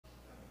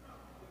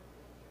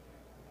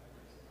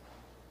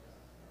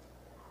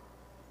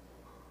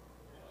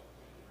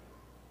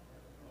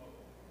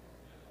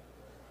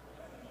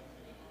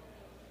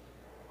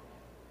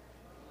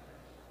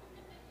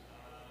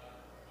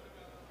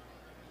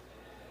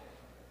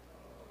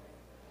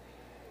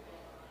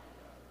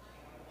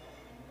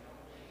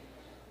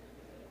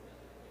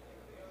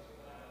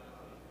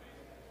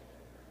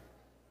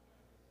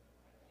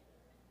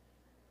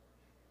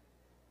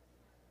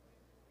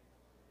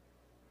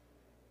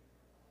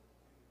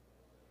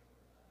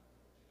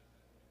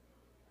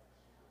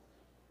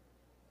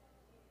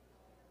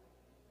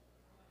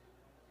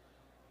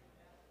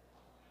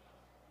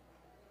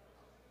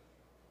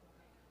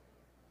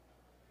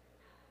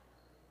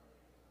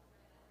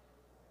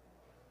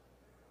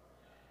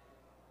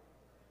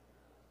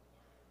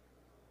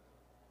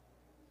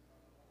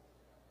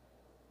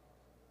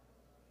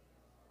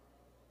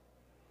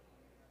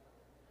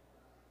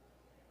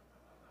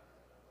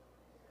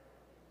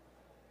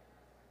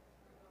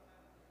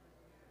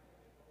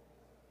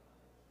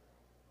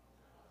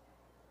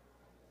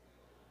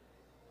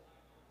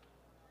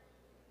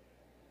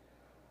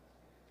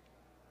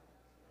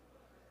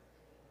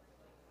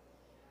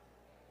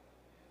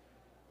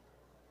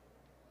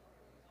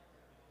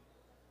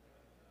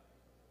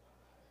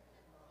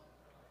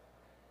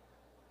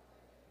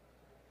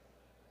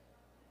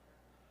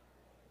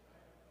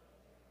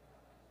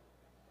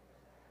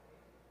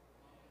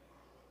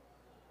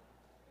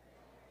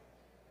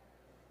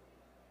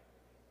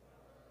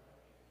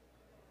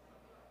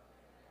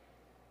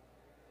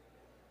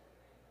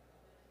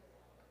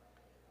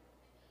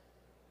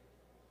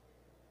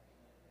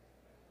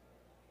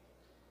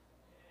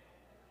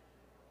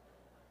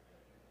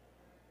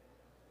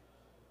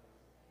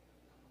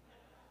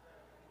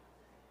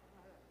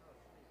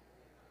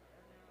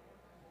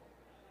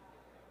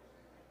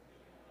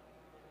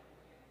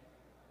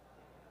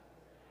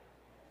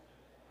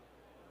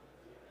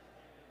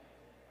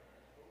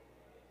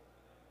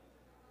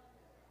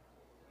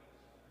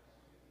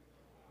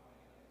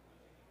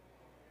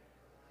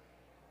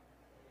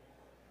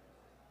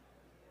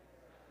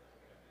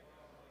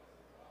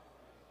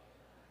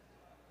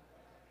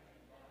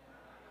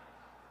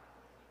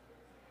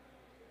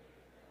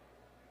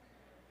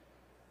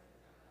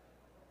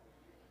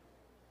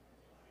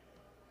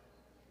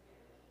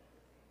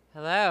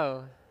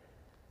Hello.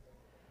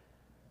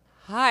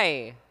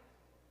 Hi.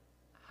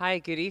 Hi,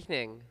 good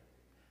evening.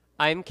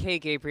 I'm Kay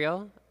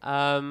Gabriel.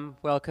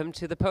 Welcome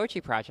to the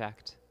Poetry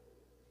Project.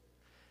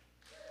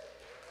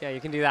 Yeah, you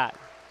can do that.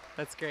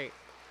 That's great.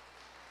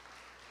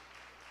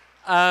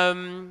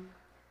 Um,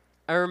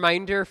 a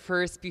reminder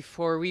first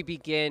before we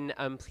begin,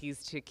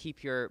 please to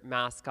keep your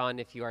mask on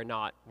if you are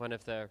not one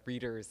of the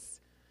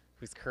readers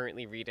who's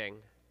currently reading.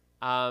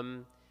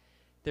 Um,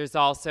 There's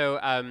also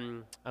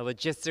a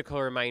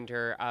logistical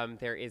reminder.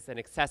 There is an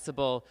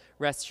accessible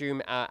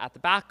restroom at the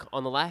back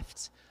on the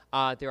left.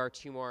 There are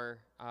two more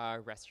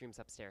restrooms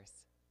upstairs.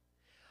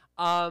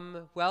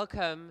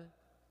 Welcome.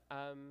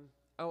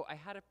 Oh,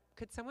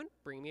 could someone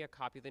bring me a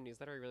copy of the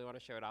newsletter? I really want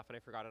to show it off and I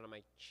forgot it on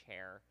my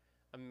chair.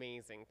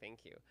 Amazing,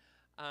 thank you.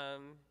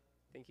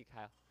 Thank you,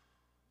 Kyle.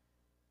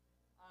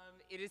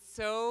 It is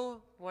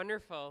so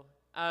wonderful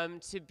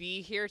to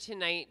be here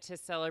tonight to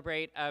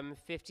celebrate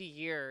 50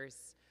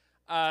 years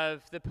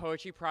of the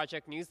Poetry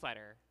Project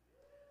newsletter.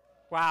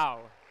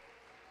 Wow.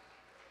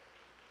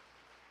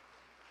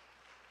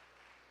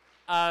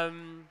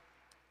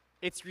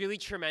 It's really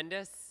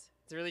tremendous.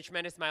 It's a really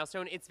tremendous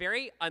milestone. It's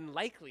very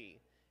unlikely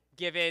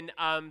given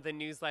the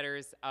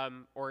newsletter's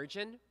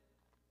origin.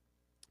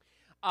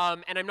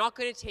 And I'm not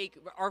going to take,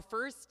 our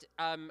first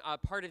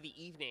part of the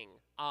evening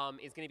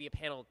is going to be a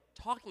panel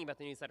talking about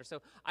the newsletter.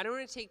 So I don't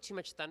want to take too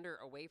much thunder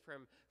away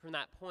from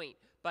that point.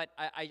 But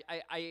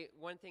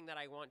one thing that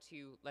I want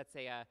to, let's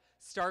say,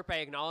 start by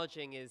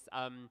acknowledging is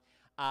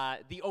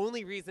the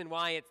only reason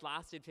why it's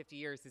lasted 50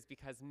 years is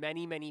because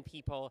many, many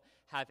people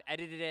have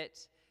edited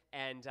it.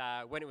 And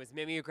when it was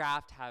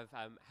mimeographed, have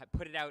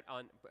put it out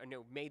on,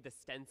 made the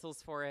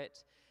stencils for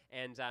it,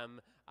 and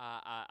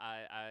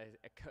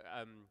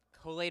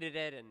collated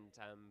it and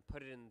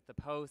put it in the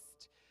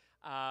Post,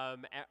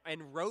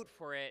 and wrote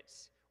for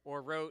it,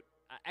 or wrote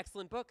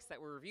excellent books that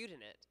were reviewed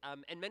in it.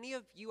 And many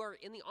of you are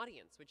in the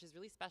audience, which is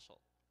really special.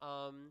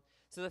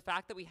 So the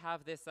fact that we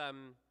have this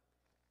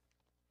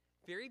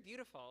very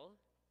beautiful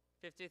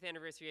 50th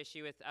anniversary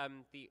issue with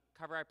the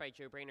cover art by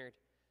Joe Brainerd,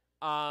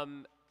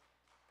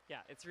 yeah,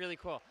 it's really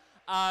cool.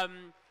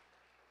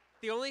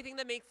 The only thing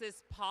that makes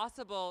this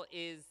possible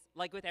is,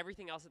 like with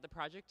everything else at the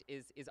project,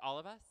 is all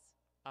of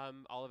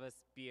us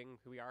being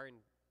who we are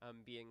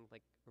and being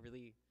like a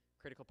really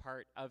critical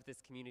part of this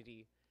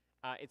community.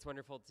 It's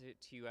wonderful to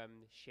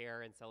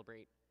share and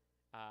celebrate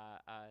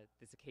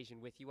this occasion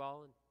with you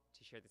all and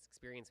to share this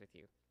experience with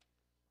you.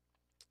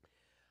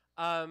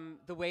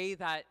 The way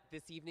that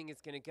this evening is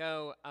going to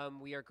go,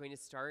 we are going to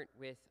start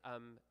with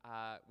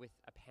a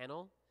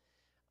panel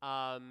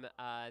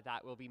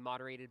that will be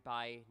moderated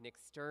by Nick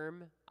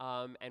Sturm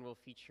and will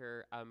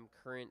feature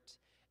current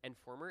and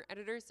former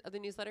editors of the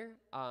newsletter,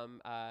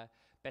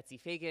 Betsy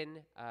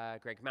Fagan,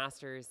 Greg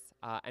Masters,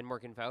 and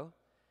Morgan Vo.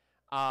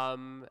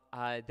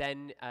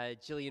 Then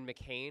Jillian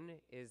McCain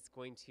is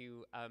going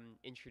to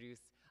introduce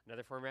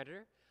another former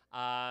editor,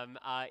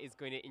 is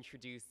going to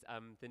introduce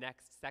the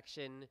next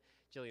section.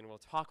 Jillian will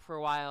talk for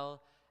a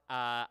while.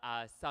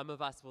 Some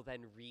of us will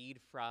then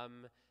read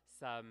from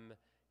some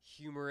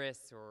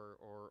humorous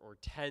or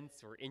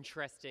tense or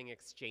interesting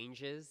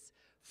exchanges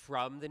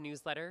from the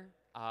newsletter.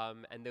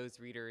 And those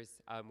readers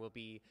will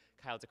be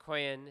Kyle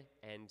DeCoyan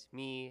and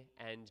me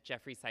and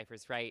Jeffrey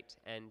Cyphers Wright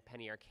and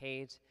Penny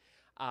Arcade.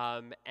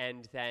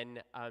 And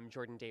then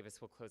Jordan Davis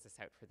will close us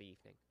out for the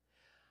evening.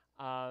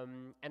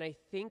 And I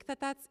think that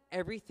that's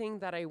everything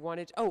that I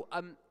wanted.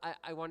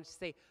 I wanted to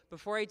say,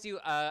 before I do,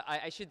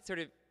 I should sort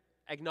of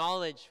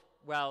acknowledge,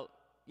 well,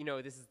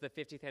 this is the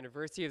 50th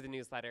anniversary of the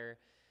newsletter.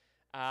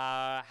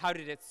 How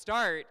did it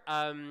start?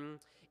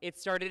 It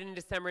started in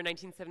December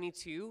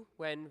 1972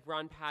 when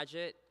Ron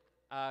Padgett,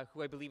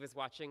 who I believe is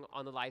watching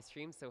on the live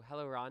stream, so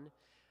hello, Ron.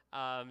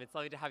 It's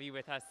lovely to have you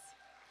with us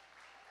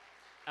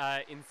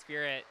in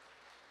spirit,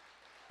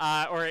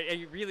 or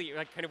really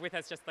kind of with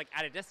us just like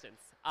at a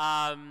distance.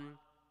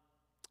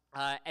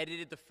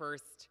 Edited the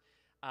first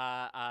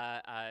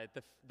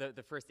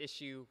the first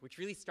issue, which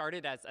really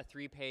started as a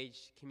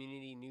 3-page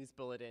community news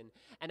bulletin,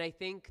 and I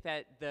think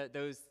that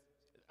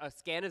a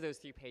scan of those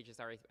 3 pages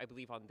are, I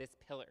believe, on this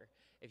pillar,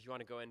 if you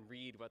want to go and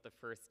read what the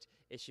first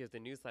issue of the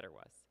newsletter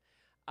was.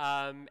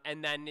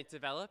 And then it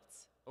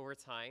developed over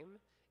time.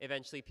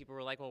 Eventually, people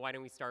were like, well, why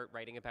don't we start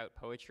writing about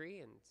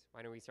poetry, and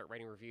why don't we start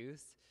writing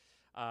reviews,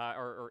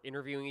 or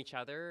interviewing each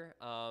other?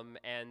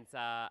 And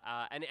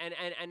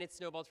it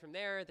snowballed from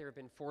there. There have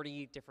been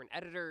 40 different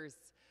editors.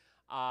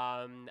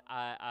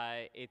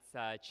 It's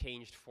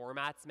changed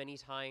formats many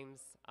times.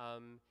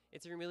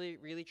 It's a really,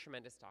 really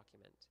tremendous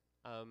document.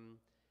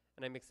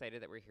 And I'm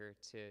excited that we're here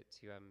to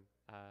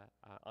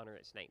honor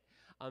it tonight.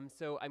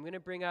 So I'm going to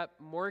bring up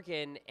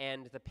Morgan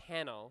and the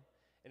panel.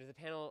 And the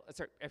panel,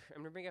 sorry, I'm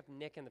going to bring up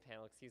Nick and the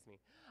panel, excuse me.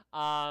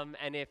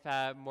 And if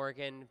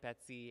Morgan,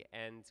 Betsy,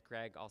 and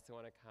Greg also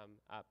want to come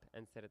up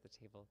and sit at the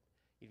table,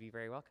 you'd be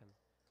very welcome.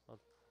 Well,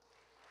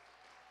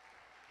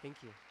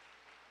 thank you.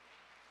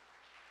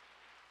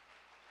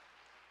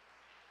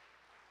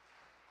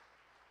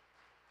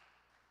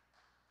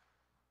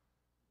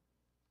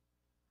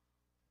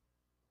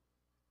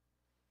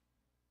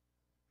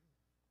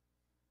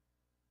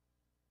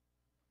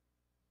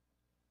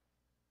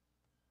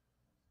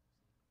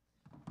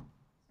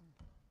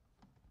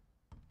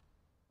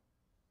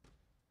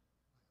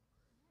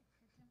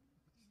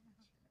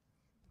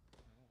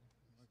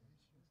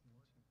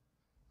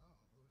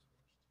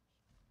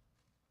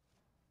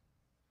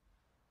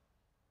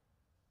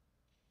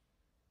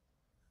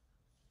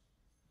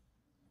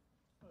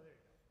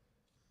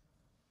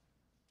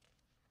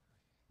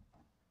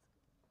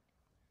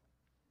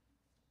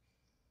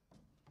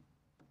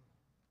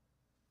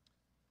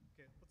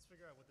 let's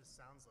figure out what this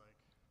sounds like.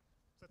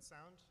 Does that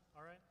sound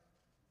all right?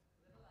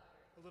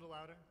 A little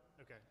louder?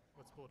 Okay,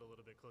 let's pull it a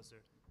little bit closer.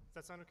 Does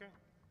that sound okay?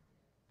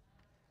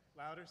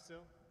 Louder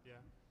still? Yeah.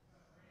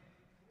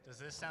 Does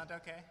this sound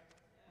okay?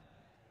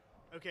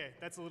 Okay,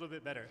 that's a little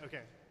bit better.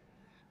 Okay,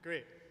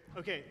 great.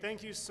 Okay,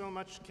 thank you so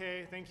much,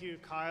 Kay. Thank you,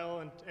 Kyle,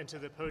 and to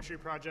the Poetry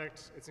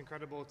Project. It's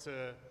incredible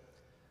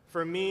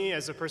for me,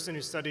 as a person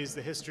who studies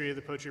the history of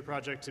the Poetry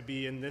Project, to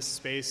be in this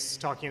space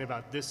talking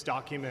about this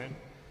document,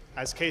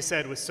 as Kay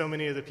said, with so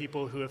many of the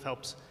people who have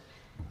helped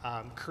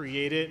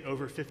create it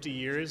over 50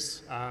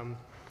 years,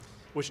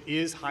 which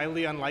is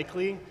highly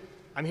unlikely.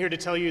 I'm here to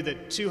tell you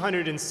that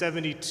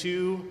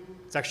 272,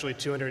 it's actually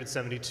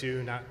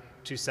 272, not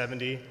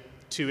 270,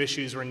 2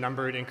 issues were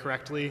numbered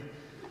incorrectly.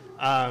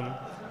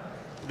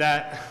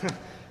 That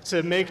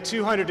to make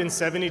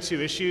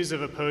 272 issues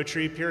of a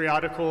poetry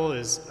periodical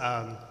is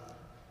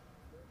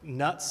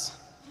nuts.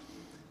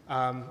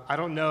 I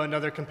don't know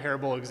another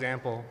comparable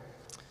example.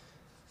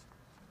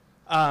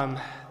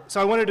 So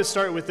I wanted to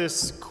start with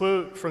this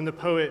quote from the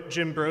poet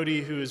Jim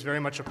Brodey, who is very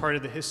much a part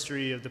of the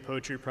history of the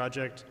Poetry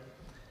Project.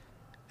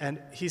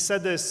 And he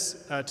said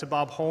this to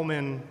Bob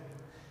Holman,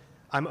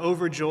 "I'm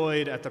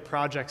overjoyed at the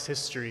project's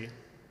history."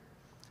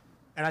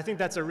 And I think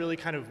that's a really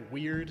kind of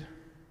weird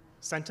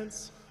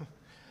sentence.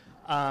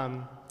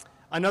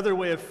 Another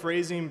way of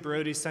phrasing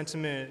Brodey's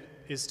sentiment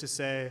is to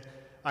say,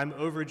 I'm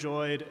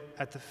overjoyed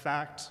at the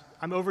fact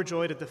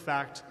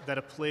that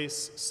a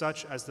place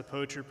such as the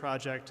Poetry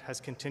Project has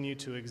continued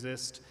to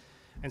exist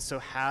and so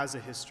has a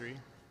history,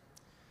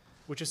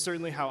 which is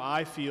certainly how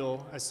I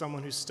feel as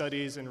someone who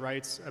studies and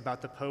writes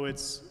about the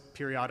poets,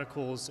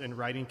 periodicals, and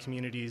writing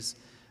communities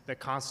that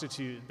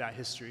constitute that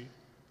history.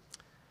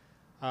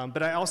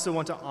 But I also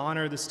want to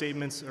honor the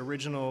statement's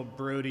original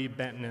Brodey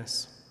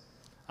bentness.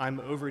 I'm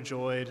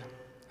overjoyed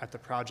at the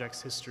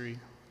project's history.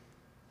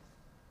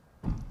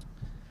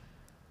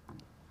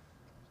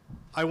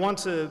 I want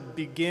to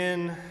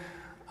begin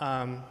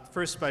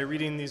first by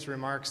reading these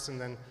remarks and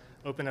then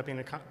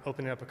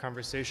opening up a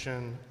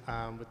conversation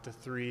with the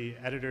 3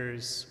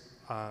 editors,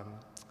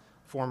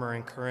 former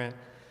and current.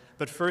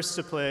 But first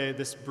to play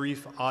this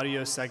brief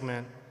audio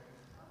segment.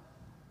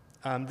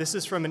 This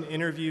is from an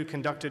interview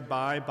conducted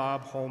by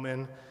Bob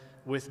Holman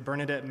with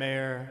Bernadette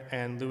Mayer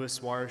and Louis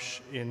Warsh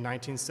in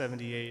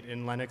 1978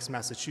 in Lenox,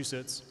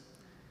 Massachusetts.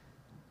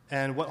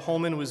 And what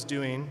Holman was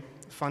doing,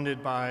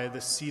 funded by the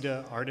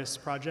CETA Artists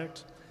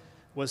Project,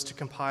 was to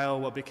compile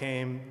what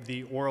became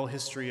the oral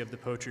history of the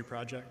Poetry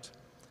Project,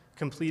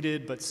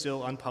 completed but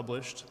still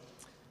unpublished,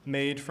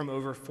 made from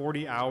over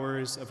 40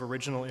 hours of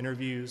original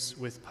interviews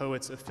with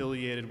poets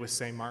affiliated with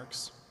St.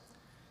 Mark's.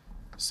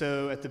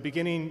 So at the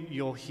beginning,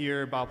 you'll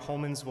hear Bob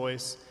Holman's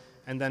voice,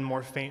 and then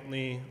more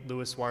faintly,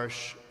 Louis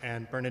Warsh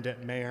and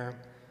Bernadette Mayer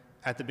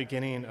at the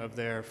beginning of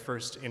their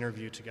first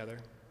interview together.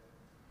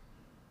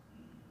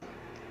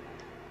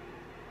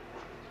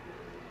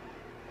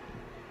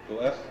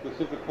 So ask a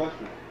specific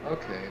question.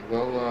 Okay,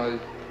 well,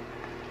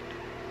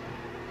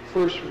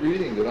 first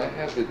reading that I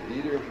have that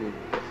either of you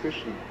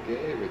officially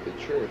gave at the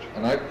church,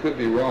 and I could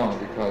be wrong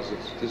because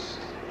it's just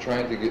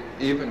trying to get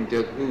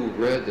who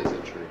read at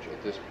the church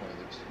at this point.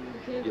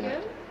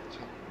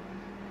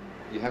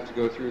 You have to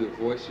go through the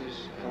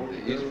voices and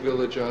the East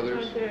Village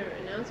others. Are there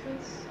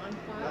announcements on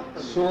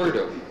file? Sort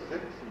of.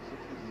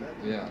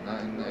 Yeah,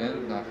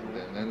 not from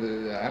then.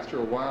 And after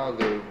a while,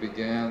 there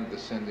began the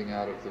sending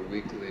out of the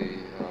weekly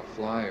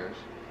flyers,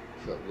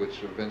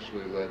 which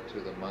eventually led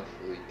to the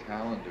monthly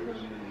calendars.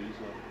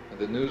 And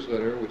the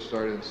newsletter, which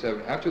started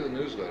after the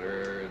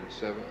newsletter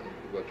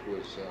which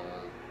was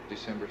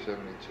December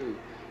 '72.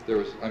 There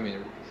was,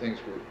 things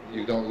were,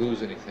 you don't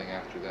lose anything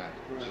after that.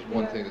 Which is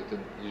one thing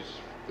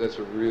that's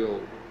a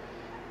real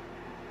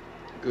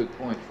good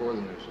point for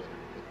the newsletter.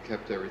 It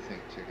kept everything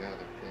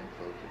together, the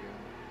info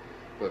together.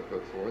 But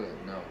before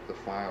that, no, the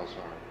files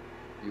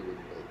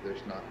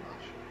there's not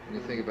much. When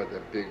you think about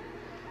that big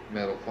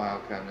metal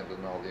file cabinet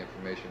and all the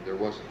information, there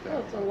wasn't that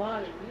much. It's a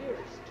lot of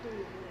years,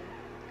 too.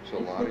 It's a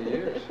lot of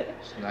years.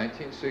 It's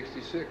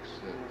 1966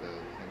 that the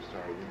thing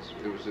started.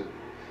 It was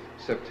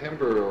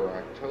September or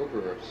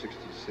October of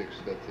 '66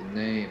 that the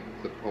name,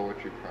 the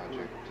Poetry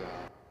Project.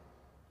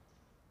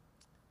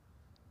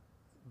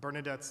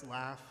 Bernadette's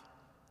laugh,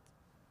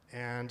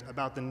 and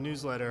about the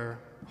newsletter,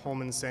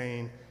 Holman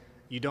saying,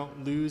 you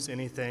don't lose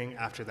anything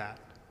after that.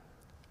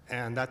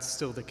 And that's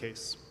still the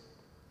case.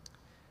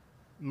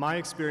 My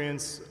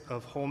experience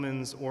of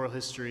Holman's oral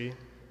history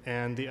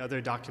and the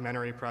other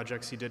documentary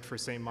projects he did for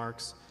St.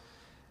 Mark's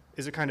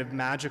is a kind of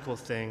magical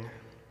thing,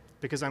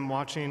 because I'm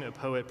watching a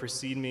poet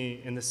precede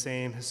me in the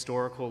same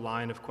historical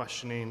line of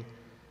questioning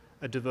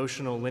a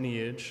devotional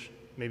lineage,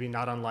 maybe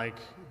not unlike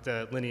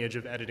the lineage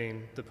of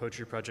editing the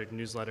Poetry Project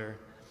newsletter.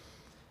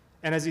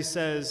 And as he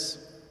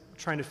says,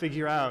 trying to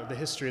figure out the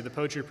history of the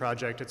Poetry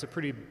Project, it's a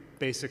pretty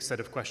basic set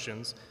of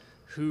questions.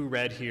 Who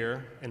read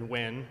here and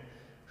when?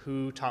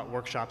 Who taught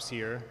workshops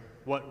here?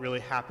 What really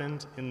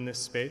happened in this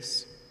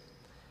space?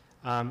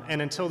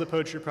 And until the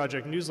Poetry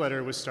Project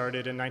newsletter was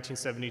started in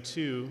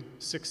 1972,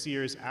 6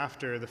 years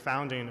after the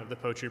founding of the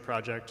Poetry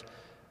Project,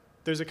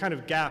 there's a kind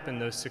of gap in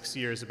those 6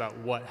 years about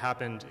what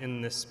happened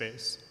in this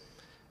space.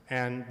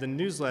 And the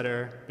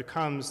newsletter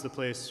becomes the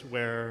place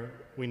where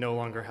we no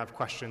longer have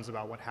questions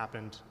about what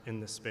happened in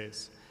this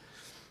space.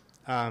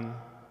 Ron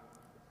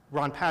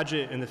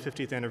Padgett, in the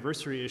 50th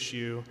anniversary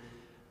issue,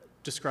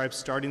 describes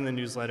starting the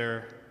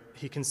newsletter.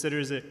 He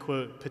considers it,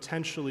 quote,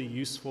 potentially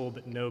useful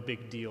but no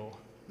big deal,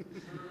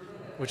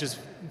 which is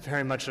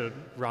very much a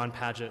Ron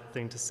Padgett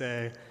thing to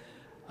say.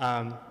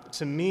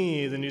 To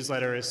me, the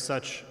newsletter is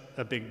such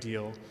a big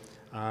deal.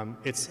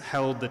 It's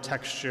held the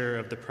texture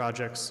of the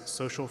project's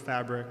social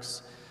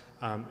fabrics.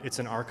 It's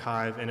an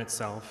archive in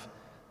itself.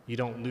 You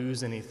don't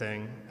lose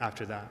anything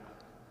after that.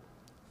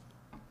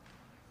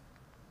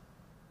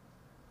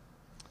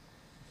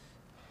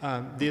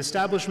 The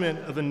establishment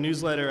of a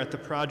newsletter at the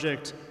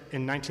project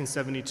in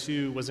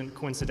 1972 wasn't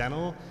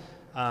coincidental.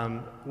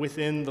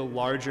 Within the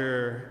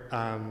larger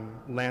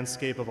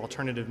landscape of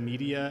alternative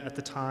media at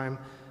the time,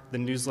 the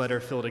newsletter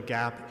filled a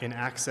gap in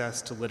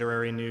access to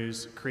literary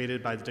news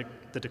created by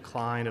the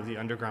decline of the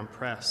underground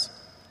press.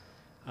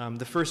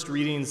 The first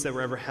readings that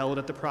were ever held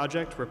at the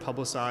project were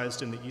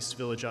publicized in the East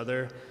Village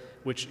Other,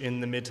 which in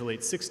the mid to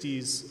late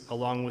 60s,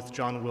 along with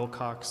John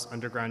Wilcox's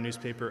underground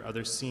newspaper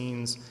Other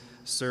Scenes,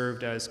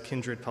 served as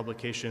kindred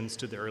publications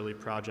to the early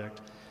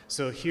project.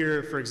 So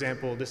here, for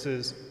example, this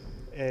is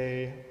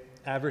an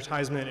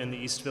advertisement in the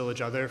East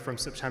Village Other from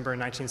September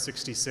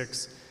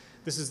 1966.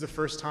 This is the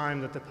first time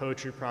that the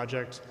Poetry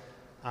Project,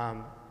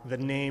 the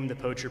name the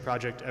Poetry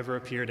Project ever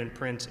appeared in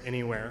print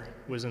anywhere,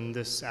 was in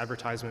this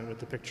advertisement with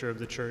the picture of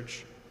the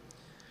church.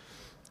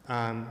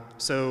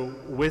 So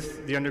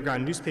with the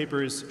underground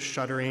newspapers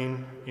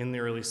shuttering in the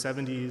early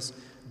 70s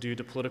due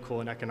to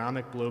political and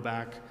economic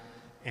blowback,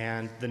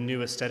 and the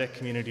new aesthetic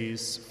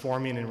communities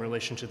forming in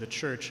relation to the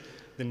church,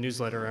 the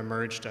newsletter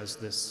emerged as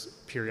this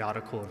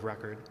periodical of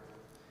record.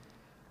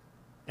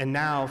 And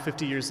now,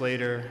 50 years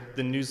later,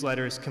 the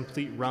newsletter's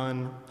complete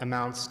run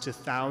amounts to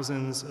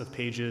thousands of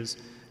pages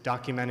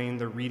documenting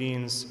the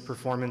readings,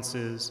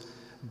 performances,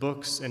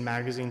 books and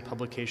magazine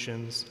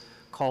publications,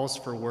 calls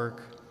for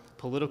work,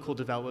 political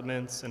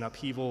developments and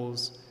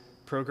upheavals,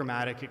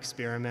 programmatic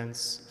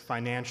experiments,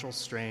 financial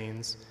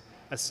strains,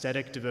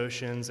 aesthetic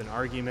devotions and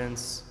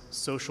arguments,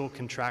 social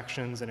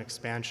contractions and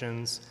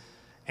expansions,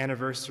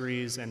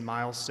 anniversaries and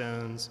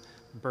milestones,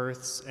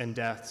 births and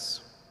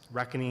deaths,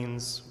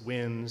 reckonings,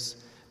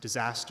 whims,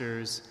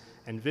 disasters,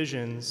 and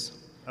visions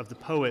of the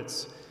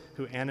poets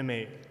who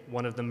animate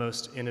one of the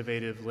most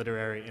innovative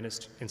literary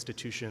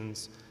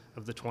institutions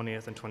of the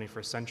 20th and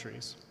 21st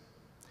centuries.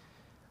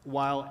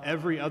 While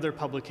every other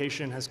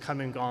publication has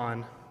come and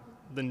gone,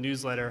 the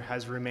newsletter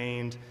has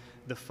remained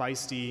the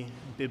feisty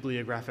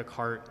bibliographic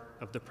heart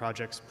of the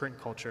project's print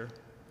culture.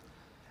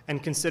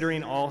 And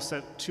considering all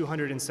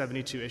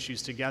 272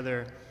 issues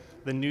together,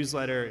 the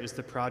newsletter is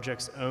the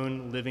project's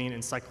own living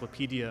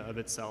encyclopedia of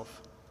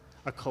itself,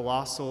 a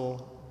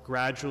colossal,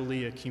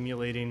 gradually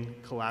accumulating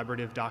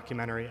collaborative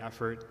documentary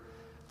effort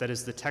that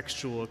is the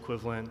textual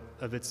equivalent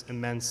of its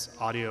immense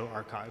audio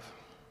archive.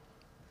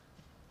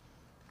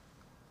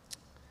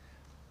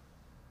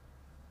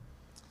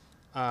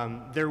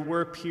 There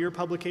were peer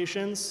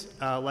publications,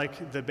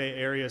 like the Bay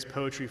Area's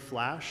Poetry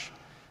Flash,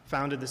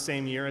 founded the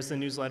same year as the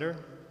newsletter.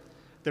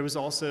 There was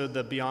also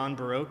the Beyond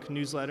Baroque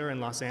newsletter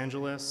in Los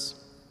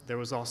Angeles. There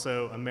was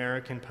also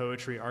American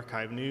Poetry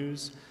Archive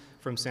News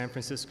from San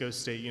Francisco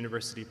State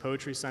University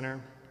Poetry Center.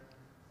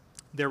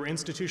 There were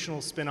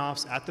institutional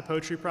spin-offs at the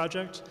Poetry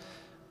Project.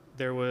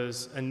 There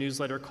was a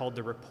newsletter called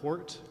The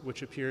Report,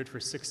 which appeared for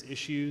 6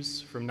 issues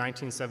from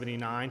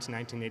 1979 to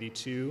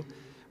 1982,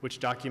 which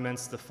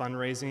documents the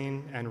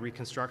fundraising and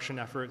reconstruction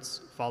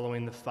efforts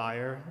following the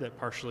fire that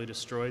partially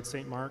destroyed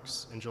St.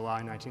 Mark's in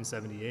July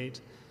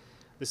 1978.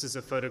 This is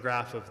a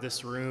photograph of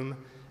this room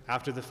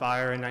after the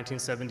fire in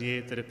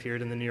 1978 that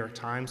appeared in the New York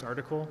Times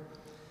article.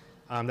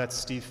 That's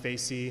Steve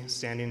Facey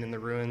standing in the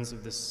ruins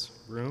of this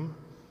room.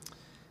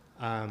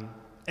 And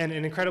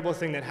an incredible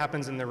thing that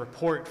happens in the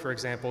report, for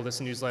example,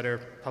 this newsletter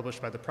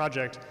published by the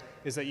project,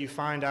 is that you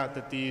find out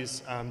that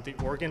these, the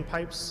organ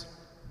pipes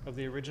of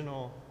the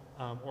original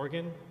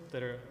organ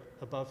that are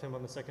above him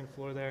on the second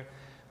floor there,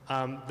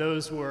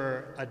 those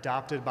were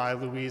adopted by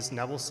Louise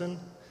Nevelson,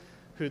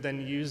 who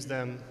then used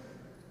them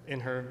in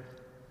her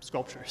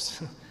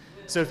sculptures.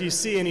 So if you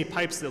see any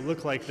pipes that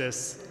look like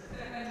this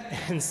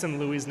and some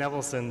Louise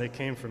Nevelson, they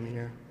came from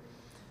here.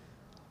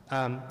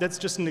 That's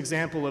just an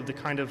example of the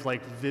kind of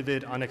like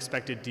vivid,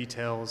 unexpected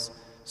details,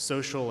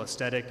 social,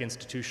 aesthetic,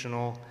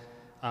 institutional,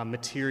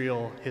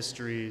 material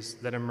histories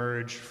that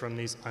emerge from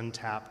these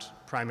untapped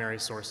primary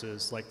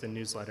sources like the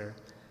newsletter.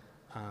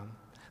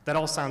 That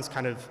all sounds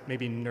kind of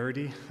maybe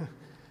nerdy,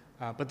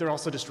 but they're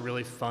also just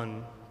really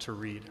fun to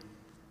read.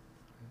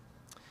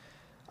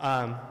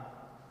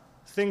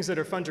 Things that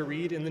are fun to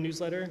read in the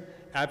newsletter: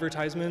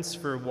 advertisements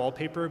for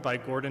wallpaper by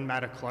Gordon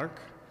Matta Clark,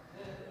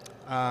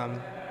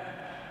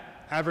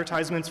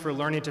 advertisements for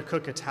learning to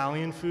cook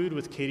Italian food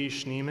with Katie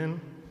Schneeman.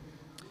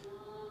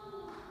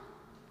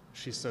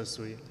 She's so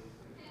sweet.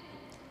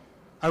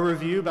 A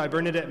review by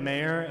Bernadette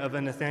Mayer of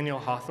a Nathaniel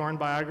Hawthorne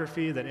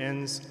biography that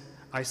ends,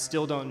 I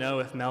Still Don't Know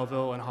If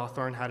Melville and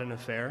Hawthorne Had an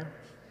Affair.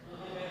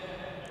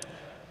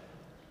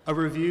 A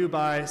review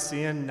by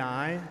Sian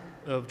Nye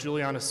of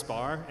Juliana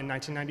Spar in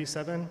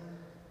 1997.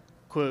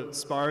 Quote,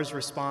 Spar's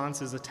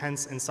response is a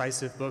tense,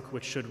 incisive book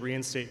which should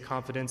reinstate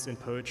confidence in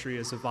poetry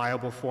as a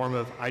viable form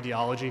of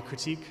ideology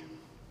critique.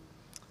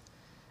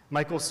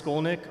 Michael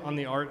Skolnick on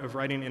the art of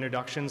writing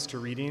introductions to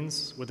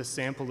readings with a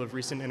sample of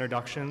recent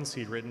introductions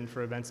he'd written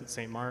for events at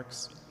St.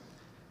 Mark's.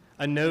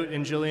 A note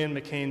in Gillian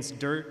McCain's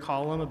Dirt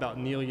column about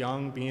Neil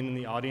Young being in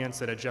the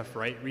audience at a Jeff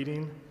Wright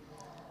reading.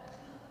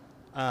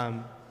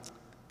 In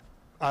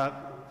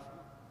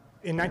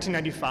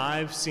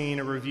 1995, seeing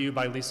a review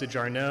by Lisa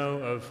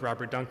Jarneau of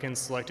Robert Duncan's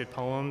selected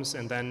poems,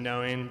 and then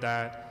knowing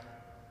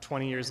that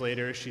 20 years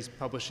later she's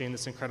publishing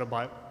this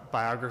incredible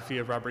biography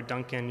of Robert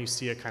Duncan, you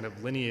see a kind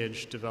of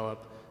lineage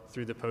develop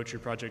through the Poetry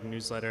Project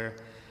newsletter.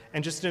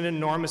 And just an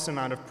enormous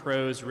amount of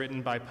prose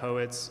written by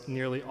poets,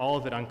 nearly all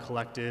of it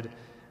uncollected,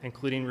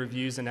 including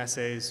reviews and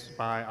essays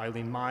by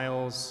Eileen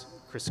Miles,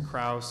 Chris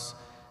Kraus,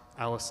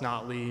 Alice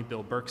Notley,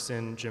 Bill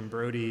Berkson, Jim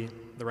Brody,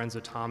 Lorenzo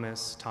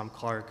Thomas, Tom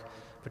Clark,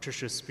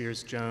 Patricia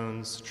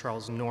Spears-Jones,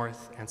 Charles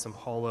North, Anselm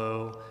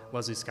Hollow,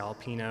 Leslie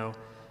Scalapino,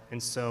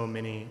 and so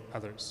many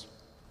others.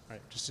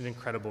 Right, just an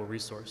incredible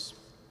resource.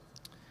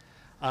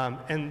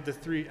 And the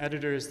three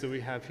editors that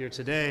we have here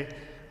today,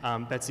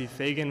 Betsy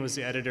Fagan was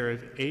the editor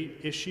of 8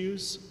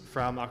 issues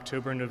from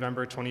October,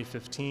 November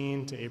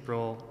 2015 to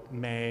April,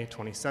 May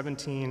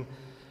 2017.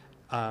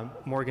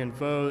 Morgan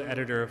Vo,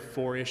 editor of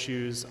 4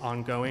 issues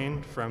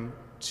ongoing from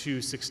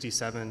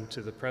 267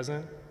 to the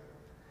present.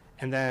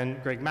 And then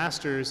Greg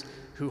Masters,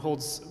 who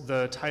holds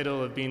the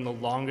title of being the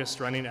longest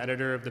running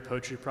editor of the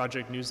Poetry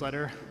Project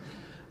newsletter.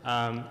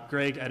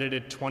 Greg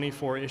edited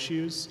 24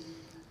 issues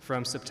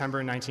from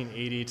September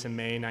 1980 to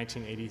May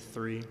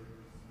 1983.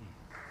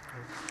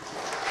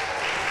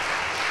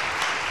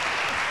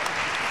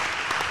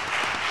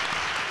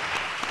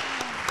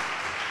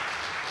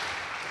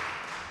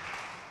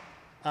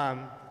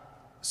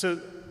 So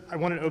I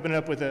wanted to open it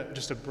up with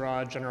just a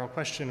broad general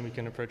question. We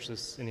can approach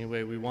this any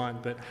way we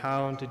want, but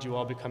how did you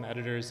all become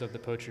editors of the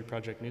Poetry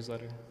Project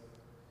newsletter?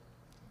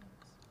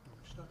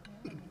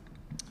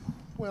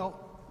 Well,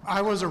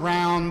 I was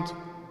around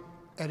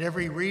at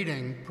every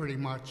reading pretty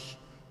much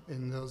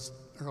in those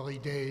early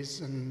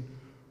days, and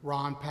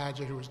Ron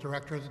Padgett, who was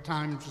director at the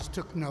time, just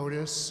took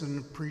notice and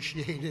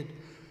appreciated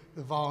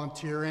the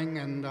volunteering,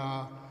 and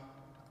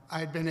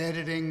I'd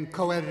been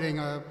co-editing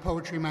a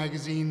poetry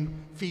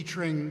magazine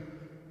featuring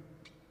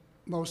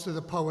most of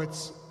the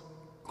poets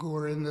who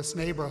were in this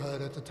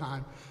neighborhood at the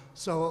time.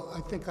 So I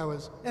think I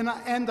was, and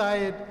I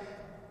had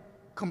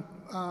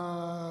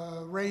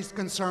raised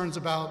concerns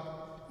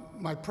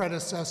about my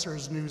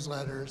predecessor's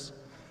newsletters.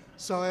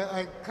 So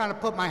I kind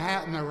of put my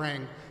hat in the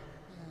ring,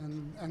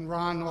 and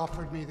Ron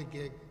offered me the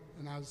gig,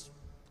 and I was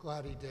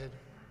glad he did.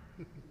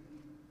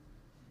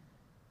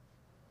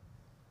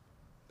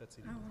 Oh,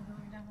 we're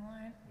going down the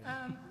line.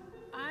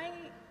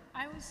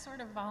 I was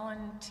sort of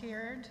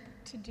volunteered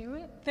to do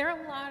it. There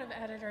are a lot of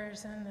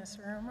editors in this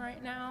room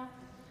right now.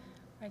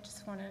 I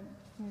just want to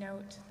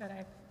note that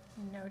I've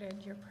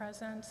noted your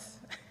presence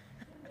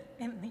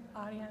in the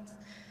audience.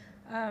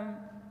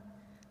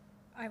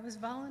 I was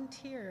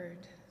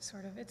volunteered,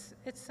 sort of.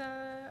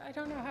 I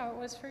don't know how it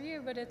was for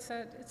you, but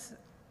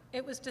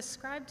it was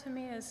described to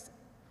me as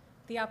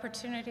the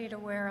opportunity to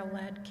wear a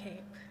lead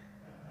cape.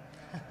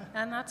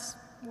 And that's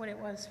what it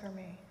was for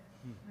me.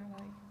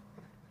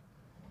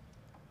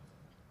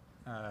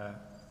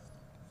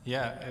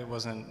 Yeah, it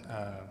wasn't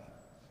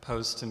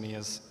posed to me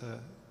as a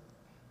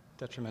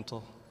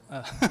detrimental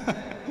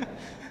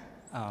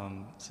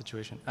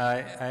situation.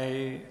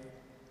 I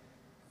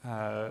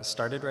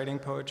started writing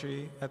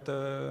poetry at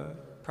the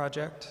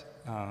project,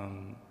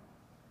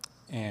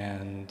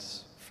 and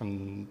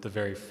from the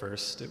very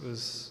first, it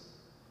was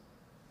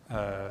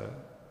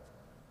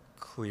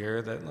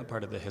clear that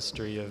part of the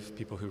history of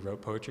people who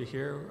wrote poetry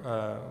here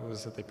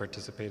was that they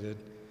participated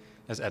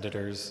as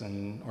editors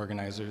and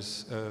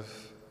organizers of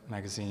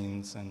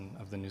magazines and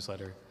of the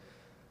newsletter.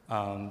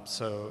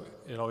 So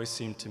it always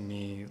seemed to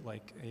me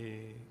like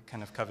a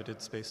kind of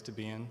coveted space to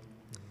be in.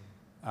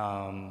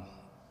 I'm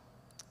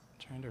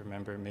trying to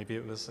remember, maybe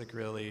it was like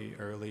really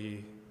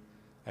early,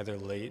 either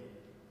late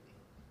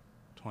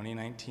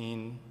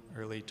 2019,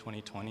 early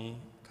 2020,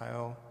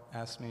 Kyle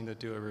asked me to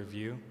do a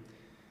review.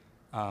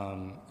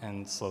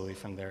 And slowly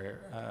from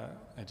there,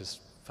 I just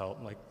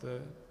felt like the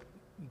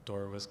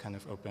door was kind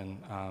of open,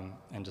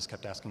 and just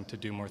kept asking to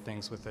do more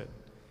things with it.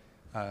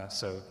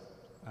 So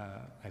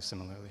I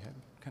similarly had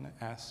kind of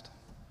asked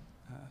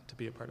to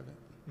be a part of it.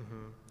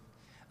 Mm-hmm.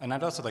 And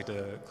I'd also like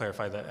to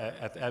clarify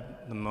that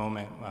at the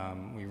moment,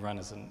 we run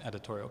as an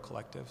editorial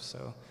collective.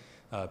 So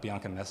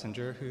Bianca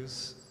Messenger,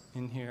 who's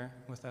in here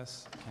with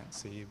us, I can't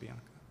see you,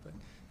 Bianca,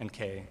 and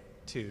Kay,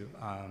 too.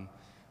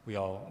 We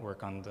all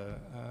work on the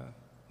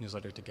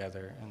newsletter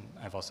together, and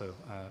I've also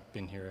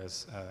been here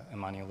as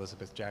Imani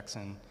Elizabeth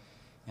Jackson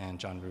and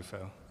John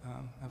Rufo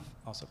have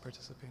also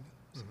participated.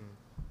 So.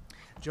 Mm-hmm.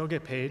 Did you all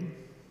get paid?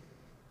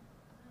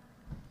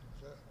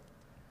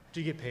 Do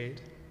you get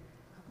paid?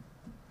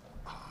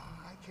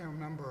 I can't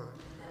remember.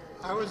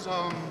 I was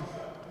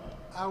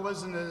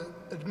an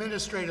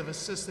administrative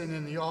assistant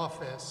in the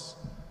office,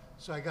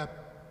 so I got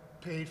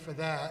paid for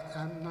that.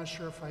 I'm not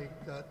sure if I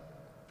got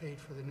paid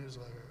for the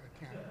newsletter. I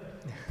can't.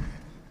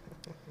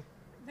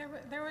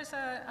 There was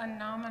a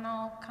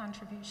nominal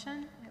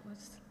contribution. It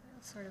was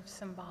sort of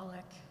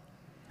symbolic.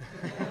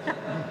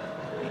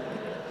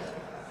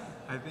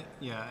 I think,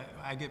 yeah,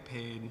 I get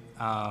paid.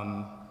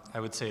 I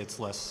would say it's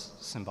less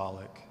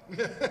symbolic.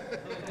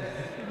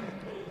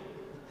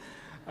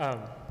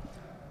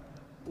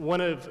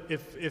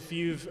 If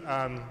you've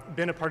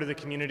been a part of the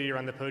community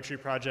around the Poetry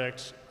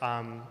Project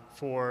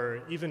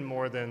for even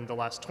more than the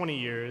last 20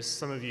 years,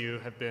 some of you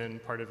have been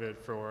part of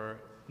it for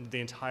the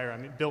entire,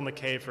 Bill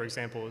McKay, for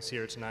example, is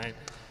here tonight,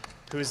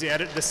 who is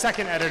the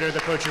second editor of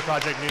the Poetry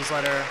Project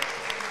newsletter.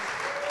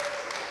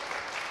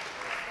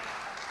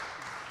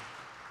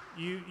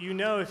 You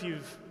know, if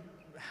you've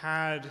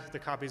had the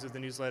copies of the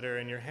newsletter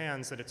in your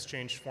hands, that it's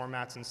changed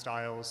formats and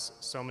styles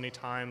so many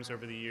times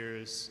over the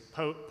years.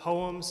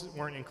 Poems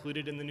weren't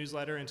included in the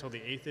newsletter until the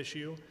 8th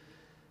issue.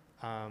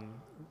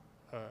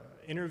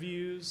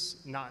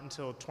 Interviews, not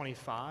until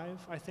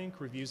 25, I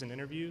think, reviews and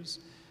interviews.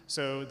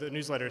 So the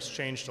newsletter's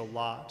changed a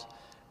lot.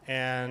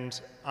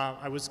 And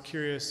I was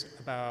curious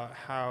about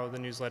how the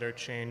newsletter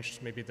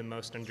changed maybe the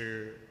most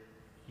under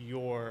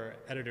your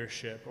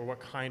editorship, or what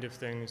kind of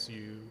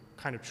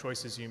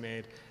choices you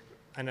made.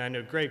 And I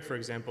know, Greg, for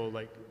example,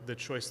 like the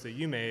choice that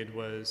you made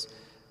was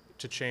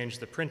to change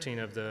the printing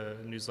of the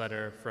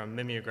newsletter from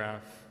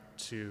mimeograph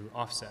to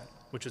offset,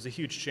 which is a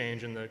huge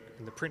change in the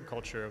print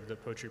culture of the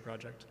Poetry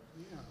Project.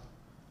 Yeah.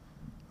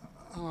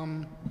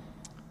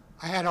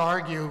 I had to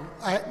argue,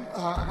 I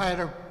had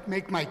to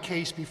make my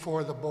case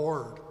before the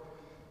board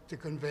to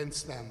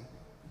convince them.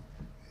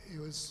 It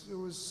was,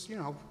 you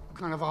know,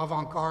 kind of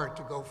avant-garde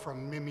to go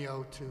from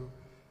Mimeo to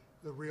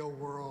the real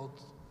world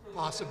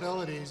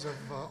possibilities of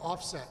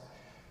offset.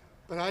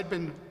 But I'd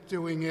been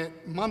doing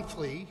it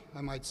monthly,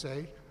 I might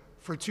say,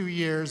 for 2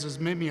 years as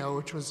Mimeo,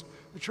 which was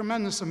a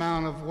tremendous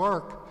amount of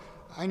work.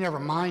 I never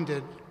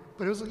minded,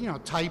 but it was, you know,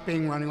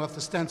 typing, running off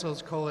the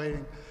stencils,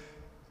 collating.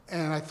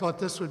 And I thought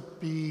this would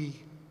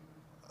be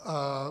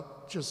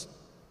just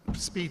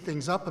speed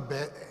things up a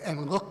bit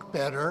and look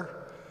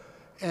better.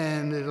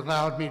 And it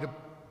allowed me to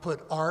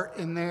put art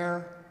in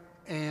there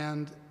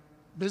and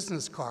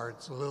business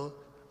cards.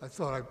 I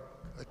thought I'd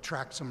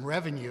attract some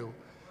revenue.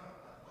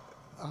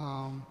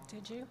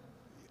 Did you?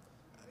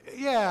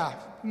 Yeah,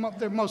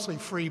 they're mostly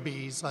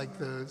freebies, like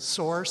the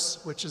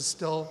Source, which is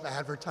still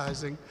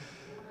advertising,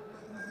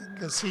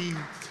 because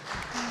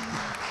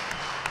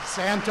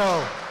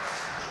Santo,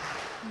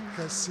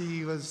 because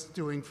he was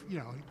doing, you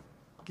know,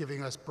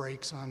 giving us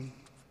breaks on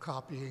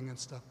copying and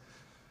stuff.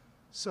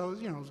 So,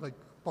 you know, it was like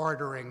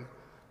bartering.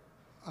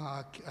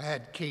 I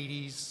had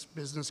Katie's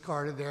business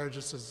card in there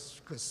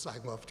just because I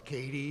loved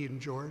Katie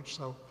and George,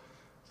 so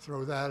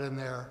throw that in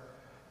there.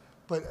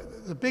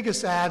 But the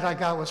biggest ad I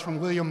got was from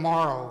William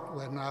Morrow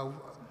when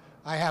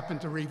I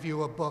happened to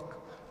review a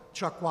book,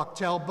 Chuck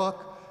Wachtel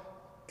book,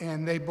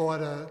 and they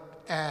bought an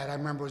ad. I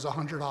remember it was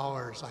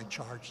 $100 I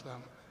charged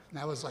them. And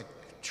that was like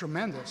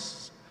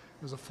tremendous.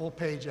 It was a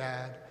full-page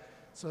ad.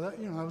 So that,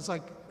 you know, it was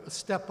like a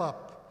step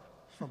up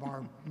from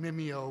our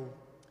Mimeo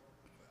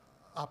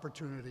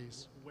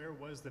opportunities. Where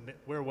was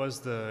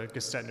the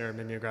Gestetner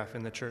mimeograph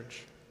in the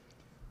church?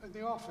 In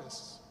the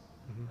office.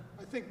 Mm-hmm.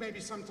 I think maybe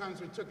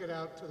sometimes we took it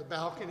out to the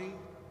balcony.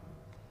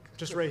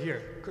 Just right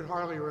here? Could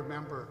hardly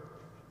remember.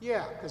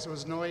 Yeah, because it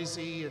was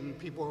noisy and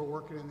people were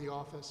working in the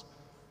office.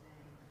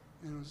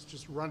 And it was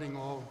just running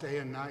all day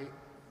and night.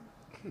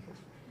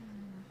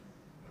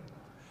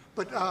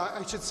 But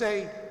I should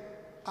say,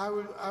 I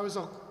was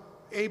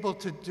able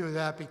to do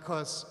that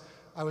because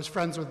I was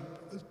friends with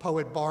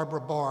poet Barbara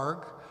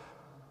Barg,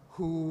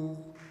 who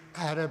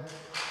had a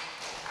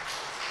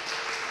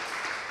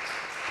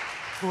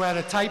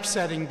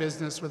typesetting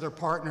business with her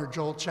partner,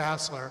 Joel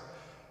Chassler,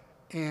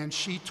 and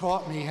she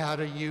taught me how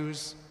to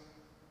use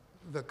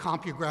the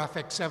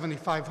CompuGraphic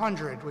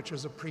 7500, which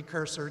was a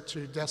precursor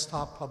to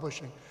desktop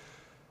publishing.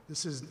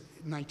 This is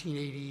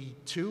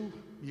 1982,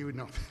 you would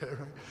know better,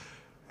 right?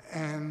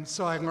 And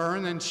so I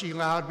learned, and she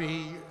allowed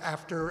me,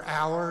 after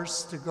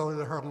hours, to go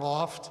to her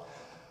loft,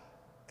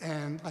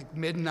 and like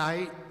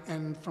midnight,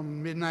 and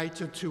from midnight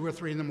to 2 or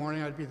 3 in the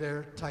morning, I'd be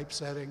there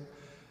typesetting.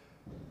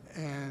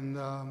 And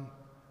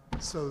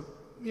so,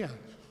 yeah,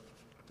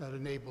 that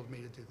enabled me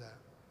to do that.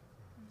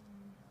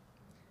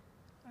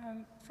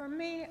 For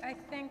me, I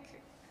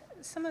think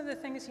some of the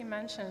things you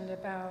mentioned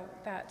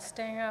about that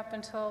staying up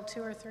until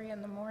 2 or 3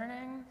 in the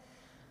morning,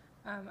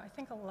 I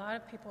think a lot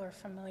of people are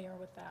familiar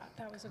with that.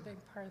 That was a big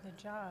part of the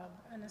job,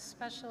 and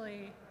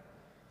especially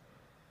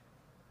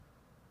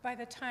by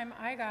the time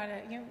I got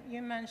it,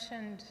 you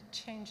mentioned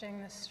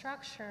changing the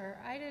structure.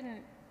 I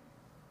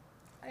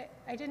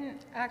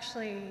didn't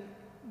actually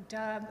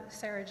dub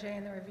Sarah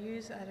Jane the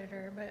reviews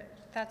editor, but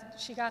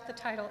she got the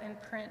title in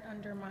print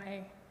under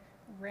my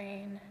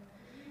reign.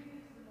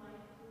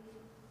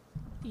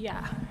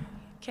 Yeah.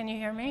 Can you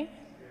hear me?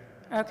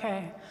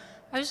 Okay.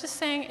 I was just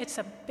saying it's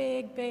a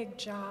big, big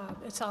job.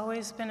 It's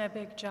always been a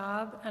big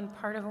job, and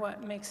part of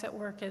what makes it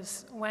work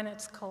is when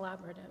it's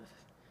collaborative,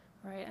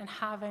 right, and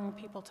having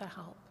people to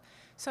help.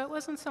 So it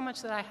wasn't so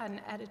much that I had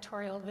an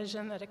editorial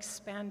vision that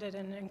expanded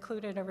and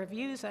included a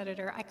reviews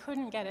editor. I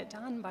couldn't get it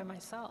done by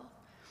myself.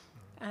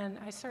 And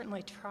I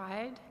certainly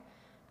tried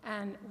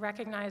and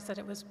recognized that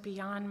it was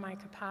beyond my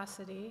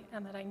capacity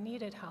and that I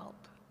needed help.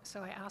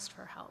 So I asked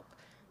for help.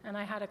 And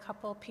I had a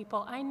couple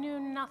people, I knew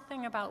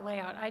nothing about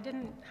layout. I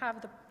didn't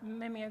have the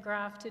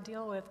mimeograph to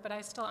deal with, but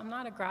I'm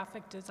not a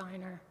graphic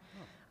designer.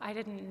 Oh. I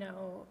didn't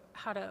know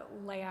how to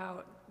lay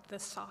out the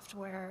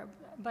software,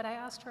 but I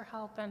asked for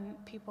help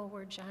and people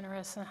were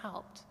generous and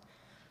helped.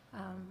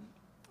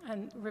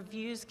 And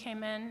reviews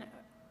came in.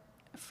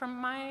 From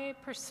my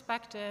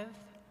perspective,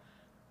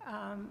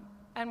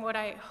 and what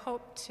I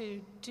hoped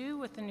to do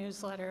with the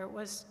newsletter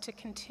was to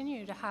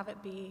continue to have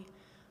it be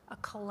a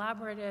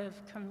collaborative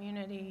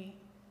community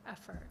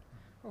effort,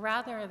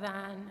 rather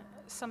than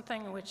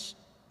something which,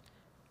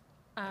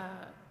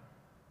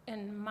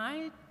 in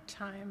my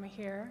time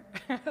here,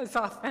 has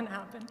often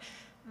happened,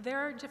 there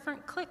are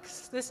different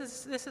cliques. This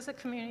is a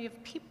community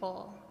of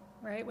people,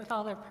 right, with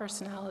all their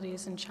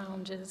personalities and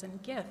challenges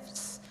and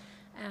gifts.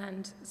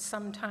 And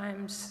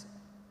sometimes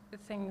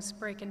things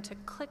break into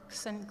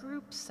cliques and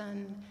groups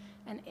and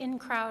an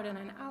in-crowd and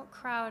an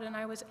out-crowd, and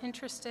I was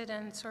interested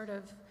in sort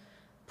of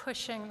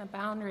pushing the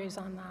boundaries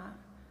on that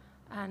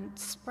and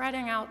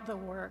spreading out the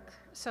work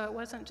so it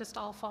wasn't just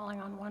all falling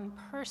on one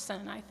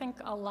person. I think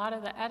a lot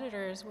of the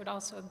editors would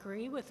also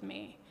agree with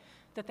me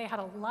that they had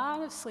a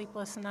lot of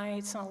sleepless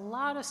nights and a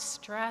lot of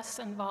stress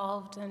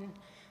involved in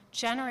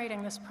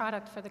generating this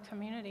product for the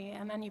community,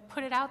 and then you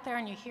put it out there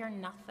and you hear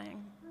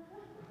nothing.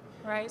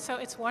 Right, so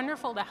it's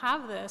wonderful to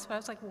have this, but I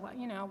was like, what,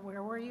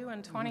 where were you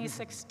in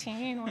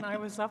 2016 when I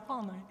was up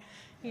all night?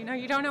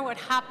 You don't know what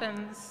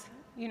happens,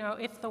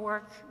 if the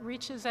work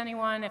reaches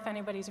anyone, if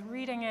anybody's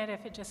reading it,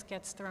 if it just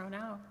gets thrown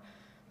out.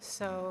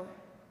 So,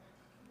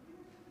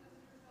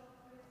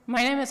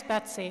 my name is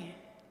Betsy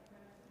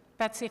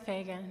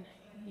Fagan,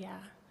 yeah.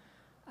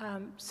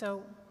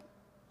 So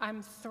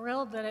I'm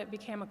thrilled that it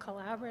became a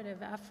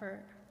collaborative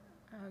effort.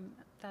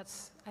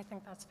 I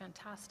think that's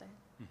fantastic.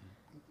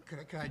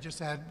 Could I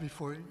just add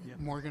before,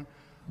 Morgan,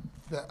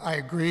 that I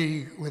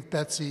agree with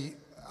Betsy.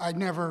 I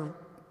never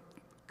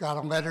got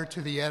a letter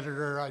to the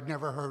editor. I'd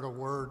never heard a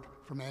word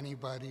from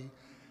anybody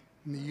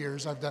in the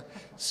years I've done.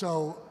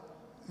 So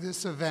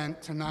this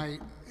event tonight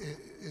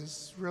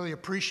is really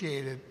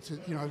appreciated to,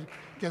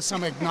 get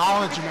some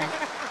acknowledgement.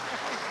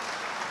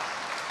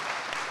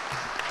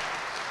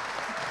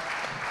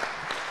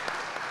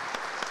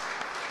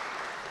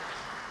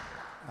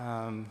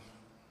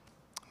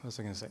 What was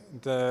I going to say?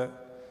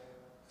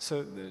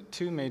 So the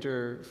two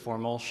major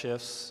formal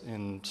shifts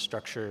in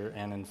structure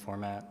and in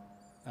format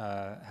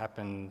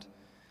happened,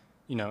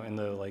 in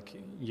the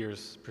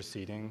years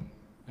preceding,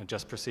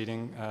 just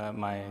preceding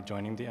my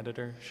joining the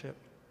editorship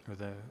or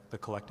the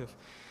collective.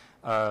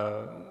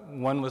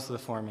 One was the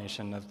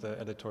formation of the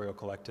editorial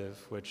collective,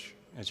 which,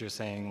 as you're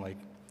saying,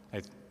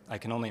 I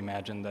can only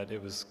imagine that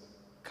it was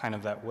kind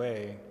of that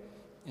way,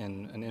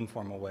 in an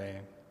informal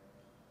way,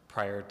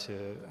 prior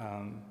to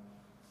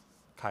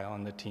Kyle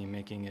and the team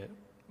making it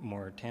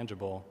more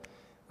tangible.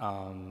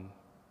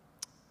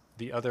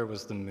 The other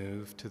was the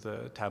move to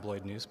the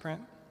tabloid newsprint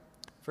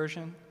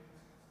version,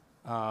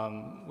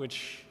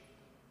 which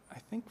I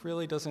think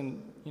really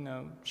doesn't,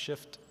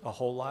 shift a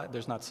whole lot.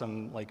 There's not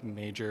some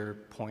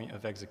major point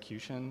of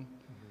execution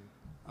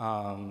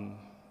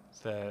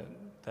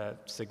that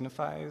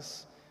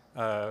signifies.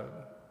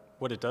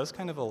 What it does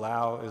kind of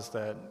allow is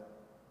that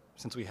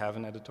since we have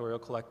an editorial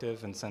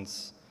collective, and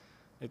since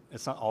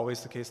it's not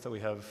always the case that we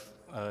have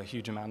a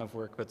huge amount of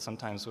work, but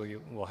sometimes we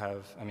will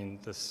have,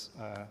 this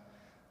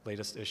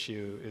latest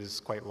issue is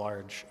quite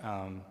large,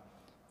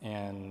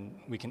 and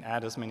we can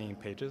add as many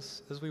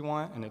pages as we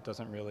want, and it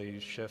doesn't really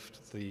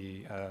shift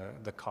the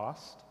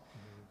cost,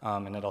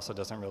 and it also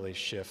doesn't really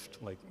shift,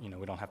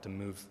 we don't have to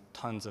move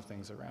tons of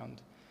things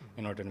around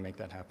in order to make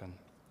that happen.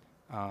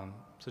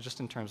 So just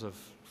in terms of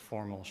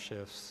formal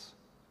shifts,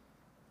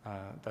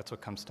 that's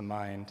what comes to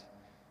mind.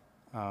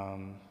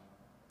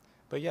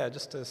 But yeah,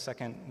 just to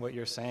second what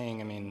you're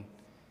saying,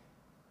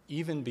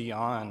 even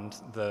beyond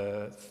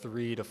the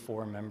 3 to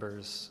 4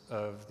 members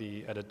of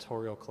the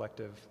editorial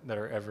collective that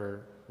are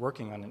ever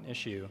working on an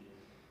issue,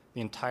 the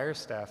entire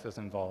staff is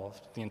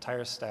involved. The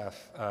entire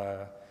staff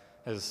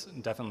has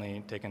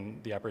definitely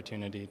taken the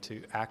opportunity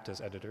to act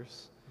as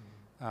editors.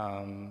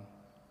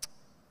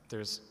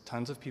 There's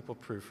tons of people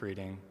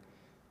proofreading.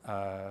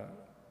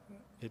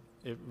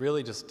 It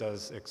really just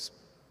does,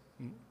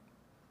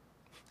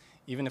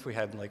 even if we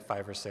had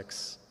 5 or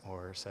 6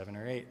 or 7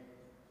 or 8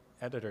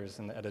 editors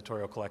in the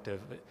editorial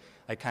collective,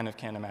 I kind of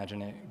can't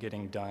imagine it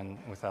getting done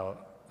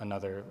without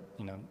another,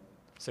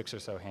 6 or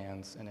so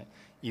hands in it,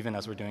 even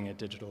as we're doing it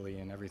digitally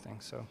and everything,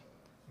 so,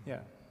 yeah.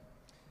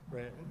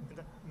 Right, and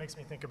that makes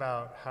me think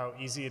about how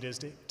easy it is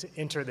to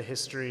enter the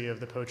history of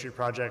the Poetry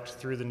Project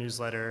through the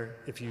newsletter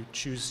if you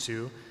choose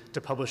to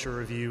publish a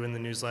review in the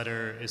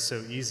newsletter is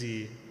so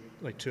easy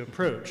like to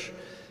approach.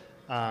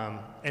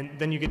 And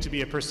then you get to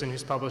be a person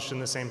who's published in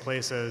the same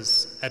place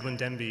as Edwin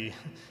Denby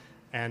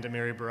and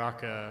Amiri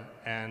Baraka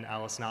and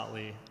Alice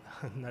Notley.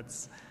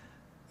 That's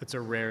a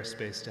rare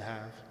space to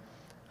have.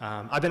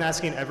 I've been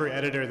asking every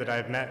editor that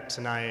I've met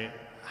tonight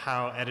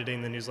how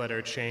editing the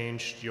newsletter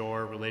changed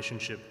your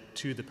relationship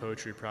to the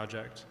Poetry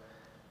Project.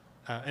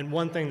 And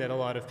one thing that a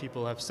lot of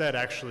people have said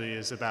actually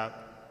is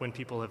about when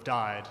people have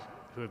died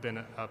who have been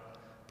a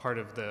part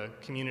of the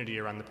community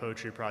around the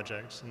Poetry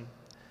Project. And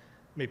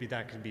maybe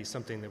that could be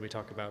something that we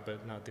talk about,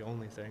 but not the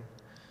only thing.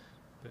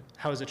 But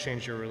how has it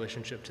changed your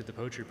relationship to the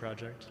Poetry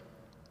Project?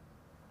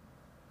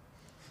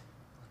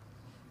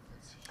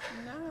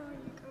 No,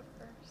 you go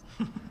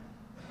first.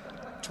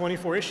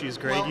 24 issues,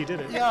 Greg, Well, you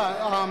did it.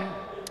 Yeah,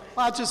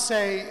 I'll just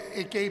say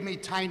it gave me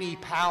tiny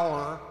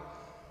power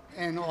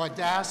and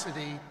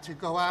audacity to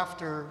go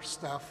after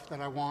stuff that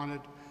I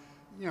wanted,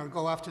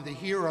 go after the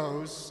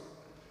heroes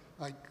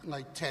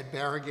like Ted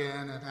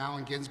Berrigan and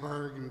Allen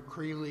Ginsberg and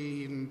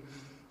Creeley and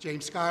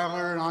James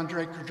Schuyler and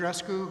Andre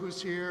Codrescu,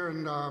 who's here,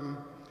 and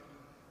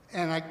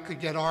I could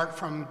get art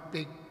from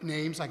big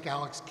names like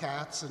Alex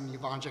Katz and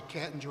Yvonne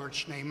Jacquet and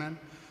George Schneemann.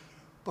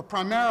 But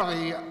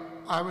primarily,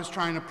 I was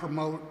trying to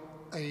promote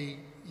a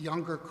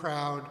younger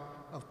crowd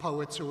of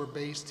poets who were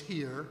based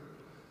here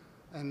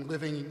and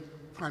living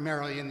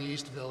primarily in the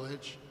East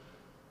Village.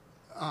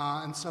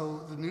 And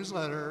so the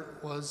newsletter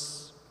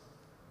was,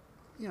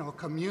 a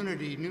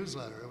community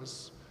newsletter. It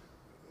was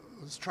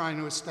trying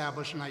to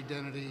establish an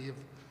identity of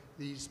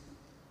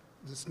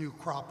this new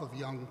crop of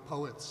young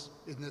poets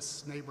in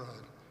this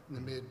neighborhood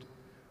in the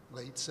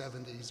late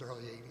 70s,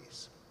 early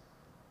 80s.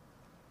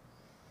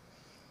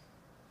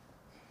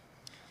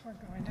 We're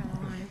going down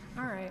the line.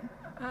 All right.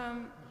 You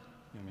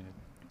want me to?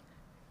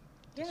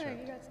 Yeah, Sure.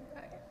 you got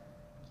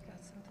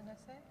something to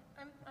say?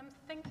 I'm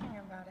thinking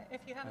about it.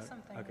 If you have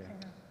something, okay. you can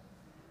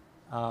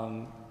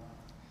go.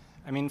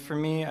 I mean, for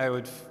me, I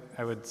would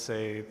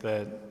say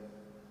that,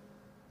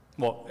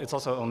 well, it's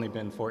also only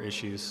been 4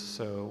 issues,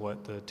 so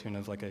the tune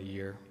of like a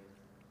year.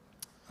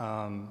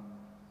 But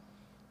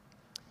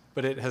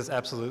it has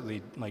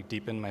absolutely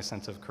deepened my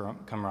sense of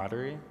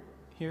camaraderie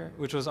here,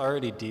 which was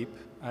already deep.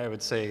 I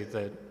would say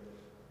that,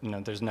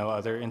 there's no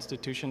other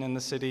institution in the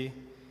city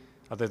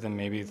other than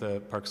maybe the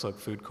Park Slope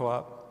Food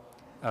Co-op,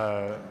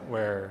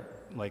 where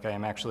I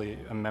am actually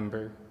a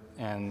member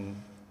and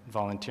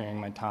volunteering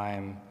my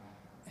time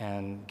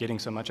and getting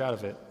so much out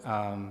of it.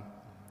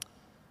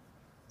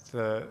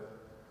 The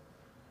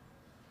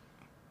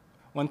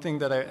one thing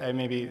that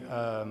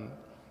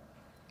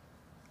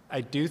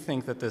I do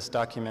think that this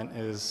document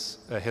is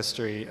a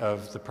history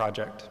of the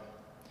project,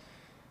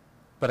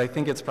 but I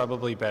think it's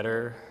probably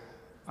better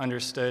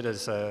understood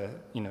as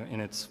in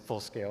its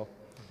full scale,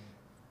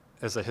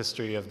 as a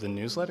history of the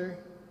newsletter,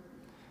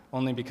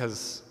 only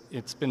because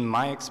it's been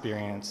my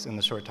experience in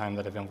the short time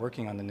that I've been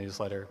working on the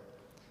newsletter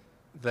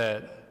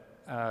that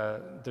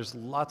there's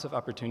lots of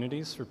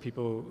opportunities for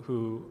people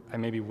who I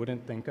maybe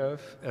wouldn't think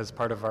of as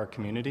part of our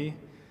community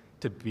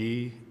to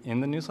be in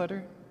the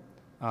newsletter.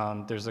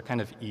 There's a kind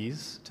of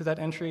ease to that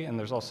entry, and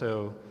there's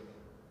also,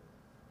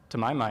 to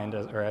my mind,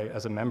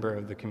 as a member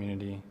of the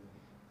community,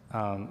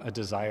 a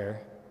desire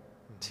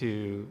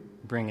to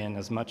bring in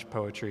as much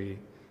poetry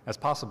as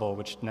possible,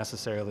 which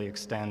necessarily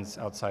extends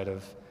outside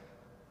of,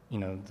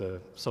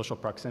 the social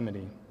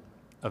proximity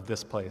of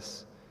this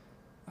place.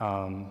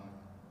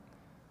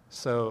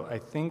 So I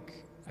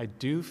think I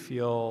do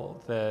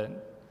feel that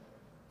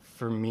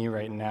for me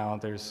right now,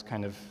 there's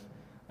kind of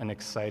an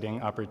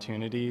exciting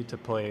opportunity to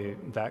play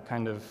that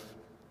kind of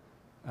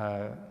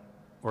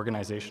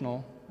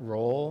organizational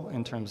role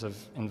in terms of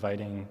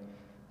inviting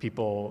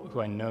people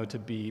who I know to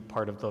be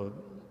part of the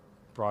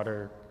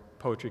broader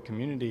poetry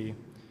community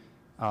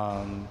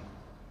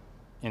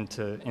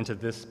into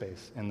this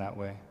space in that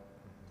way.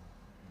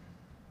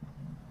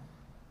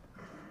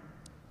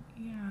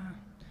 Yeah,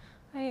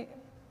 I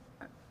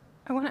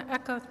want to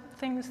echo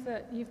things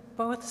that you've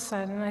both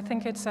said, and I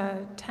think it's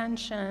a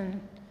tension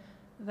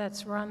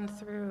that's run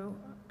through.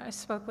 I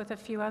spoke with a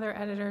few other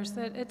editors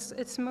that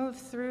it's moved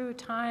through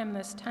time,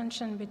 this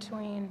tension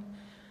between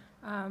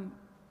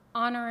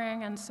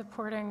honoring and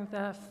supporting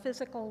the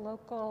physical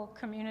local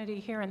community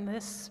here in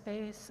this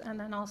space, and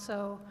then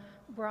also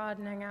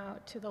broadening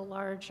out to the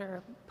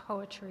larger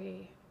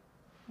poetry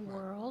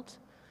world,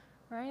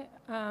 right?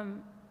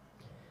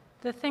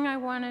 The thing I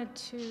wanted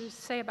to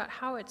say about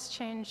how it's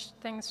changed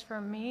things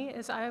for me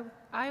is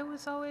I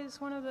was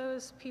always one of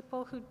those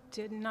people who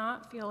did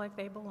not feel like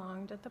they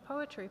belonged at the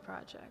Poetry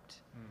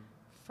Project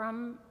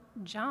from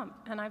jump,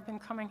 and I've been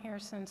coming here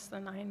since the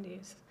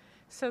 90s.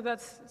 So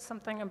that's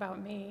something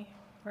about me,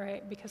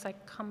 right? Because I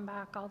come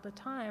back all the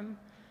time.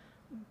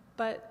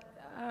 But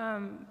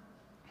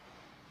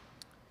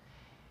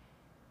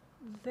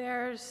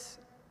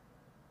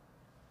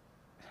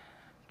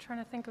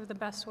trying to think of the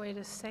best way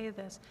to say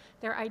this.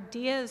 Their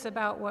ideas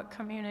about what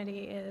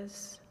community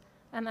is,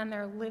 and then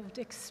their lived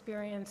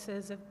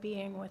experiences of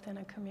being within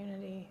a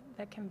community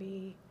that can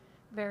be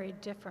very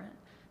different.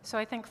 So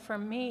I think for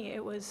me,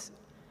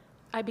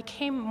 I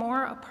became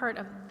more a part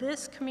of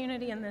this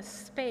community and this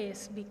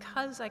space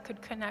because I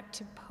could connect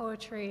to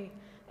poetry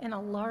in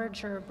a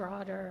larger,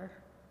 broader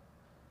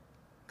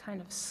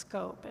kind of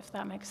scope, if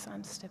that makes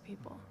sense to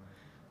people.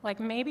 Like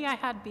maybe I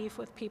had beef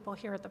with people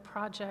here at the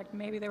project,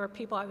 maybe there were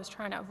people I was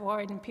trying to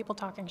avoid and people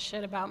talking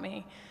shit about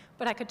me,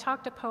 but I could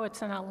talk to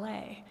poets in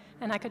LA,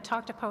 and I could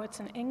talk to poets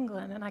in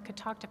England, and I could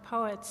talk to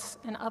poets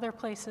in other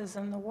places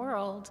in the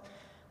world,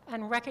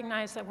 and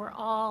recognize that we're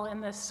all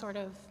in this sort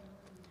of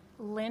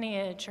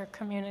lineage or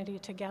community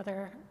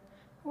together,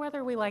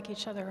 whether we like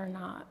each other or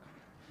not.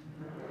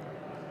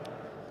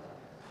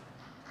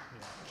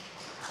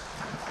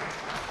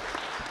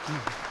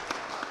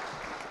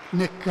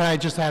 Nick, I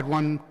just had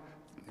one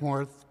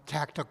more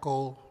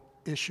tactical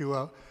issue.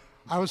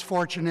 I was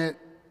fortunate,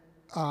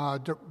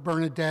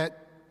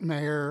 Bernadette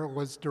Mayer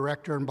was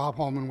director and Bob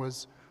Holman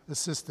was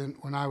assistant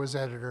when I was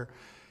editor.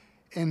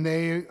 And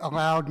they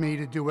allowed me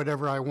to do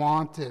whatever I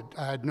wanted.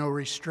 I had no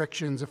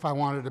restrictions. If I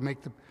wanted to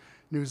make the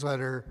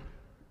newsletter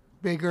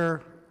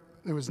bigger,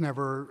 it was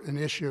never an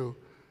issue.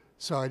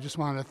 So I just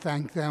want to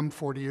thank them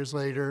 40 years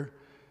later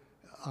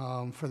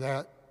for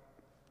that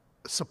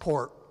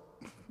support.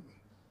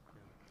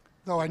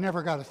 Though I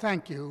never got a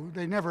thank you.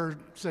 They never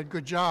said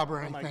good job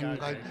or anything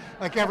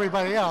like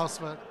everybody else,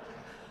 but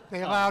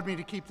they allowed me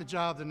to keep the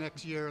job the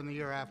next year and the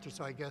year after,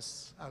 so I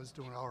guess I was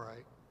doing all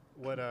right.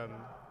 What,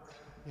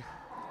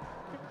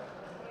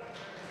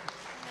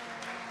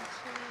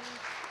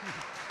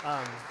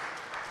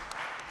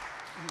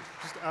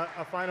 just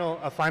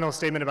a final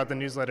statement about the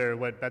newsletter,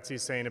 what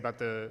Betsy's saying about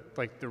the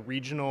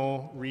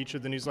regional reach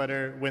of the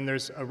newsletter. When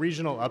there's a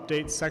regional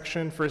updates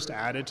section first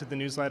added to the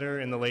newsletter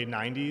in the late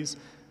 90s,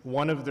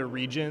 one of the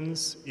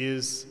regions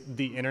is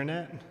the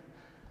internet,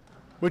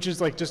 which is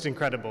just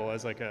incredible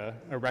as a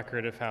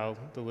record of how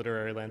the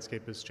literary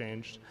landscape has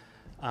changed.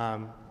 I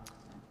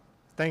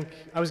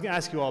was gonna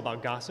ask you all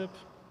about gossip,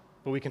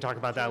 but we can talk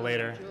about that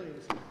later.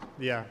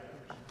 Yeah.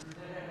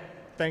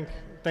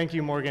 Thank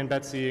you, Morgan,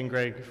 Betsy, and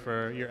Greg,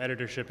 for your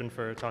editorship and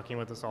for talking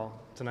with us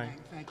all tonight.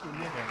 Thank you,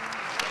 Nick.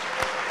 Yeah.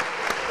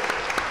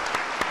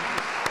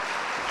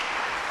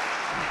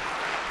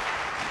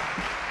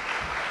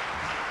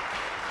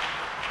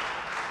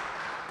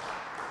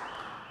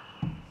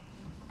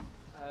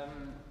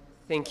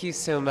 Thank you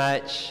so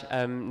much,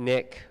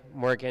 Nick,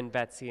 Morgan,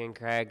 Betsy, and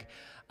Greg.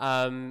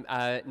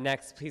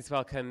 Next, please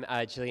welcome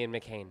Jillian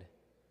McCain.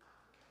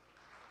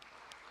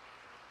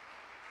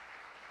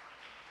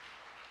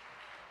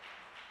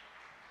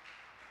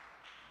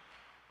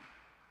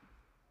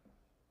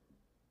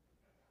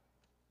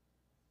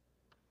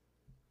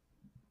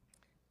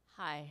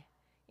 Hi.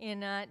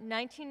 In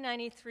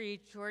 1993,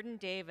 Jordan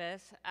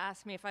Davis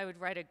asked me if I would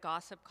write a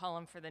gossip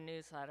column for the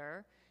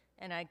newsletter,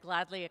 and I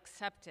gladly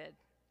accepted.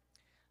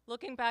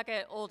 Looking back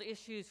at old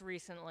issues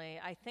recently,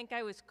 I think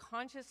I was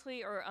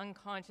consciously or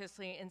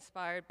unconsciously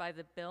inspired by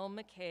the Bill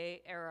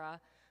McKay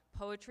era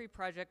Poetry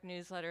Project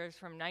newsletters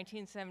from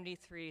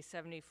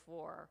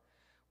 1973-74,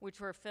 which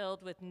were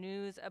filled with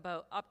news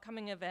about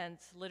upcoming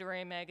events,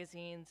 literary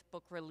magazines,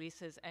 book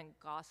releases, and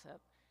gossip.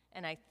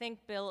 And I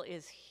think Bill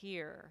is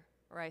here,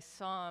 or I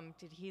saw him.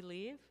 Did he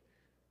leave?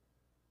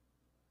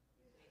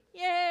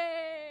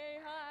 Yay!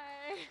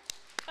 Hi!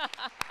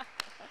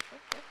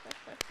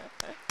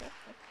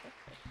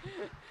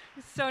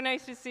 So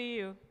nice to see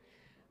you.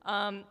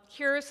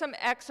 Here are some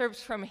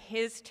excerpts from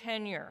his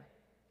tenure.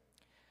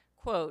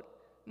 Quote,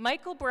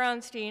 Michael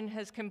Brownstein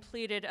has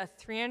completed a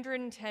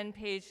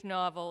 310-page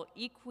novel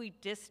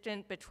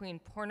equidistant between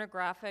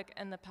pornographic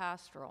and the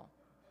pastoral.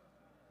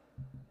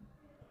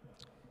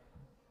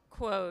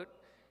 Quote,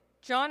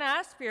 John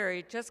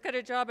Asbury just got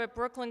a job at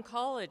Brooklyn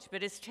College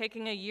but is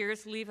taking a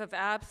year's leave of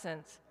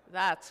absence.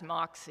 That's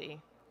moxie.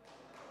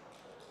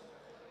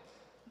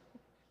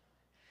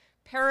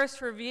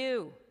 Paris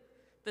Review,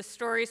 the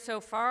story so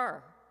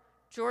far.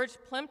 George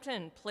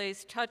Plimpton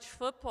plays touch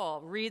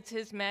football, reads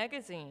his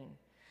magazine.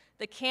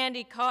 The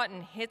candy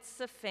cotton hits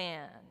the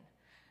fan.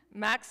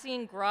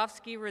 Maxine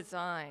Grofsky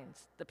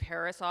resigns. The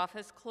Paris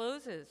office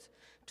closes.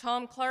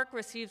 Tom Clark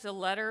receives a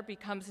letter,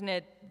 becomes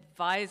an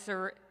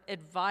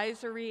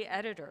advisory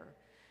editor.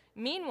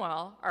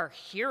 Meanwhile, our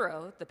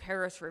hero, the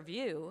Paris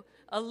Review,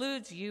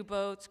 eludes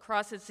U-boats,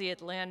 crosses the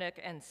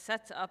Atlantic, and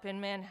sets up in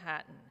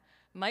Manhattan.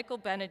 Michael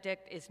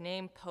Benedict is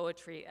named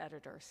poetry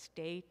editor.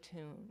 Stay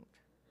tuned.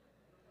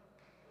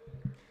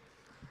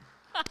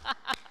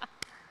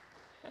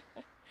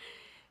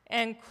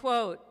 And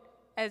quote,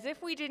 as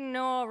if we didn't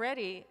know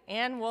already,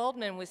 Anne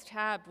Waldman was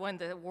tabbed one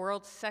of the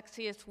world's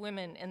sexiest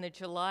women in the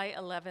July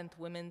 11th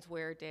Women's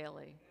Wear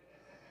Daily.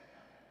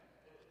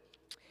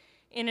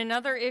 In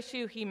another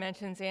issue, he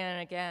mentions Anne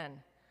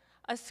again.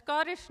 A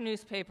Scottish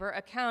newspaper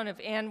account of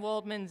Anne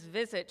Waldman's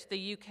visit to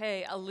the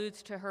UK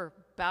alludes to her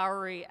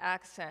Bowery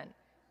accent.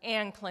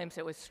 Anne claims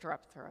it was strep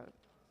throat.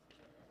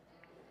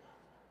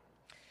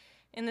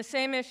 In the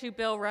same issue,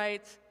 Bill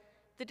writes,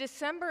 the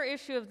December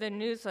issue of the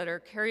newsletter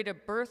carried a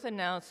birth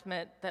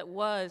announcement that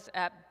was,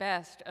 at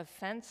best,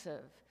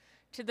 offensive.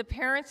 To the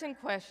parents in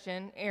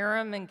question,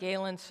 Aram and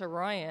Galen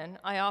Saroyan,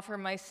 I offer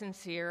my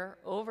sincere,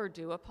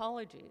 overdue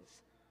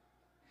apologies.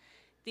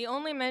 The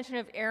only mention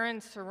of Aaron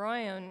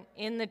Saroyan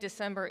in the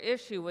December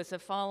issue was the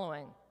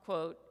following,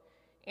 quote,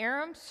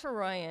 Aram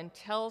Saroyan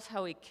tells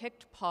how he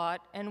kicked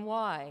pot and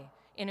why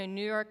in a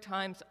New York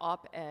Times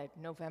op-ed,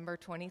 November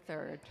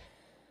 23rd.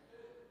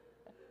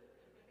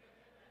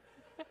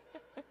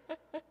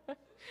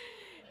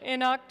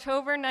 In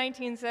October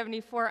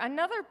 1974,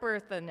 another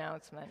birth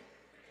announcement.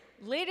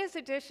 Latest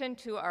addition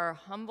to our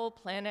humble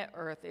planet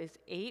Earth is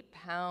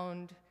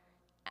 8-pound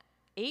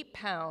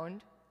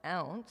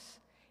ounce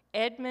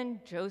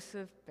Edmund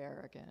Joseph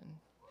Berrigan.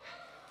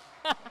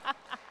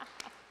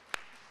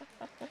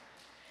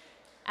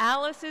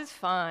 Alice is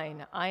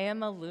fine. I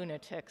am a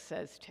lunatic,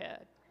 says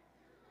Ted.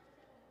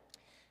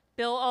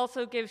 Bill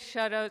also gives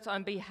shout-outs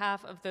on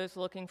behalf of those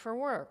looking for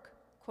work.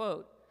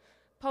 Quote,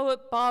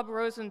 poet Bob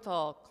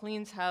Rosenthal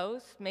cleans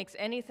house, makes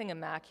anything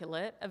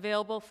immaculate,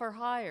 available for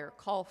hire.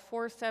 Call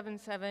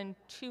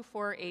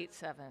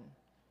 477-2487.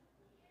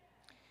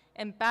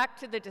 And back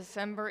to the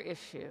December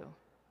issue.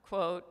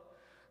 Quote,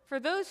 for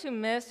those who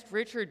missed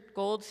Richard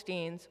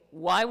Goldstein's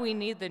Why We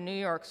Need the New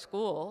York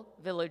School,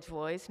 Village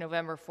Voice,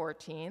 November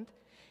 14th,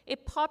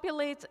 it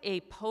populates a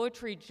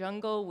poetry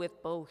jungle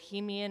with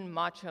bohemian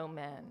macho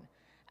men.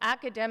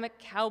 Academic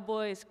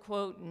cowboys,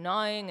 quote,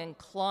 gnawing and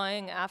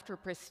clawing after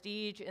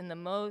prestige in the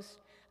most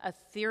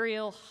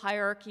ethereal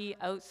hierarchy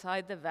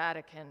outside the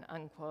Vatican,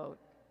 unquote.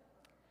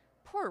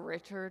 Poor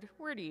Richard,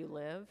 where do you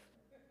live?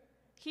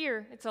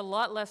 Here, it's a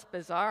lot less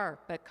bizarre,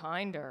 but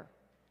kinder.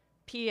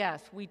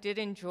 P.S. We did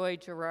enjoy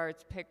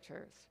Gerard's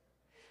pictures.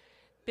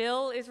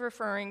 Bill is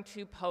referring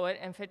to poet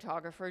and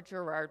photographer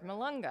Gerard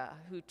Malunga,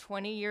 who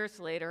 20 years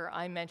later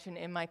I mention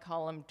in my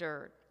column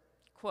Dirt.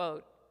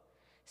 Quote,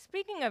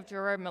 speaking of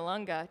Gerard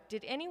Malunga,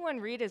 did anyone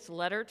read his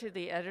letter to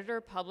the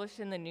editor published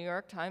in the New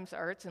York Times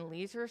Arts and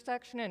Leisure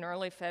section in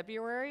early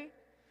February?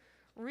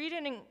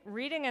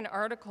 Reading an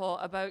article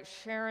about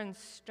Sharon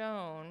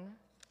Stone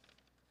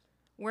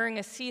wearing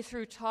a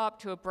see-through top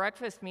to a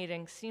breakfast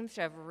meeting seems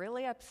to have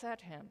really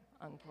upset him,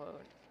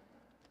 unquote.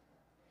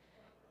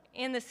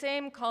 In the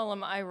same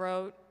column, I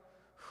wrote,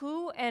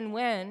 who and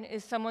when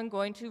is someone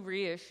going to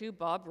reissue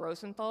Bob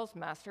Rosenthal's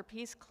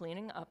masterpiece,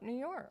 Cleaning Up New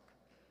York?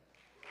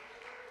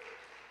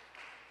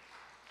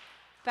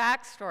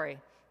 Backstory.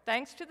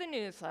 Thanks to the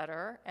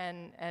newsletter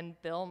and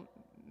Bill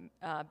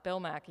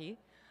Mackey,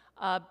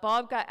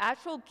 Bob got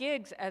actual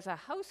gigs as a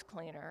house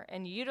cleaner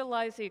and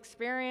utilized the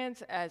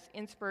experience as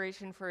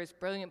inspiration for his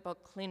brilliant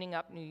book, Cleaning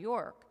Up New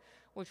York,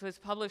 which was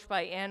published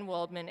by Ann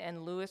Waldman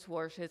and Louis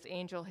Warsh's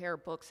Angel Hair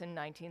Books in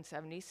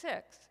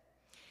 1976.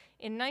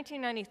 In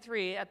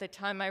 1993, at the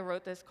time I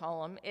wrote this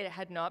column, it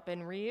had not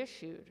been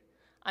reissued.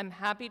 I'm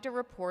happy to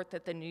report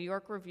that the New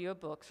York Review of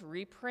Books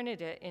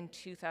reprinted it in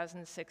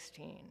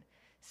 2016.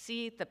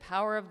 See, the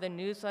power of the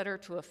newsletter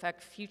to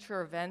affect future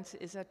events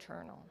is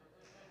eternal.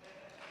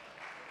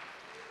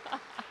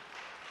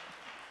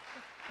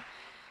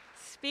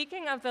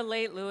 Speaking of the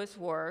late Louis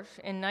Warsh,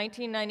 in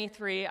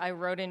 1993, I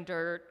wrote in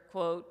Dirt,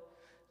 quote,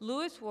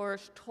 Louis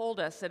Warsh told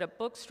us that a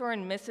bookstore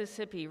in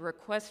Mississippi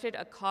requested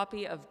a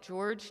copy of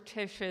George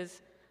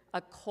Tish's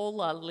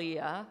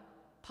Echolalia,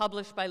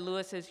 published by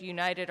Louis's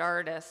United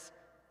Artists,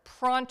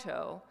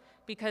 pronto,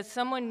 because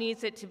someone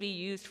needs it to be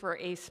used for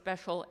a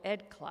special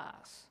ed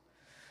class.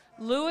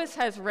 Louis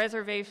has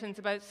reservations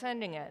about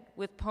sending it,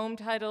 with poem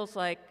titles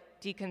like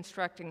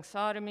Deconstructing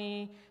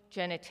Sodomy,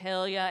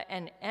 Genitalia,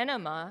 and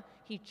Enema.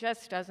 He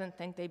just doesn't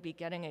think they'd be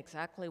getting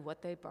exactly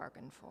what they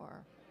bargained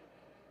for.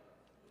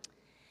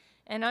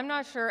 And I'm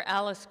not sure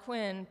Alice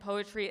Quinn,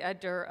 poetry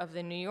editor of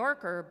The New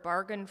Yorker,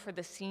 bargained for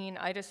the scene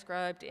I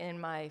described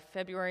in my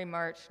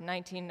February-March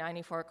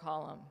 1994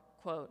 column.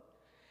 Quote,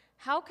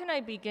 how can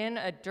I begin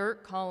a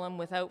Dirt column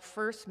without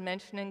first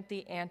mentioning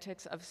the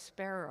antics of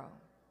Sparrow?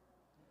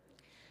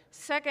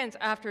 Seconds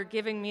after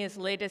giving me his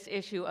latest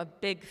issue of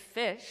Big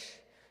Fish,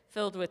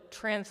 filled with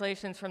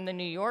translations from The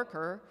New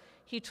Yorker,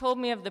 he told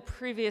me of the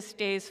previous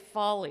day's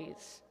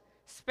follies.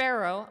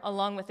 Sparrow,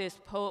 along with his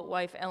poet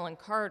wife Ellen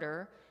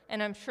Carter,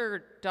 and I'm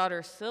sure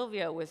daughter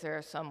Sylvia was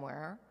there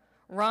somewhere,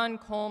 Ron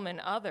Coleman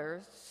and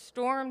others,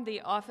 stormed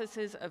the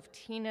offices of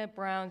Tina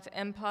Brown's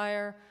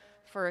Empire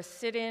for a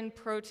sit-in,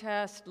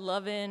 protest,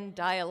 love-in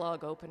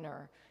dialogue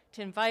opener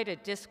to invite a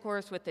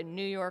discourse with the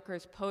New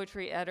Yorker's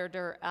poetry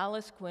editor,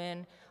 Alice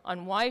Quinn,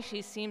 on why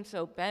she seemed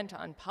so bent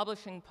on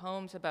publishing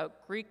poems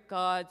about Greek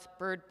gods,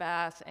 bird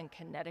baths, and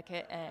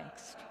Connecticut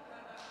angst.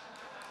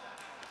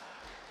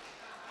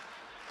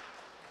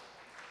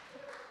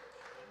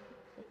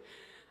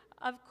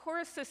 Of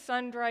course, the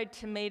sun-dried,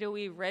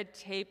 tomatoey red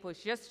tape was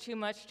just too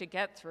much to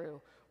get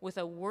through, with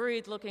a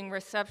worried-looking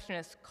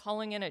receptionist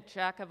calling in a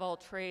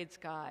jack-of-all-trades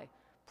guy,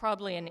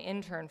 probably an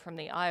intern from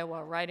the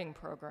Iowa writing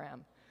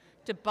program,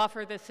 to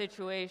buffer the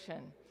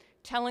situation,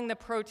 telling the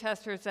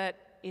protesters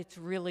that it's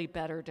really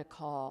better to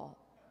call.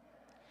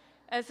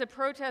 As the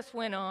protest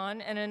went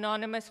on, an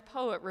anonymous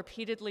poet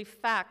repeatedly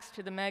faxed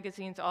to the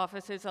magazine's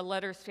offices a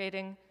letter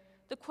stating,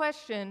 "The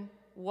question,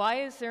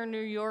 why is there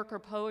New Yorker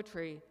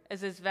poetry,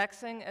 is as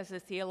vexing as the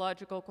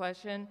theological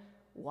question,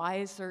 why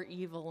is there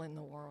evil in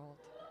the world?"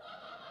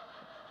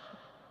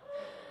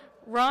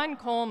 Ron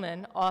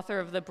Coleman, author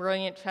of the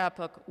brilliant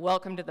chapbook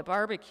Welcome to the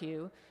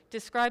Barbecue,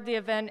 described the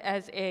event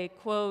as a,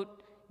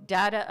 quote,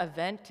 data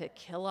event to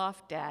kill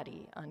off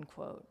daddy,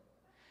 unquote.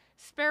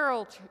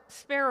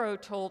 Sparrow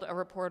told a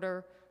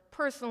reporter,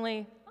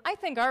 "Personally, I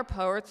think our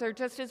poets are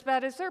just as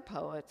bad as their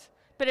poets,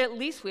 but at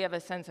least we have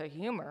a sense of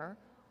humor.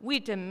 We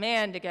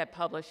demand to get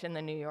published in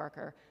the New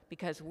Yorker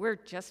because we're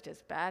just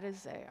as bad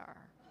as they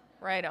are."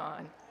 Right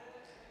on.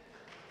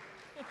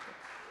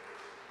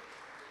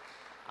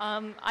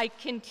 I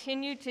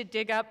continued to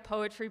dig up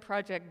Poetry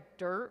Project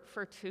Dirt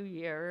for 2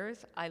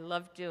 years. I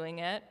love doing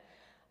it.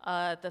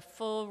 The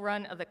full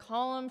run of the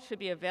column should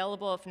be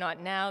available, if not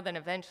now, then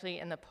eventually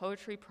in the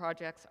Poetry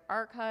Project's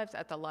archives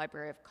at the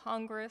Library of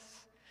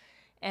Congress.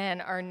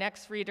 And our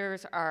next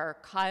readers are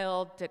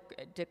Kyle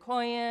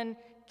DeCoyan,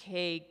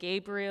 Kay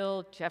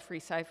Gabriel,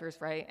 Jeffrey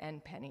Cyphers Wright,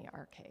 and Penny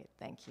Arcade.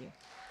 Thank you.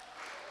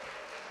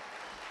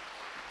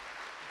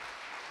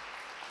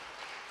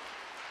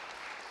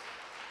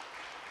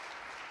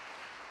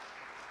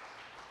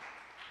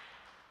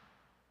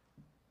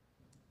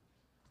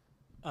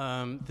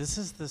 This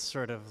is the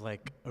sort of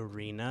like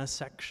arena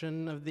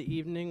section of the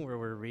evening where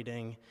we're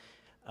reading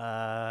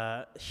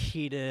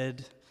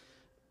heated,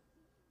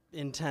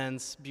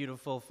 intense,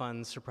 beautiful,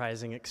 fun,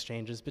 surprising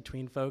exchanges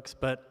between folks.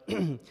 But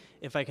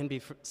if I can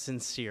be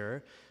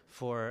sincere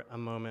for a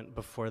moment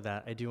before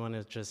that, I do want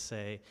to just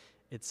say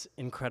it's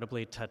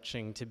incredibly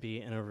touching to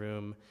be in a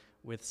room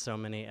with so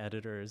many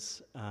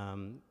editors.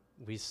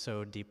 We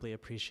so deeply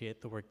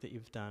appreciate the work that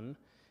you've done,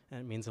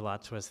 and it means a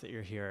lot to us that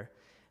you're here.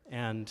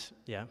 And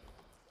yeah.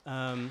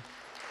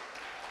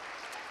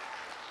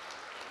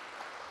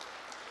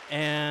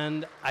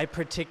 And I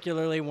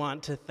particularly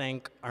want to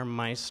thank our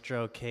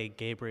maestro, Kay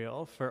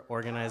Gabriel, for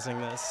organizing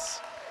this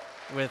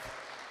with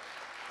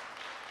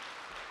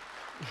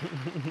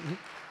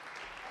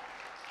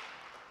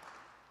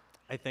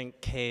I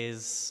think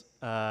Kay's,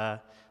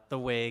 the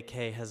way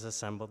Kay has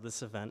assembled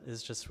this event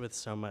is just with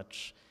so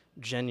much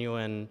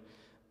genuine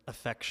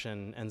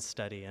affection and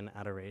study and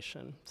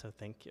adoration, so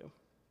thank you.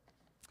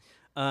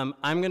 I'm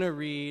going to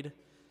read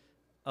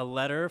a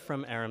letter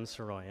from Aram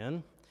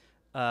Saroyan,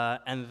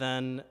 and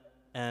then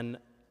an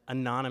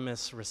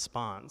anonymous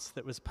response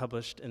that was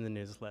published in the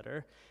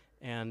newsletter.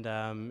 And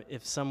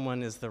if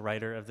someone is the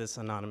writer of this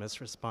anonymous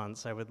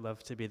response, I would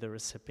love to be the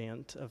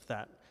recipient of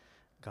that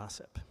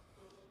gossip.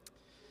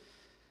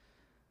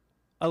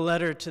 A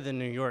letter to the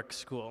New York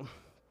School.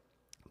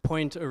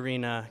 Point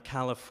Arena,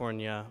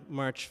 California,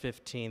 March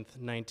 15th,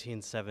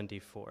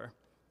 1974.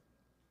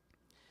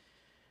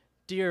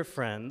 Dear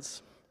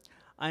friends,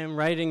 I am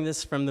writing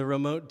this from the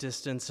remote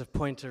distance of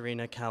Point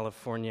Arena,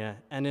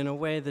 California, and in a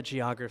way the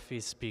geography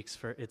speaks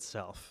for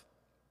itself.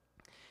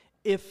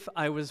 If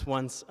I was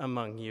once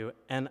among you,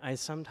 and I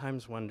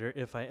sometimes wonder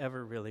if I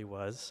ever really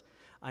was,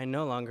 I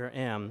no longer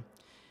am,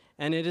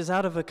 and it is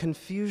out of a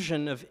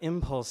confusion of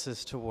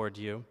impulses toward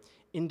you,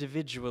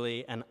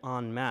 individually and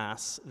en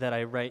masse, that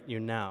I write you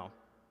now.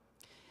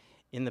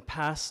 In the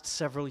past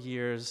several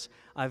years,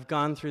 I've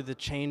gone through the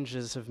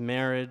changes of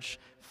marriage,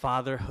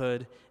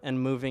 fatherhood,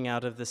 and moving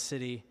out of the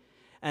city.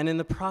 And in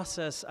the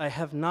process, I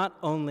have not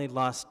only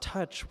lost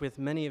touch with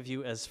many of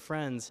you as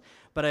friends,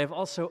 but I have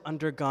also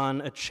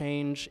undergone a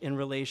change in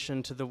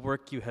relation to the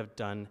work you have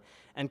done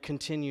and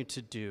continue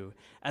to do,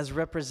 as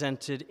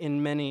represented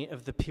in many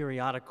of the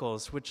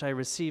periodicals which I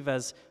receive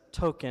as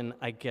token,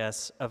 I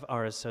guess, of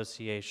our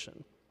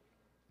association.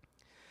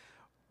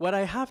 What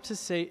I have to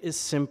say is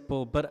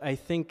simple, but I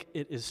think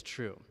it is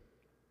true.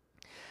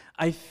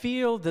 I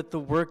feel that the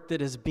work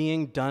that is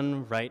being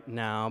done right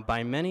now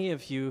by many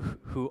of you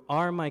who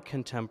are my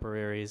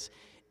contemporaries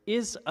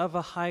is of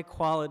a high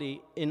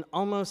quality in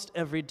almost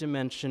every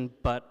dimension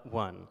but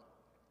one.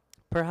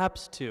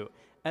 Perhaps two.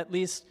 At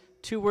least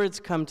two words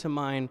come to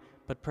mind,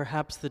 but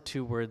perhaps the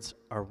two words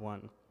are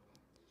one.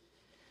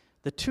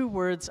 The two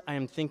words I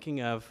am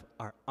thinking of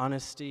are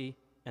honesty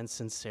and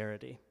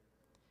sincerity.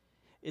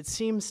 It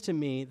seems to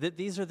me that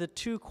these are the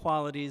two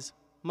qualities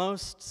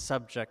most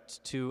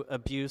subject to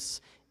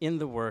abuse in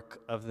the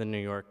work of the New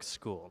York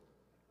School.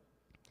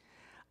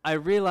 I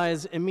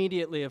realize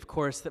immediately, of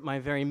course, that my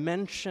very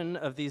mention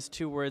of these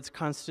two words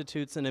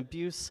constitutes an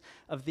abuse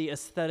of the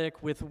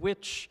aesthetic with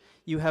which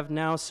you have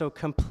now so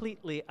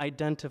completely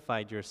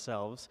identified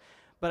yourselves,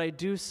 but I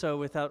do so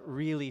without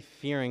really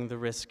fearing the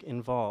risk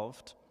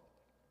involved.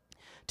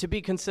 To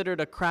be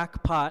considered a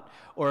crackpot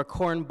or a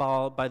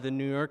cornball by the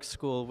New York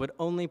School would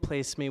only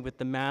place me with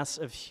the mass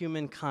of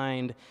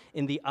humankind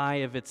in the eye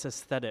of its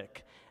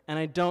aesthetic, and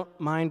I don't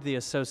mind the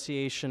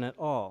association at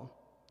all.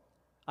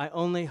 I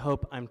only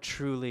hope I'm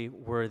truly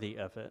worthy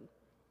of it.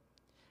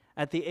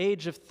 At the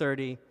age of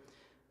 30,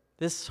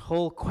 this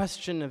whole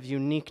question of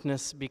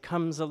uniqueness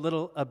becomes a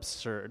little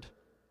absurd.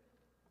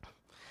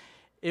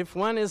 If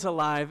one is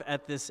alive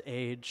at this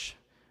age,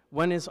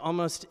 one is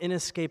almost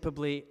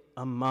inescapably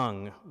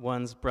among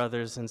one's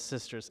brothers and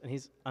sisters, and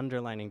he's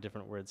underlining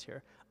different words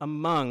here,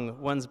 among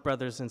one's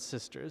brothers and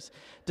sisters,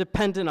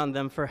 dependent on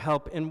them for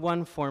help in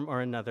one form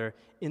or another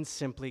in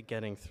simply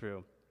getting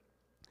through.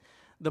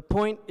 The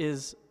point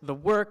is, the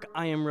work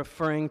I am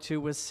referring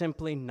to was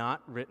simply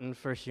not written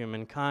for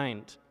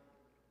humankind.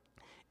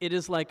 It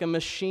is like a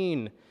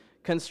machine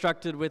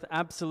constructed with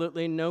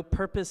absolutely no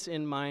purpose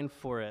in mind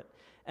for it,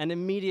 and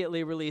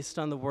immediately released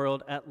on the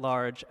world at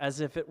large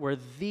as if it were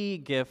the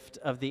gift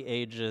of the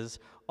ages,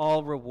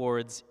 all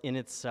rewards in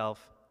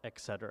itself,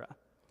 etc.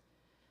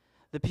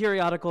 The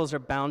periodicals are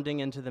bounding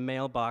into the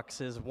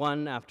mailboxes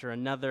one after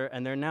another,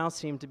 and there now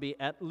seem to be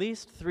at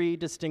least 3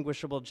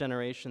 distinguishable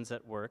generations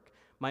at work.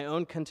 My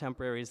own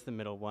contemporary is the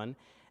middle one,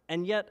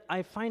 and yet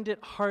I find it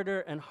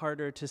harder and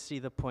harder to see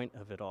the point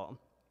of it all.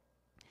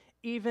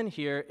 Even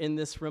here in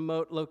this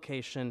remote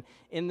location,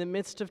 in the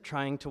midst of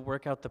trying to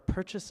work out the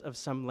purchase of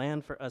some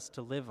land for us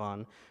to live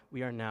on,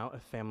 we are now a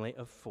family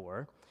of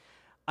 4,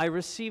 I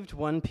received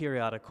 1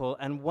 periodical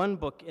and 1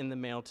 book in the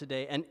mail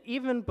today, and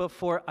even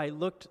before I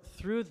looked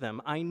through them,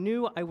 I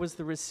knew I was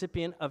the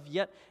recipient of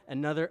yet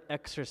another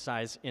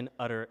exercise in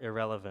utter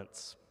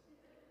irrelevance.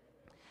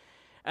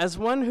 As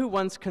one who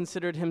once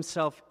considered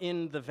himself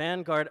in the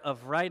vanguard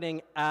of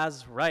writing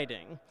as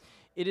writing,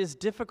 it is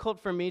difficult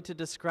for me to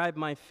describe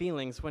my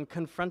feelings when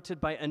confronted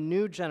by a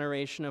new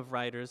generation of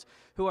writers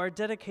who are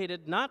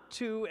dedicated not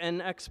to an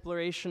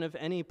exploration of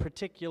any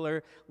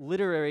particular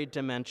literary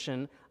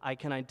dimension I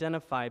can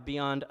identify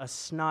beyond a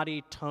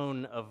snotty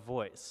tone of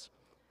voice.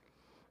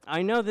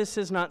 I know this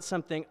is not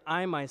something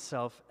I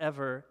myself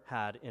ever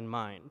had in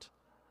mind.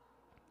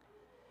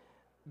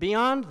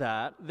 Beyond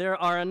that, there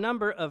are a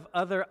number of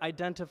other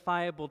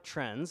identifiable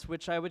trends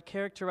which I would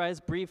characterize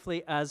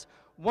briefly as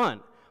 1,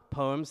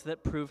 poems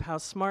that prove how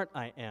smart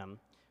I am.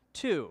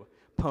 2,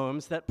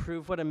 poems that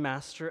prove what a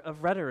master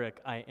of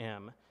rhetoric I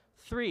am.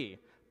 3,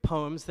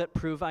 poems that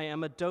prove I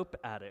am a dope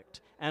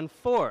addict. And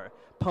 4,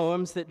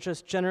 poems that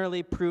just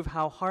generally prove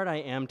how hard I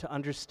am to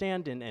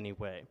understand in any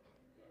way.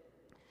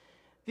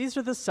 These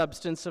are the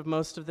substance of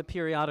most of the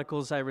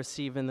periodicals I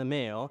receive in the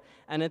mail,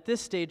 and at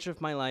this stage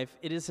of my life,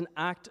 it is an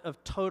act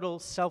of total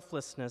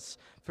selflessness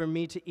for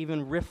me to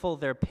even riffle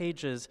their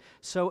pages,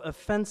 so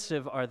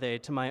offensive are they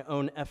to my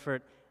own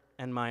effort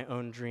and my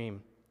own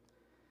dream.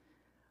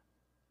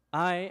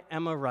 I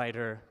am a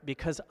writer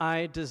because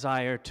I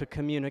desire to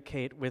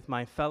communicate with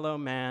my fellow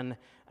man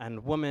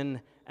and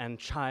woman and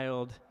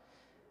child,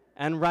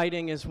 and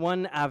writing is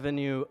one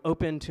avenue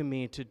open to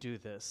me to do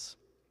this.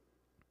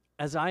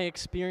 As I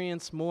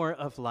experience more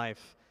of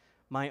life,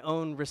 my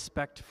own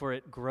respect for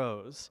it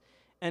grows,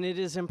 and it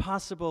is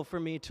impossible for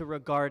me to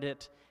regard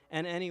it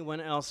and anyone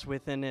else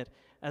within it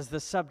as the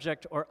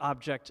subject or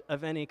object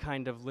of any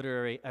kind of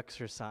literary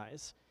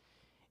exercise.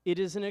 It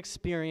is an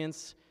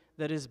experience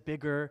that is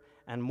bigger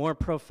and more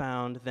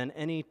profound than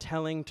any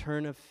telling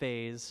turn of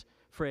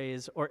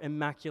phrase, or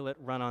immaculate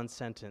run-on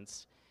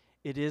sentence.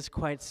 It is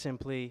quite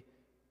simply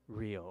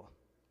real.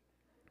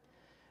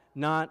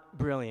 Not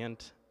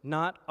brilliant,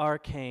 not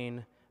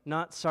arcane,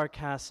 not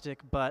sarcastic,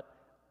 but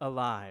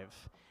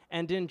alive.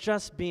 And in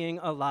just being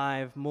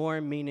alive,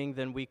 more meaning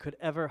than we could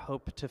ever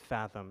hope to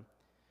fathom.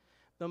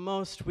 The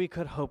most we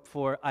could hope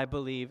for, I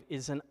believe,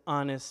 is an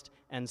honest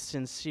and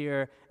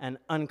sincere and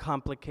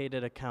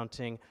uncomplicated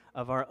accounting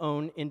of our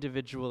own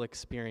individual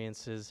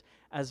experiences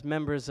as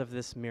members of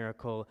this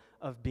miracle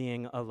of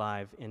being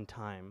alive in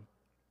time.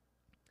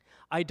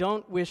 I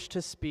don't wish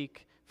to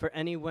speak for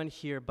anyone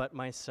here but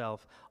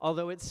myself,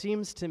 although it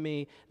seems to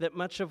me that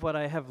much of what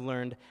I have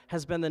learned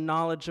has been the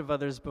knowledge of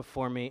others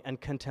before me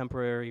and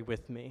contemporary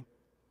with me.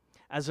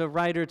 As a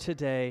writer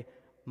today,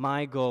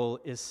 my goal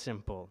is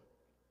simple.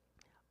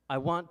 I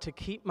want to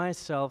keep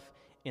myself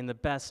in the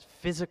best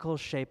physical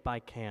shape I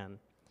can,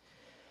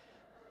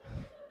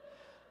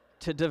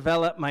 to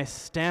develop my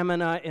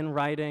stamina in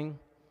writing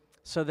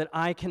so that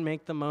I can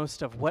make the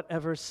most of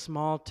whatever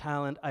small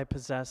talent I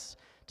possess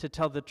to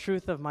tell the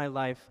truth of my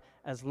life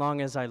as long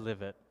as I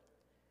live it.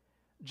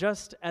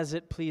 Just as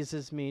it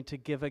pleases me to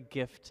give a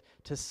gift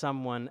to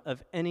someone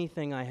of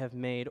anything I have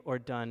made or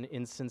done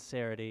in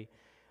sincerity,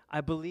 I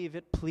believe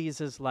it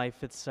pleases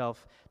life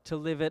itself to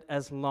live it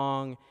as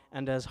long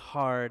and as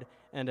hard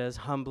and as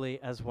humbly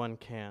as one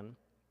can.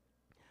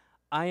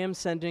 I am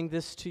sending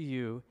this to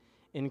you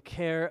in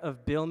care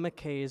of Bill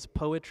McKay's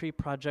Poetry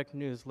Project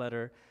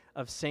newsletter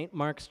of St.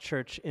 Mark's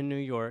Church in New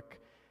York,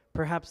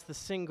 perhaps the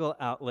single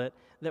outlet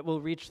that will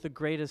reach the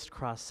greatest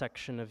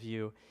cross-section of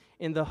you,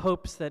 in the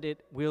hopes that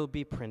it will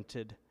be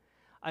printed.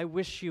 I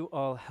wish you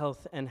all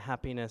health and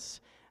happiness,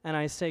 and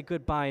I say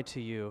goodbye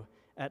to you,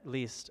 at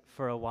least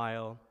for a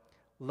while.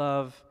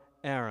 Love,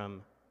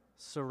 Aram,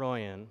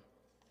 Soroyan.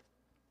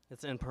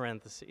 It's in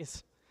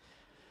parentheses.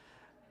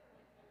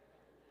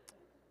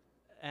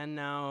 And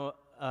now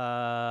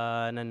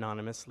an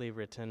anonymously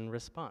written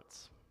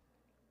response.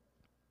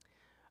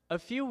 A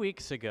few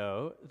weeks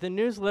ago, the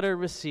newsletter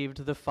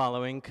received the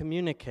following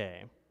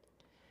communique.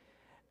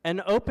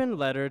 An open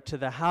letter to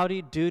the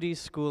Howdy Doody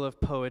School of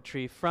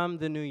Poetry from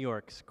the New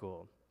York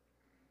School.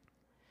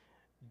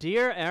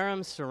 Dear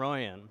Aram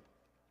Saroyan,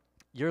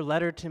 your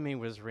letter to me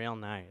was real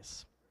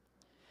nice.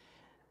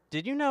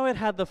 Did you know it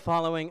had the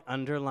following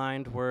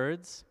underlined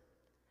words?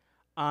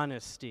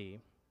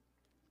 Honesty,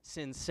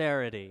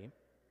 sincerity,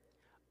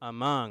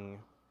 among,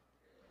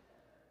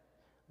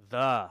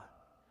 the,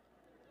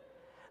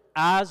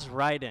 as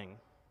writing,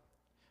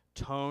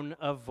 tone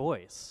of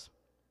voice,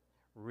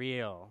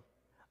 real,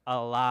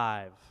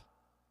 alive,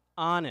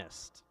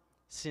 honest,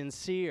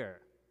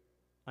 sincere,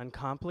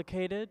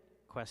 uncomplicated,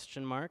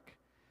 question mark,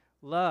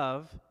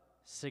 love,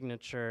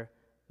 signature,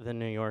 the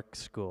New York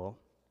School.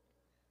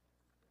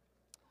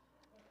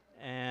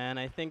 And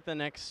I think the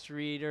next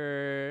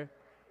reader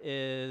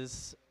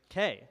is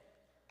Kay.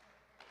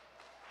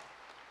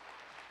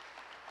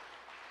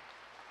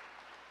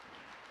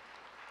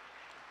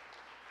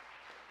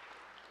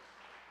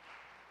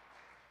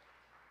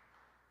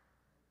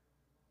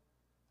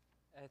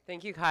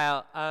 Thank you,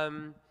 Kyle.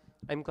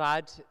 I'm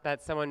glad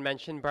that someone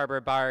mentioned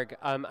Barbara Barg.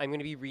 I'm going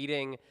to be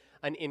reading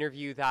an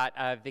interview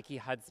that Vicki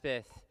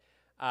Hudspeth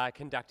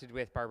conducted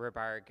with Barbara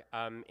Barg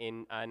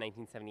in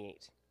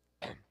 1978.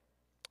 I'm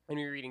going to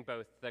be reading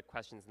both the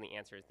questions and the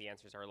answers. The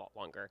answers are a lot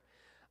longer.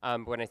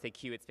 But when I say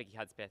Q, it's Vicki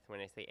Hudspeth. When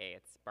I say A,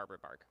 it's Barbara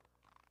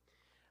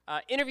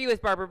Barg. Interview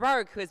with Barbara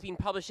Barg, who has been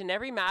published in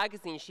every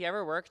magazine she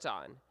ever worked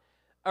on.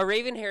 A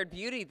raven-haired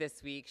beauty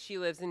this week. She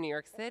lives in New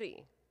York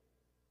City.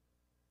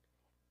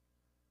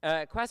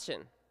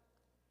 Question.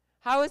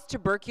 How has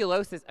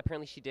tuberculosis,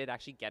 apparently she did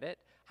actually get it,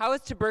 how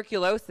has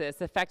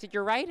tuberculosis affected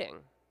your writing?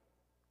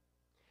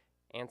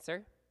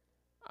 Answer.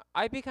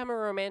 I've become a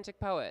romantic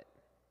poet.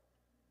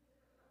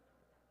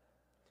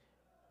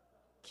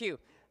 Q.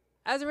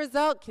 As a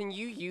result, can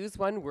you use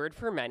one word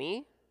for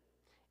many?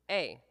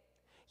 A.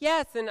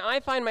 Yes, and I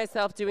find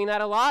myself doing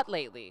that a lot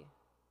lately.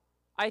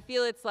 I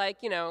feel it's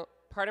like,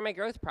 part of my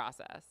growth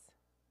process.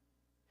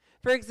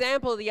 For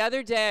example, the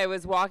other day I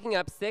was walking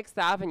up 6th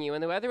Avenue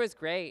and the weather was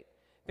great,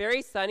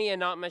 very sunny and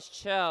not much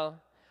chill.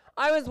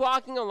 I was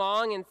walking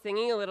along and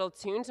singing a little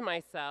tune to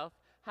myself,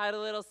 had a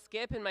little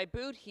skip in my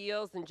boot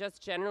heels and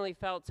just generally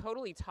felt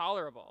totally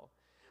tolerable.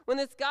 When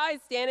this guy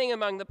standing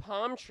among the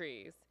palm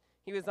trees,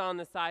 he was on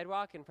the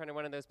sidewalk in front of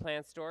one of those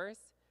plant stores,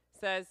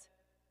 says,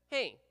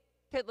 "Hey,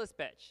 pitless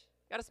bitch,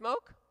 got a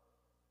smoke?"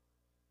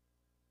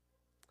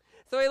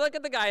 So I look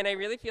at the guy and I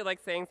really feel like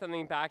saying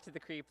something back to the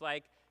creep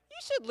like, "You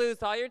should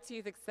lose all your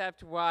teeth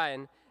except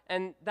one,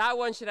 and that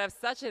one should have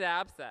such an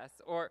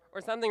abscess," or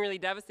something really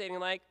devastating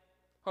like,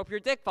 "Hope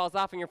your dick falls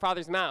off in your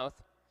father's mouth."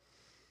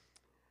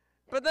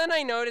 But then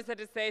I noticed that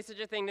to say such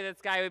a thing to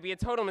this guy would be a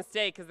total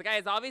mistake, because the guy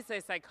is obviously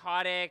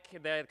psychotic,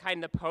 the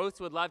kind the Post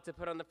would love to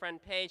put on the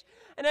front page,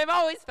 and I've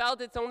always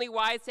felt it's only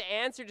wise to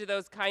answer to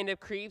those kind of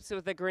creeps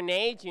with a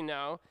grenade,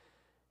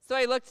 So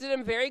I looked at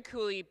him very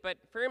coolly, but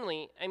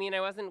firmly. I mean,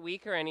 I wasn't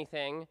weak or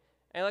anything.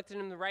 I looked at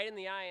him right in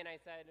the eye and I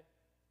said,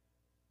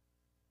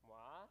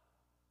 "What?"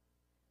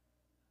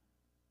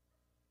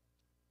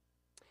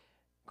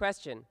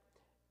 Question.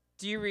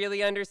 Do you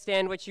really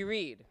understand what you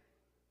read?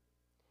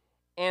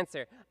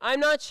 Answer. I'm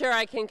not sure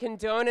I can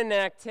condone an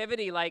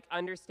activity like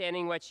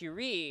understanding what you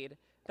read,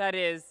 that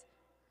is,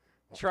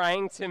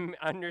 trying to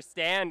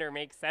understand or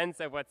make sense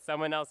of what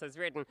someone else has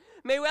written,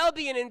 may well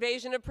be an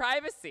invasion of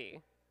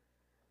privacy.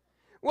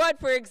 What,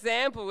 for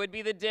example, would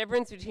be the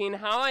difference between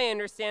how I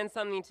understand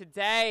something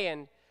today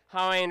and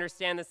how I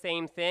understand the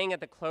same thing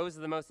at the close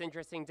of the most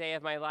interesting day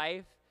of my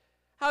life?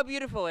 How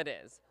beautiful it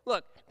is.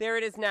 Look, there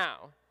it is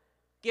now.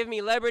 Give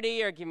me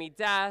liberty or give me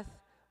death.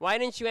 Why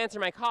didn't you answer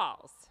my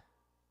calls?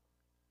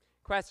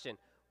 Question.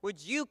 Would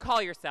you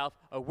call yourself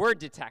a word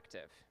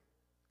detective?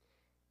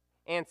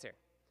 Answer.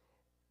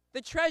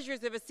 The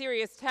treasures of a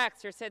serious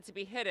text are said to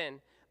be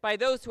hidden by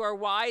those who are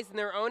wise in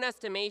their own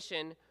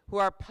estimation, who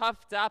are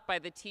puffed up by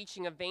the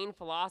teaching of vain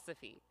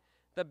philosophy.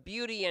 The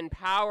beauty and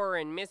power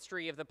and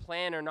mystery of the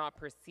plan are not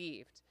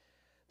perceived.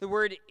 The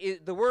word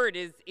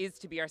is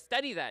to be our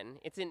study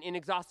then. It's an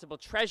inexhaustible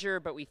treasure,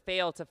 but we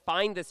fail to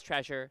find this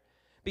treasure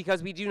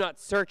because we do not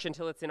search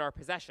until it's in our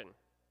possession.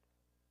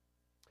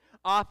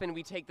 Often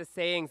we take the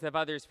sayings of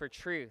others for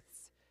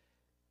truths,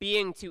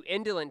 being too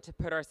indolent to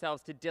put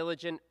ourselves to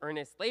diligent,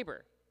 earnest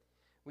labor.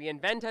 We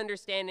invent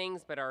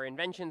understandings, but our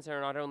inventions are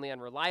not only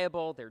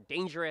unreliable, they're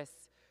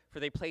dangerous, for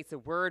they place a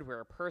word where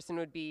a person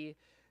would be,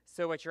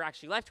 so what you're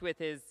actually left with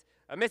is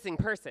a missing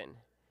person.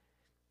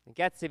 It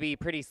gets to be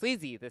pretty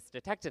sleazy, this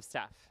detective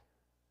stuff.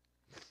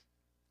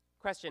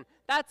 Question,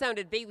 that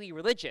sounded vaguely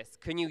religious.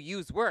 Can you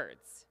use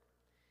words?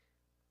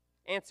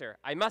 Answer,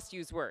 I must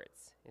use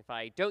words. If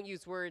I don't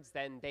use words,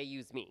 then they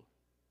use me.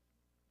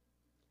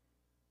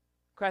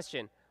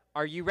 Question,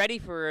 are you ready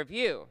for a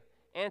review?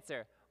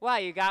 Answer, why,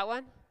 you got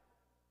one?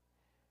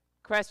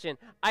 Question,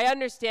 I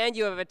understand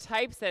you have a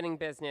typesetting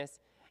business.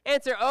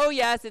 Answer, oh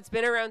yes, it's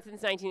been around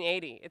since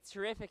 1980. It's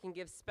terrific and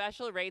gives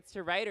special rates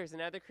to writers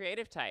and other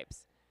creative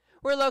types.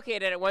 We're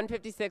located at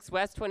 156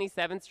 West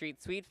 27th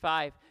Street, Suite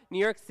 5, New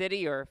York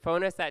City, or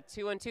phone us at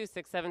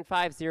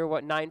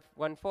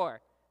 212-675-0914.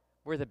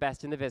 We're the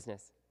best in the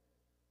business.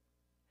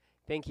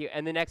 Thank you.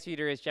 And the next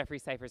reader is Jeffrey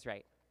Cyphers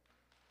Wright.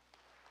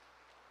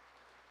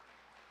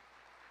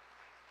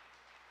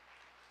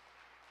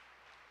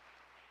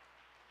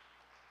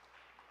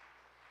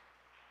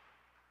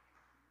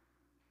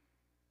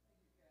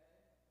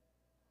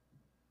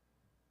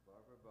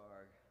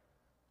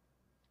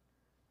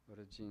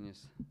 What a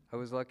genius. I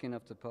was lucky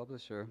enough to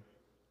publish her.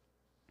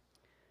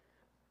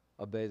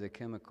 Obey the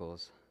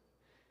Chemicals.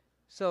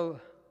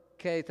 So,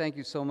 Kay, thank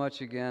you so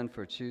much again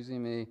for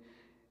choosing me.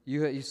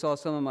 You saw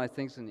some of my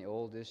things in the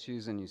old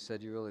issues, and you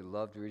said you really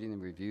loved reading the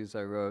reviews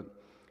I wrote.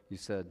 You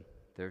said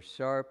they're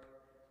sharp,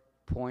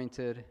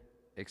 pointed,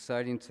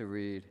 exciting to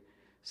read,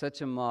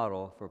 such a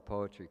model for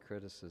poetry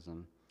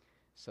criticism.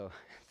 So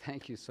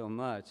thank you so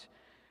much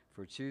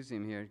for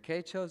choosing here.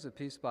 Kay chose a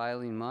piece by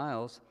Eileen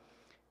Miles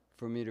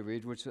for me to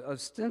read, which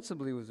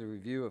ostensibly was a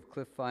review of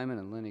Cliff Feynman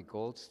and Lenny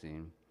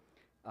Goldstein.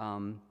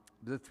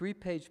 The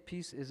 3-page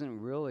piece isn't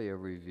really a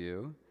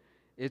review.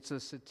 It's a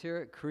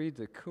satiric cri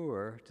de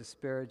coeur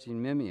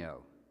disparaging Mimeo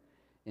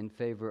in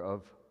favor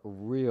of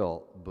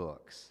real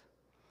books.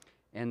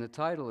 And the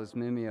title is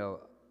Mimeo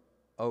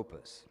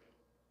Opus.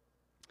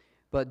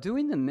 But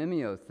doing the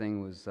Mimeo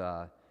thing was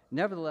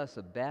nevertheless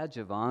a badge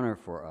of honor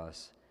for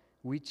us.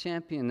 We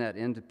championed that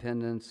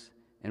independence,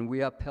 and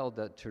we upheld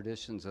the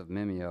traditions of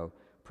Mimeo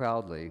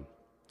proudly.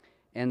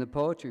 And the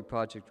Poetry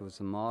Project was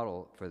a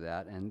model for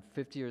that, and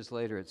 50 years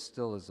later it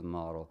still is a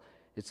model.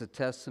 It's a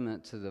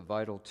testament to the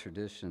vital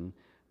tradition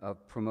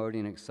of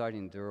promoting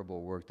exciting,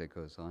 durable work that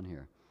goes on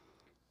here.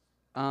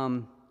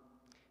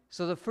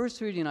 So the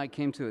first reading I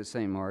came to at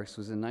St. Mark's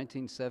was in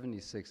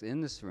 1976 in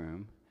this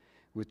room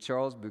with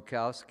Charles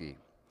Bukowski,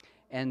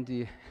 and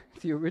the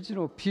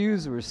original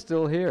pews were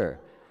still here.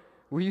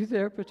 Were you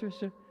there,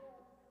 Patricia?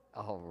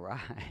 All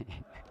right.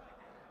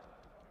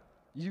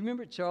 You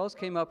remember Charles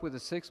came up with a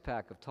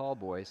 6-pack of tall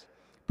boys,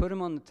 put them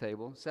on the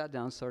table, sat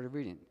down, started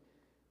reading.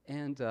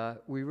 And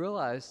we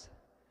realized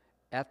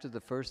after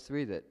the first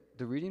 3 that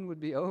the reading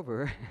would be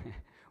over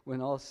when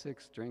all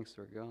 6 drinks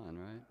were gone,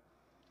 right?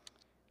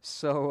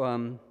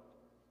 So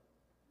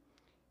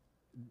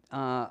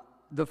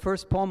the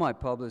first poem I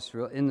published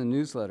in the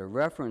newsletter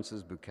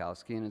references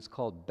Bukowski, and it's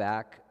called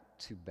Back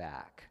to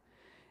Back.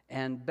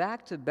 And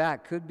Back to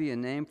Back could be a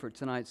name for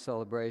tonight's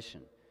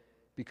celebration,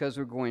 because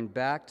we're going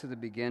back to the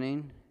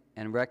beginning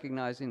and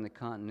recognizing the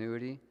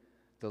continuity,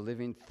 the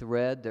living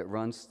thread that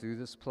runs through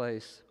this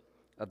place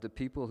of the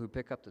people who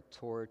pick up the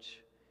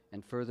torch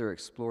and further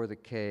explore the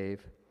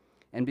cave.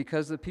 And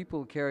because the people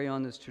who carry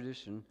on this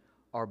tradition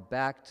are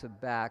back to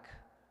back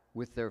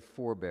with their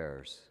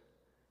forebears,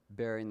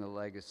 bearing the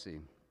legacy.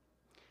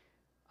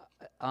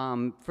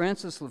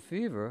 Frances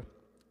Lefevre,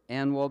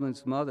 Anne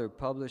Waldman's mother,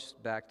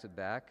 published Back to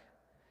Back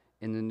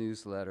in the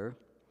newsletter.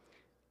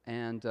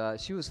 And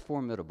she was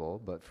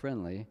formidable but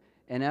friendly.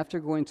 And after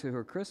going to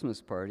her Christmas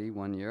party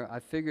one year, I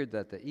figured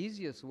that the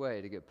easiest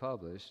way to get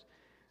published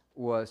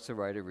was to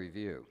write a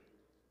review.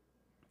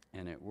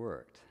 And it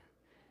worked.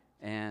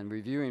 And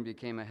reviewing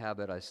became a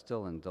habit I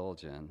still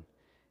indulge in.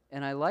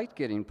 And I liked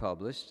getting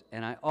published,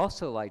 and I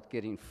also liked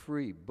getting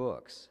free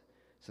books,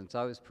 since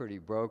I was pretty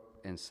broke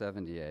in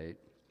 '78.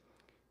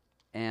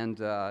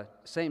 And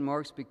St.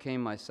 Mark's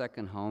became my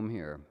second home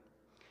here.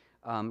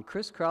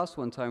 Chris Kraus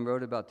one time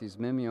wrote about these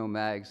Mimeo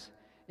mags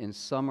in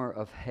Summer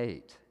of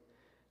Hate.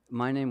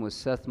 My name was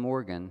Seth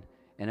Morgan,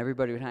 and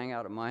everybody would hang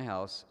out at my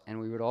house, and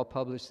we would all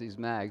publish these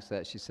mags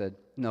that she said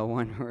no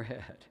one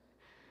read.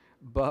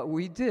 But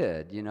we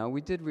did,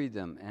 we did read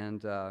them.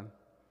 And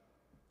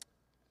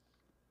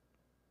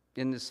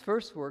in this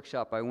first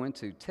workshop I went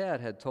to, Ted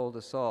had told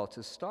us all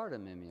to start a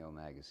Mimeo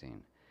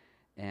magazine,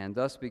 and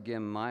thus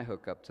began my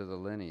hookup to the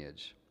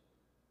lineage.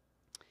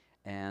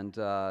 And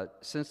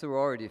since there were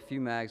already a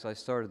few mags, I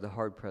started the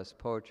Hard Pressed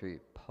Poetry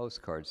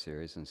postcard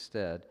series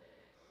instead.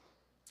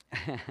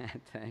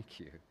 Thank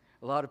you.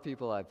 A lot of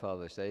people I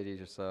published,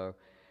 80 or so.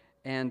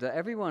 And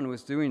everyone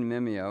was doing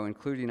Mimeo,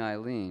 including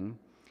Eileen.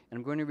 And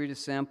I'm going to read a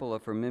sample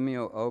of her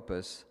Mimeo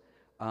opus,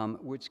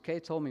 which Kay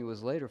told me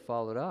was later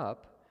followed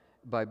up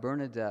by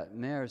Bernadette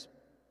Mayer's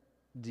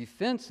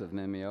defense of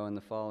Mimeo in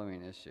the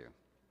following issue.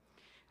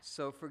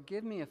 So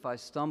forgive me if I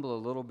stumble a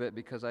little bit,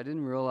 because I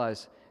didn't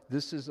realize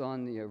this is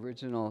on the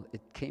original.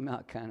 It came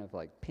out kind of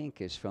like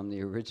pinkish from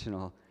the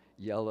original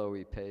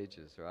yellowy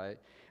pages, right?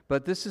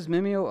 But this is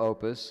Mimeo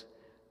opus,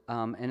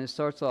 and it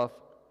starts off,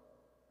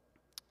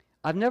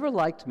 I've never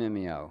liked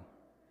Mimeo.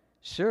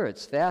 Sure,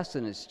 it's fast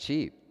and it's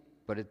cheap,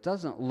 but it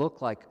doesn't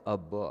look like a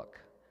book.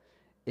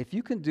 If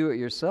you can do it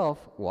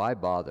yourself, why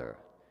bother?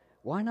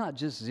 Why not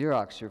just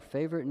Xerox your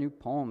favorite new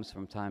poems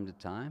from time to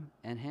time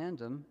and hand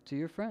them to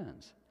your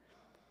friends?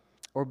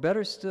 Or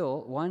better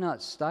still, why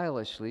not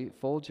stylishly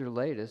fold your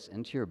latest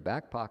into your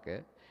back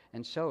pocket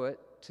and show it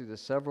to the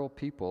several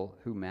people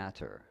who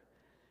matter?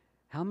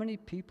 How many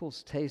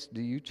people's taste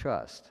do you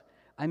trust?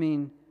 I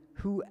mean,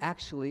 who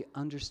actually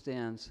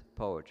understands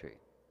poetry?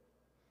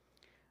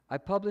 I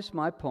publish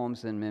my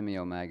poems in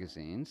Mimeo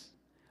magazines.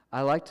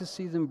 I like to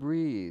see them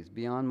breathe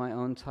beyond my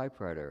own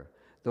typewriter,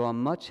 though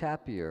I'm much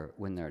happier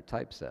when they're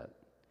typeset.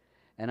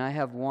 And I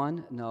have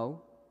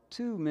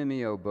two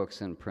Mimeo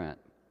books in print.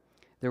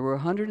 There were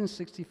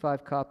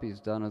 165 copies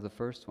done of the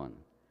first one.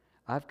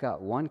 I've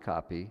got one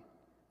copy,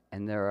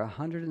 and there are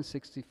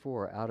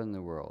 164 out in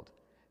the world.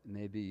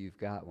 Maybe you've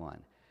got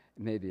one.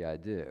 Maybe I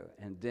do.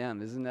 And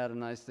damn, isn't that a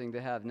nice thing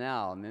to have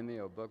now? A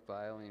Mimeo book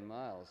by Eileen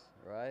Miles,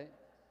 right?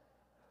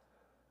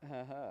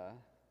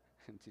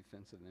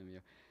 Defensive mimeo.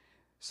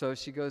 So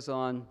she goes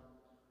on,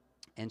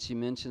 and she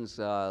mentions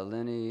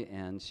Lenny,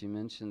 and she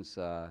mentions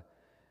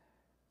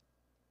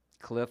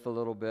Cliff a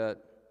little bit,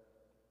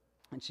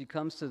 and she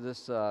comes to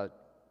this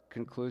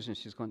conclusion.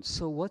 She's going,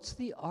 so what's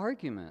the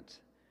argument?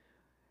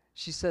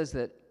 She says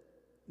that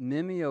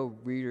mimeo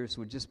readers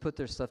would just put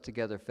their stuff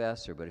together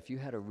faster, but if you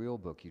had a real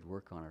book, you'd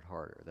work on it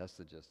harder. That's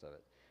the gist of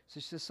it. So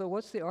she says, so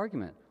what's the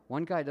argument?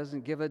 One guy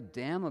doesn't give a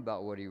damn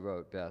about what he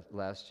wrote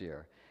last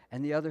year,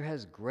 and the other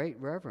has great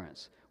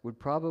reverence, would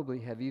probably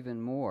have even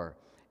more,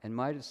 and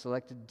might have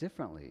selected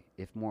differently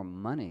if more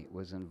money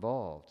was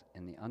involved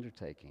in the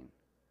undertaking.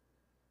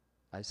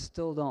 I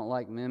still don't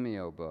like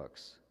mimeo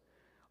books.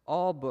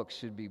 All books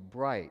should be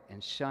bright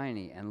and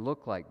shiny and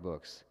look like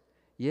books.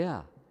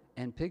 Yeah,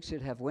 and pigs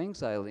should have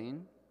wings,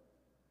 Eileen.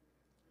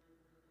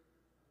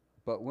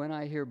 But when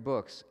I hear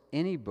books,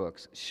 any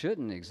books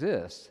shouldn't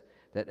exist,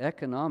 that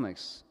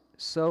economics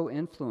so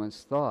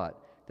influence thought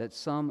that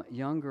some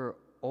younger,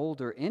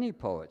 older, any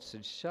poet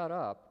should shut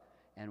up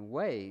and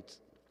wait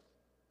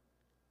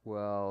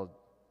for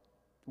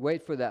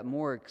that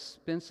more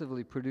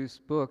expensively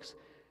produced books,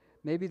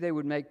 maybe they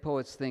would make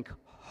poets think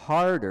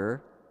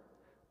harder.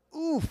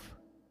 Oof!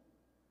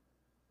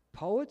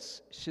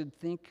 Poets should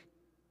think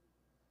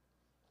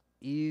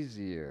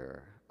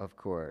easier, of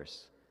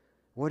course.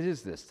 What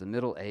is this, the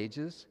Middle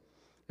Ages?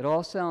 It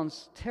all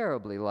sounds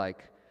terribly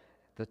like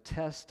the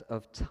test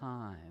of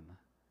time.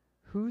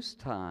 Whose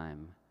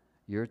time?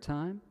 Your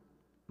time?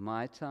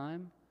 My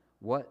time?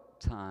 What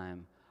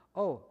time?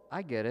 Oh,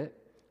 I get it.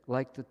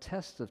 Like the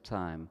test of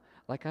time.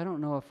 Like I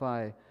don't know if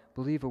I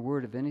believe a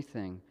word of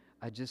anything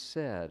I just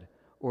said,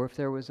 or if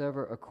there was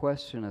ever a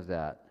question of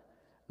that.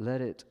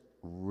 Let it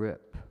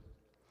rip.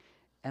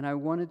 And I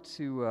wanted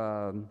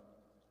to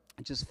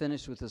just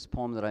finish with this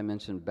poem that I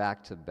mentioned,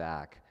 Back to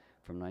Back,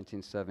 from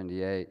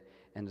 1978,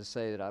 and to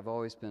say that I've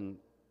always been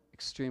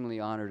extremely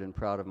honored and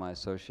proud of my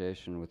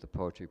association with the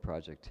Poetry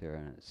Project here,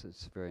 and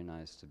it's very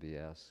nice to be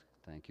asked.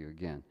 Thank you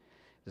again.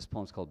 This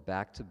poem's called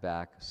Back to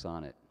Back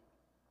Sonnet.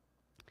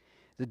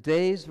 The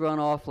days run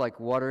off like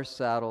water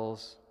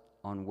saddles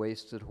on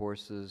wasted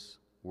horses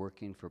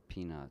working for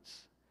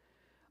peanuts.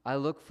 I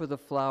look for the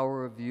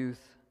flower of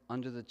youth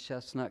under the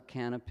chestnut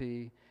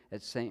canopy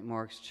at St.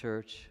 Mark's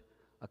Church,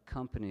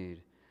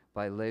 accompanied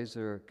by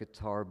laser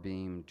guitar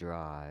beam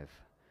drive.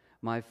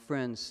 My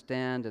friends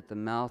stand at the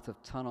mouth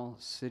of Tunnel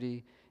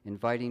City,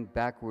 inviting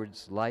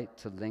backwards light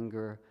to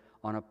linger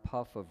on a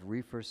puff of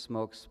reefer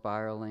smoke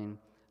spiraling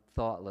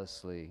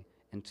thoughtlessly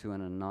into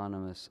an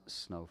anonymous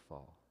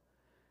snowfall.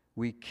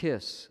 We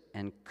kiss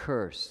and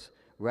curse,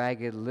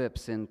 ragged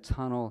lips in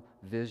tunnel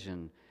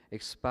vision,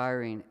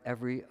 expiring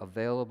every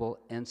available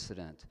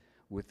incident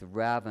with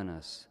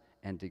ravenous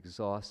and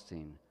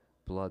exhausting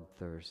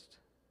bloodthirst.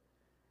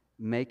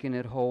 Making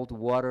it hold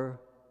water,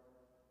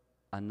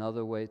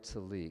 another way to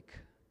leak,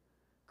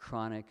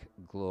 chronic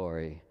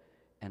glory,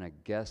 and a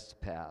guest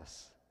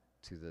pass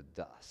to the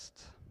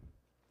dust.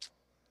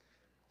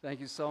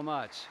 Thank you so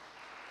much.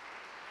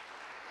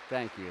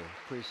 Thank you,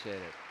 appreciate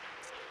it.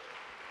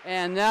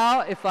 And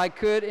now, if I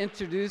could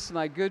introduce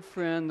my good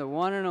friend, the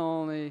one and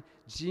only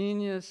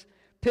genius,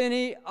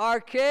 Penny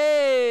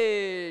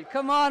Arcade.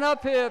 Come on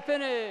up here,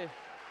 Penny.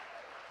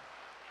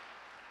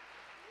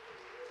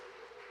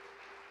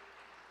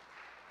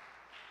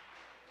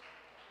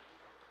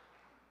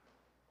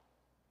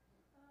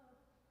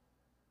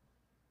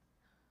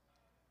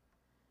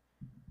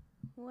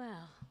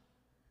 Well,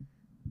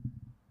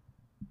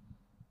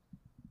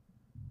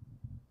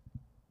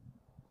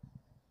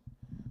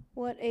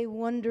 what a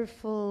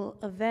wonderful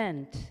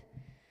event.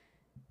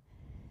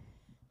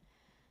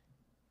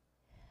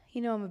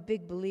 You know, I'm a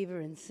big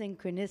believer in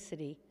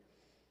synchronicity.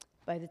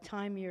 By the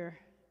time you're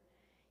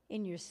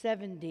in your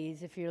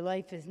 70s, if your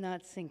life is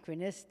not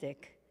synchronistic,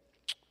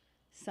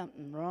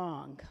 something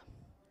wrong.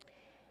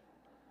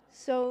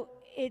 So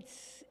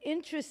it's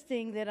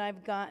interesting that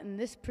I've gotten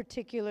this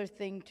particular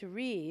thing to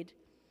read.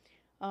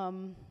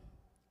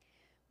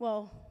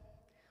 Well,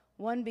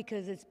 one,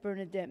 because it's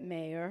Bernadette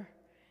Mayer,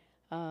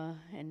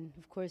 and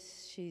of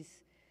course she's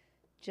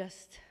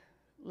just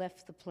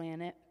left the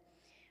planet,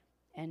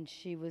 and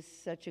she was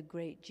such a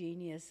great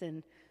genius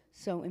and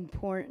so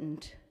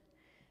important,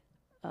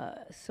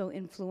 so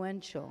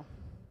influential.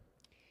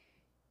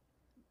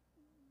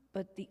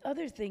 But the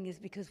other thing is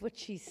because what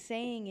she's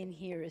saying in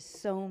here is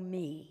so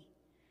me,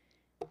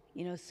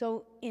 you know,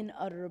 so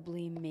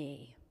unutterably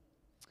me.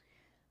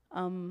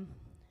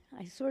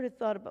 I sort of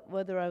thought about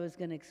whether I was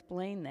going to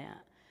explain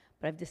that,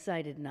 but I've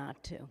decided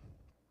not to.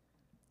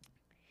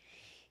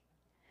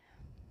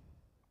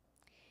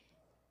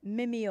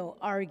 Mimeo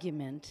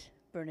argument,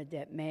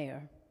 Bernadette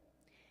Mayer.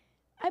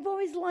 I've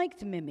always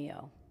liked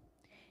mimeo.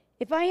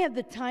 If I had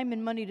the time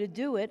and money to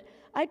do it,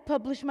 I'd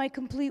publish my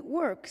complete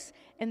works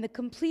and the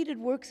completed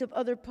works of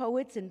other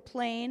poets in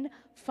plain,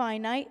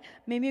 finite,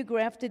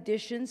 mimeographed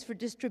editions for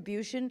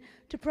distribution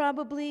to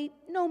probably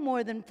no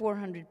more than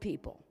 400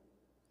 people.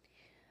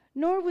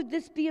 Nor would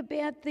this be a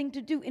bad thing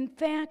to do. In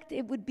fact,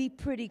 it would be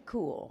pretty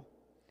cool.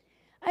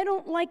 I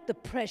don't like the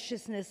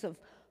preciousness of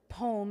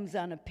poems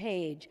on a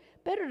page.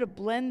 Better to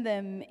blend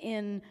them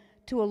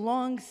into a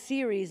long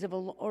series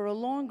or a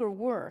longer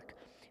work.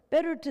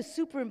 Better to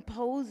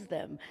superimpose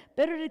them.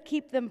 Better to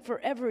keep them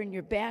forever in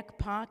your back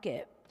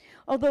pocket.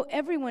 Although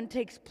everyone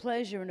takes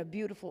pleasure in a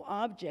beautiful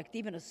object,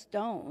 even a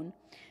stone,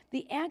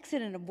 the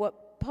accident of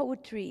what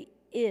poetry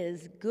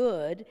is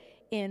good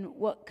in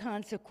what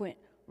consequent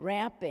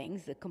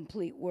wrappings, the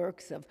complete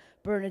works of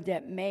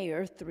Bernadette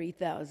Mayer,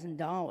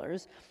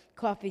 $3,000,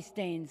 coffee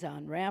stains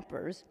on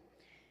wrappers,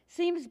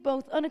 seems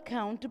both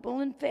unaccountable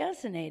and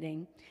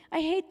fascinating.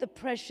 I hate the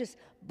precious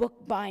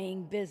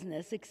book-buying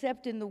business,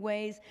 except in the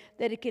ways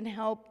that it can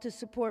help to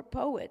support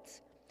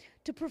poets.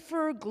 To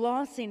prefer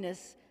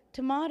glossiness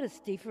to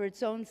modesty for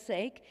its own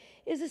sake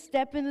is a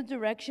step in the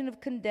direction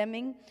of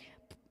condemning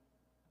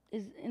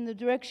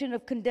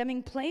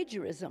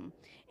plagiarism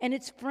and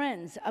its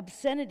friends,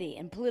 obscenity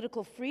and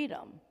political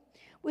freedom.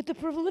 With the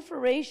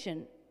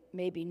proliferation,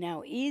 maybe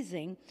now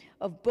easing,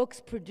 of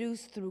books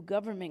produced through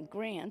government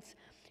grants,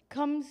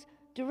 comes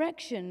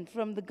direction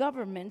from the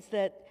governments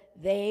that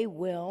they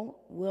will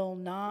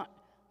not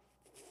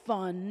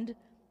fund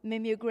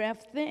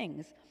mimeographed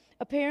things.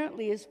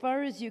 Apparently, as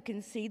far as you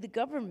can see, the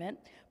government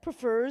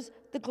prefers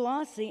the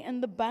glossy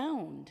and the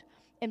bound,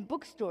 and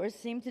bookstores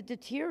seem to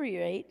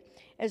deteriorate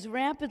as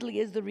rapidly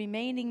as the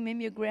remaining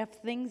mimeographed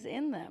things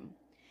in them.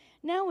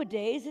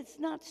 Nowadays, it's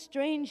not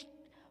strange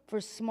for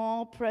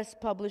small press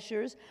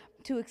publishers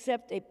to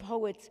accept a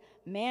poet's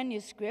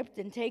manuscript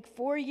and take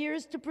 4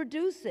 years to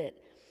produce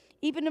it.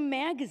 Even a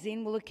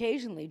magazine will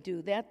occasionally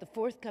do that. The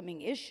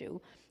forthcoming issue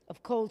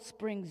of Cold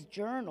Springs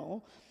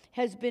Journal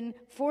has been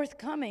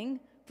forthcoming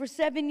for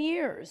 7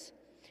 years.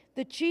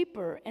 The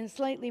cheaper and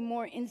slightly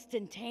more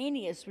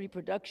instantaneous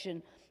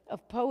reproduction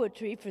of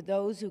poetry for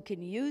those who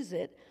can use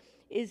it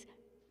is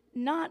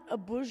not a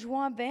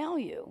bourgeois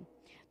value.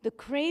 The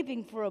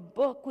craving for a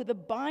book with a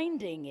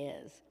binding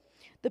is.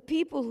 The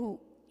people who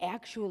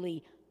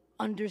actually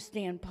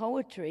understand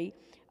poetry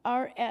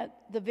are at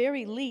the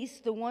very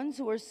least the ones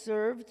who are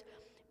served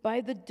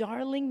by the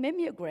darling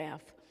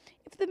mimeograph.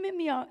 If the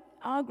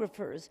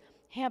mimeographers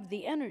have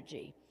the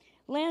energy,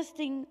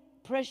 lasting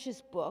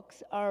precious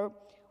books are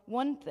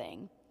one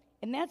thing,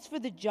 and that's for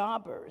the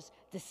jobbers.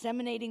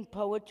 Disseminating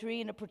poetry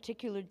in a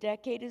particular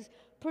decade is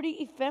pretty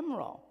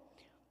ephemeral.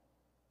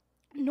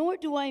 Nor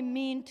do I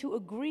mean to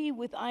agree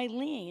with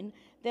Eileen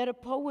that a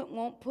poet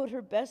won't put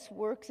her best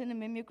works in a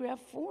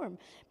mimeograph form,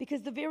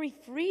 because the very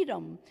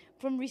freedom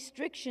from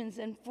restrictions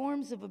and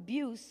forms of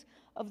abuse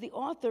of the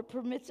author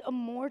permits a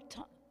more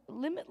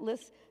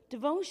limitless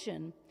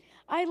devotion.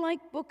 I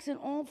like books in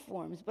all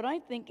forms, but I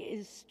think it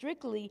is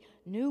strictly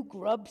New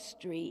Grub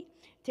Street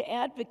to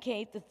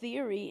advocate the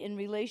theory in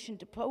relation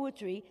to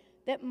poetry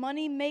that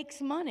money makes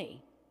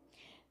money.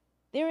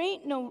 There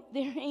ain't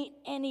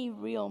any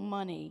real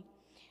money.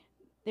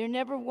 There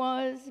never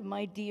was,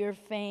 my dear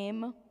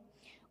Fame.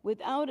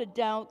 Without a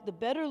doubt, the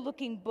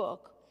better-looking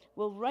book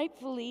will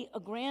rightfully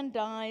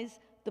aggrandize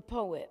the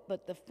poet,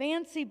 but the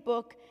fancy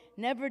book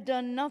never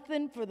done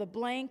nothing for the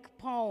blank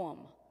poem.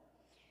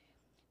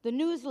 The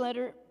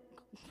newsletter,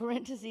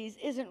 parentheses,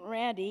 isn't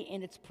ratty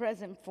in its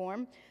present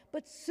form,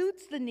 but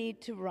suits the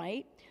need to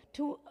write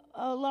to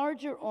a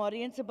larger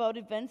audience about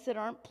events that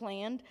aren't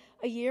planned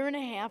a year and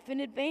a half in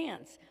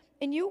advance,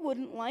 and you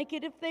wouldn't like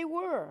it if they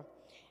were.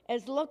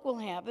 As luck will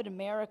have it,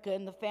 America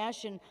in the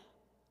fashion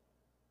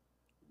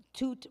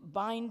toot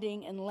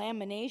binding and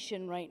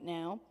lamination right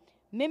now,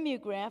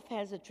 mimeograph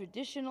has a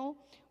traditional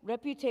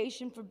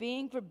reputation for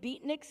being for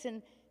beatniks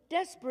and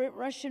desperate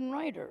Russian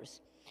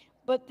writers.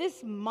 But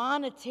this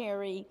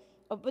momentary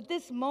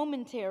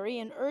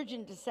and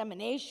urgent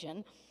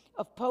dissemination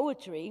of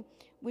poetry,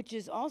 which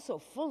is also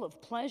full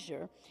of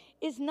pleasure,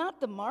 is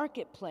not the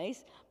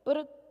marketplace, but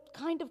a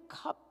kind of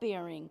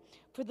cupbearing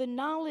for the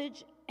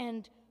knowledge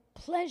and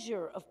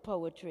pleasure of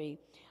poetry.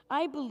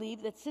 I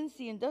believe that since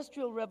the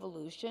Industrial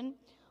Revolution,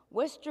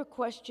 Western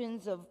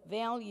questions of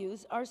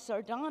values are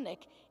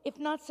sardonic, if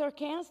not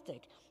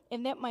sarcastic,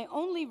 and that my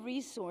only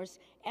resource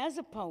as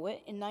a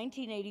poet in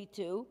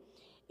 1982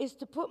 is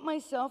to put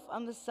myself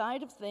on the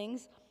side of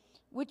things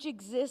which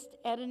exist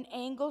at an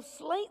angle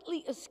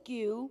slightly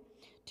askew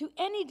to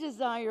any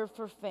desire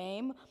for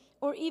fame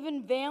or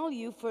even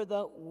value for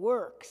the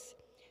works.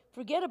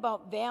 Forget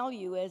about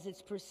value as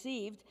it's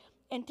perceived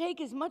and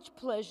take as much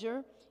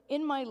pleasure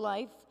in my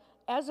life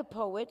as a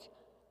poet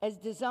as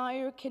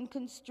desire can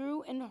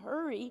construe and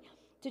hurry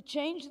to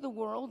change the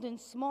world in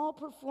small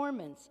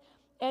performance,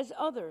 as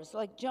others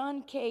like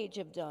John Cage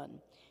have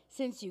done,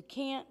 since you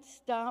can't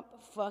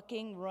stop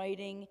fucking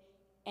writing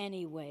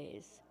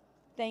anyways.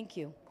 Thank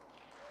you.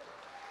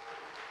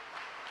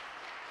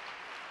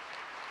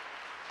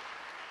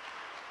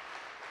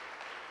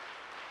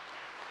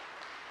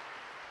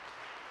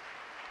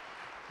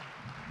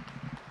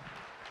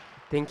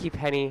 Thank you,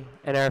 Penny.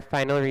 And our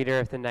final reader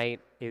of the night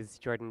is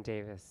Jordan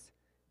Davis.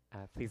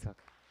 Please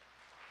welcome.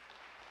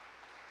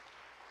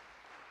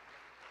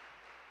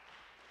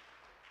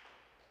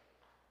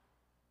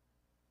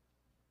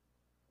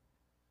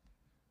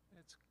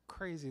 It's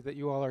crazy that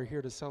you all are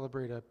here to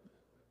celebrate a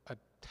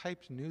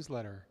typed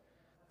newsletter.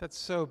 That's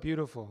so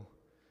beautiful,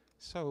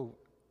 so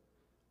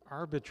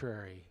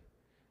arbitrary.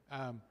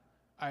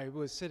 I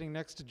was sitting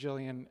next to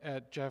Jillian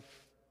at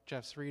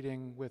Jeff's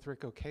reading with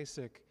Rick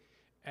Ocasek,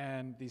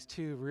 and these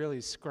two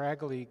really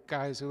scraggly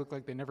guys who looked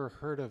like they never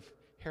heard of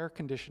hair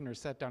conditioner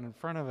sat down in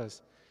front of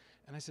us.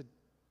 And I said,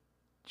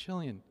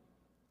 Jillian,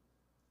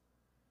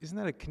 isn't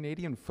that a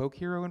Canadian folk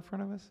hero in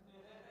front of us?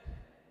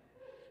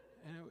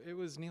 And it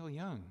was Neil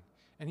Young.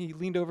 And he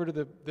leaned over to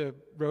the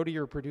roadie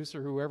or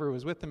producer, whoever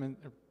was with him, and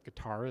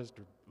guitarist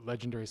or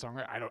legendary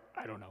songwriter,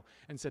 I don't know,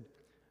 and said,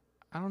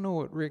 I don't know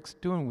what Rick's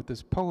doing with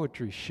this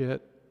poetry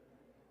shit.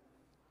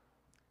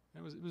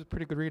 And it was a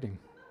pretty good reading.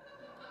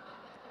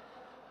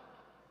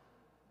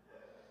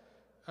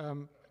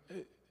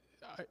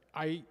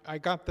 I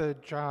got the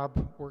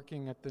job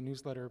working at the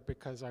newsletter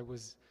because I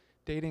was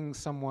dating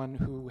someone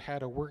who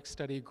had a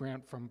work-study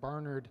grant from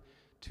Barnard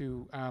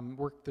to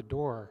work the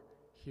door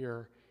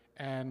here.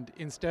 And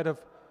instead of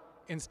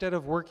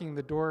working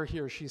the door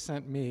here, she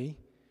sent me.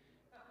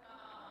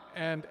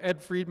 And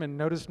Ed Friedman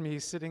noticed me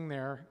sitting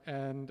there,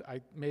 and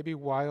maybe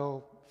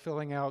while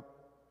filling out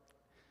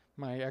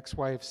my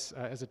ex-wife's,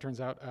 as it turns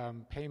out,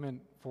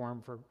 payment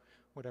form for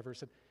whatever,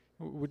 said,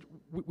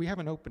 we have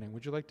an opening.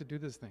 Would you like to do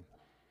this thing?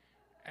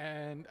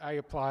 And I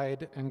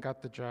applied and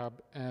got the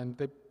job, and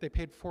they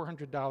paid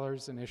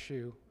 $400 an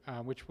issue,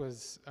 which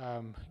was,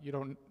 you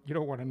don't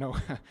want to know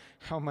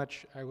how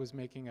much I was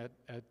making at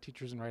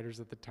Teachers and Writers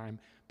at the time,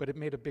 but it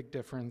made a big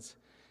difference.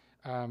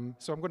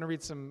 So I'm going to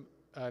read some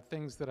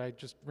things that I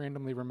just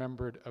randomly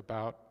remembered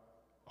about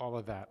all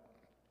of that.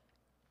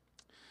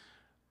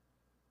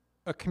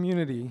 A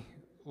community,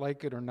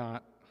 like it or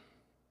not,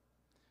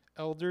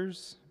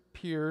 elders,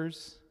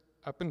 peers,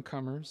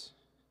 up-and-comers,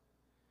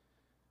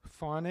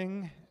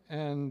 fawning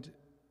and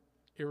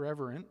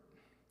irreverent,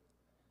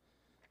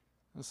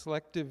 a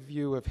selective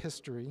view of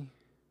history,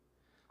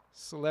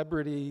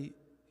 celebrity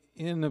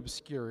in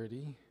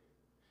obscurity,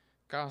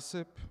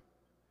 gossip,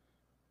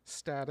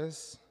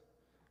 status,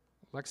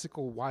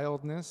 lexical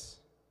wildness.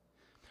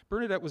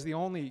 Bernadette was the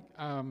only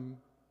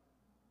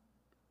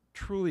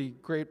truly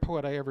great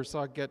poet I ever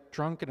saw get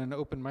drunk at an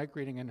open mic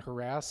reading and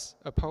harass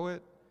a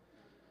poet.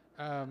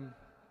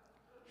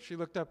 She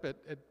looked up at,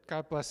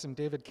 God bless him,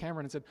 David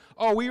Cameron, and said,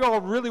 "Oh, we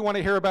all really want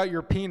to hear about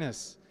your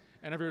penis."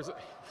 And everyone was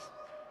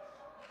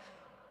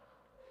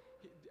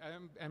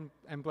like,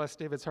 and bless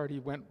David's heart, he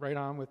went right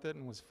on with it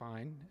and was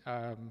fine.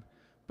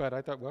 But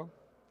I thought, well,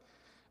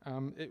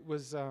 it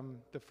was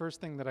the first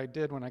thing that I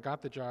did when I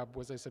got the job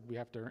was I said, we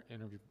have to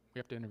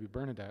interview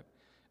Bernadette.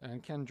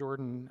 And Ken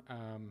Jordan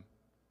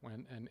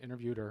went and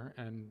interviewed her,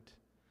 and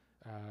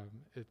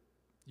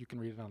you can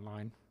read it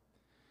online.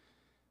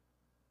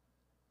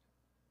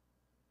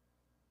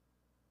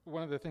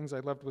 One of the things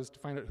I loved was to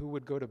find out who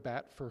would go to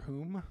bat for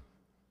whom.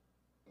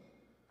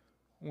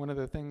 One of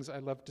the things I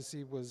loved to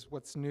see was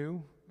what's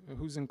new,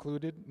 who's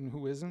included and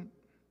who isn't.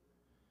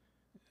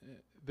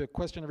 The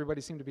question everybody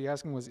seemed to be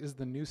asking was, is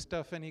the new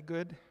stuff any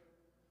good?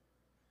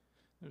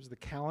 There's the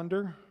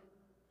calendar,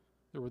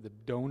 there were the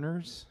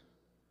donors,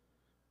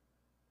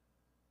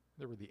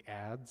 there were the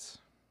ads.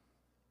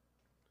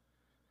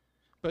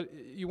 But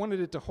you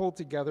wanted it to hold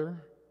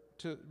together,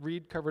 to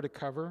read cover to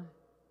cover.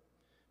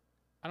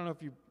 I don't know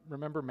if you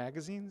remember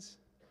magazines.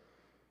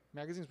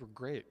 Magazines were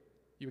great.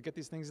 You would get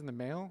these things in the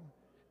mail,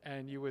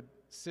 and you would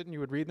sit and you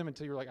would read them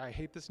until you were like, I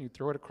hate this, and you'd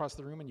throw it across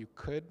the room, and you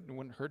could, and it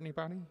wouldn't hurt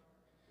anybody.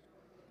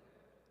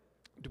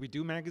 Do we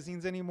do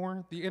magazines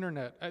anymore? The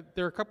internet.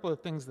 There are a couple of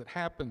things that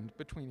happened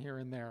between here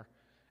and there,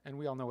 and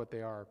we all know what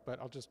they are, but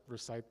I'll just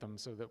recite them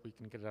so that we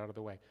can get it out of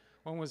the way.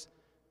 One was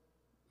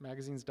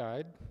magazines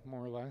died,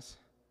 more or less.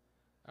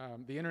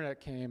 The internet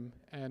came,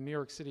 and New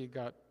York City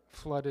got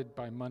flooded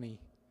by money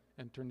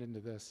and turned into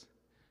this,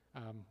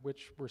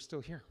 which we're still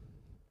here.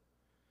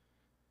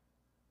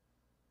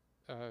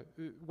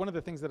 One of the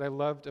things that I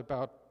loved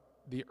about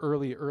the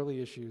early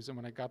issues, and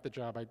when I got the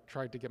job, I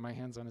tried to get my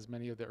hands on as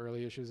many of the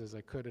early issues as I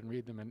could and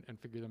read them and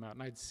figure them out.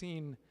 And I'd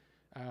seen,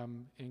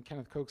 in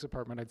Kenneth Koch's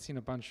apartment, I'd seen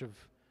a bunch of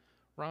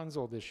Ron's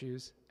old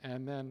issues,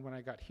 and then when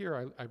I got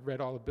here, I read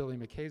all of Billy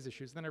McKay's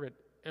issues, then I read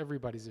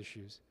everybody's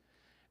issues.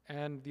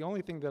 And the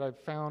only thing that I've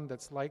found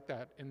that's like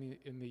that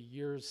in the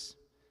years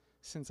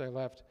since I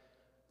left,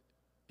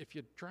 if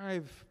you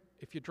drive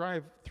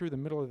through the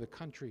middle of the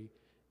country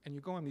and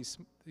you go on these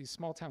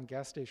small town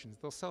gas stations,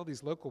 they'll sell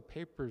these local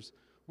papers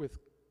with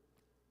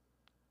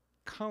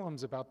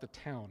columns about the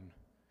town.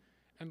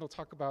 And they'll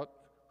talk about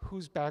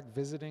who's back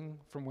visiting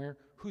from where,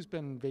 who's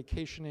been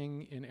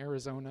vacationing in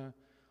Arizona,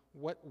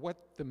 what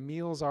the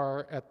meals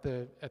are at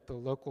the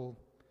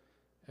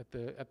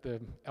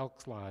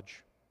Elks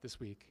Lodge this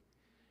week.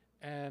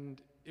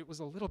 And it was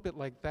a little bit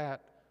like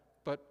that,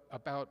 but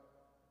about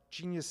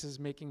geniuses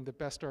making the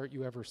best art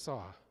you ever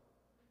saw.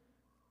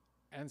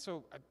 And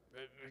so,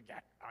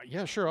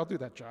 yeah, sure, I'll do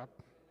that job.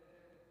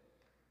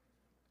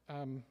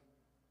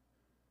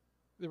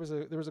 There was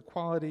a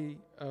quality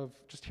of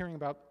just hearing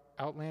about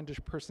outlandish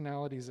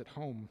personalities at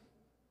home.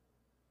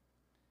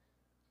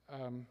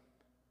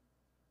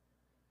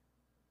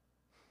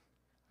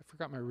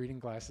 forgot my reading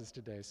glasses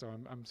today, so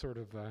I'm sort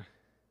of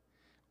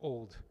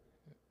old.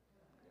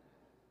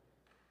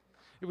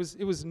 It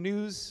was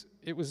news.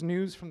 It was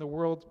news from the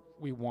world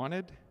we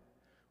wanted,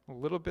 a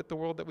little bit the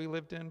world that we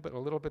lived in, but a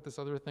little bit this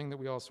other thing that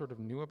we all sort of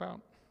knew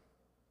about.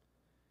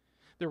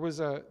 There was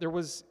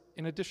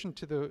in addition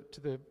to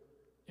the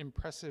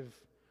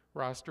impressive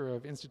roster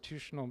of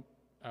institutional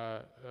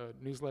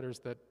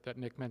newsletters that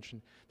Nick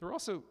mentioned, there were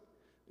also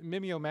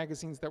Mimeo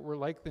magazines that were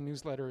like the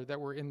newsletter that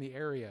were in the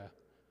area.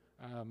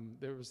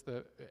 There was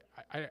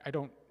I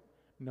don't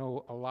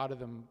know a lot of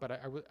them, but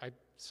I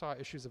saw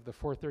issues of the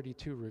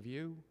 432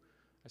 Review.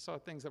 I saw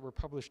things that were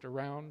published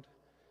around,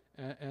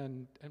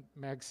 and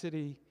Mag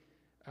City,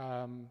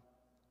 and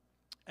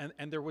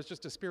there was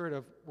just a spirit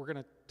of, we're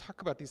going to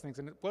talk about these things,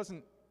 and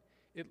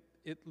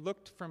it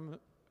looked from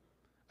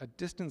a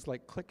distance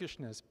like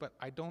cliquishness, but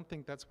I don't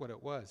think that's what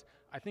it was.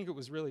 I think it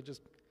was really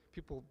just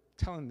people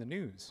telling the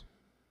news.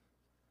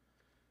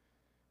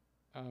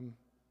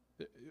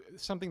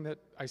 Something that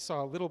I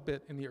saw a little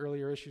bit in the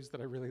earlier issues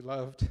that I really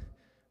loved,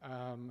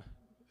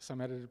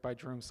 some edited by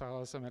Jerome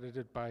Sala, some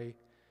edited by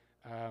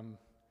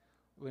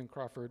Lynn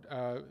Crawford,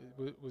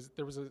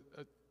 there was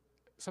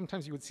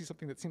sometimes you would see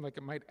something that seemed like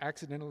it might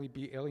accidentally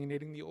be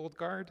alienating the old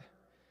guard.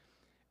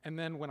 And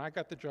then when I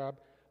got the job,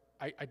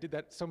 I did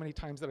that so many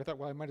times that I thought,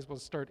 well, I might as well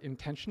start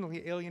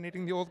intentionally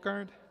alienating the old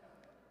guard.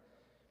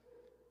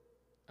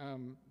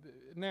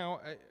 Now,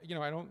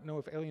 I don't know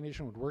if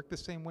alienation would work the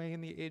same way in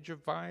the age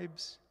of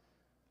vibes.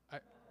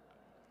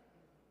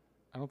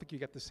 I don't think you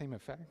get the same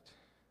effect.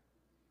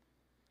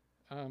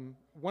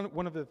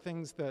 One of the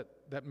things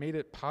that made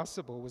it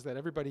possible was that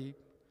everybody,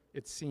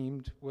 it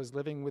seemed, was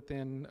living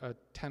within a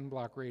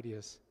 10-block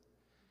radius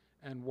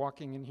and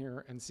walking in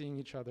here and seeing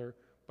each other,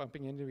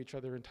 bumping into each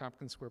other in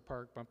Tompkins Square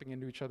Park, bumping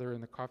into each other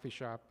in the coffee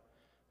shop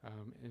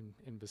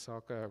in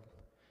Veselka,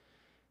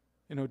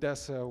 in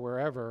Odessa,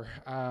 wherever.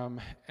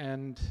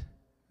 And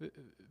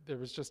there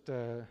was just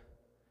a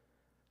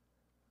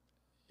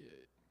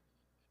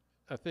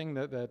thing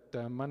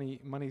that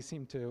money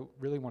seemed to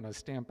really want to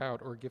stamp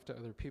out or give to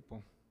other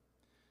people.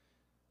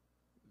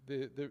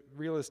 The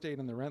real estate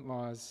and the rent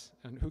laws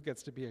and who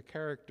gets to be a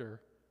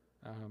character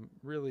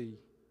really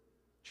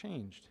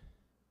changed.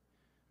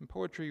 And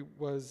poetry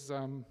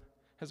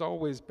has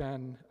always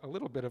been a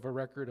little bit of a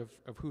record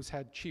of who's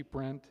had cheap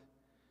rent,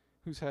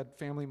 who's had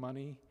family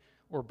money,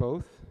 or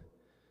both.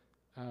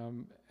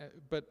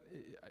 But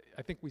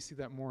I think we see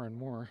that more and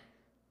more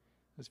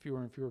as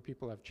fewer and fewer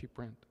people have cheap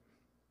rent.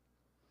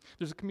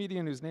 There's a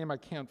comedian whose name I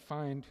can't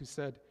find who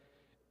said,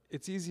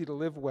 "It's easy to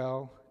live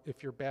well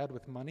if you're bad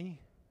with money."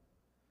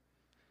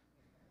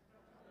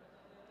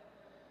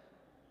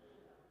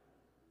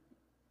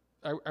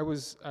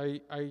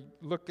 I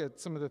look at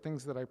some of the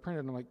things that I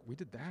printed and I'm like, we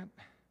did that?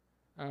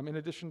 In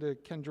addition to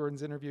Ken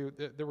Jordan's interview,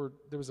 there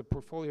was a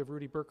portfolio of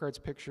Rudy Burkhart's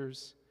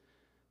pictures.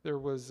 There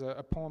was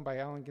a poem by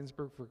Allen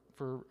Ginsberg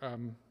for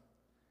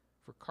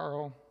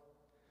Carl.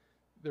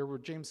 There were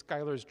James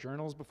Schuyler's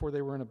journals before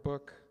they were in a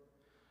book.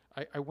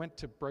 I went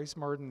to Bryce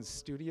Marden's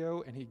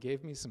studio and he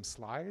gave me some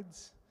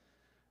slides.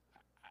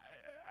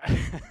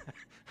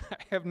 I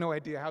have no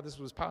idea how this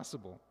was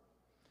possible.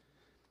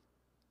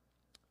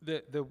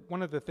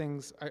 One of the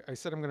things, I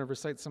said I'm going to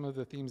recite some of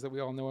the themes that we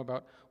all know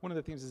about. One of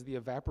the themes is the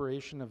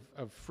evaporation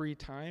of free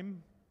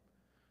time.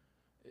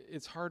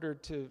 It's harder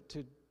to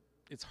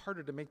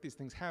make these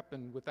things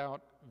happen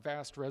without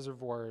vast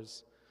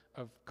reservoirs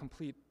of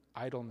complete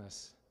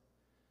idleness.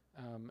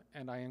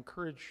 And I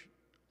encourage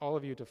all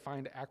of you to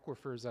find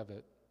aquifers of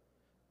it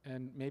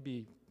and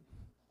maybe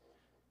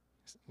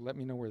let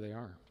me know where they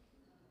are.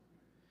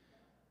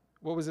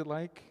 What was it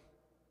like?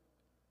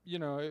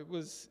 It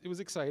was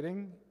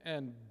exciting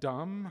and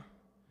dumb,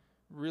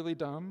 really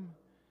dumb,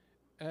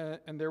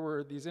 and there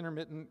were these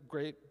intermittent,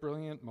 great,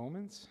 brilliant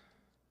moments.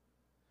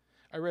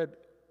 I read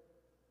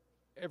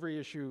every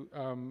issue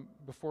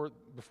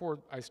before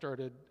I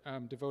started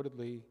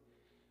devotedly,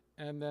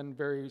 and then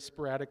very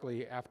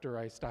sporadically after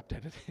I stopped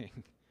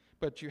editing.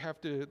 But you have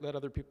to let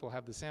other people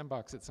have the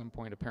sandbox at some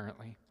point,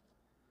 apparently.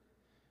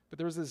 But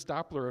there was this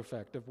Doppler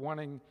effect of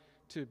wanting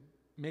to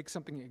make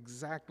something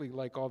exactly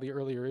like all the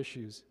earlier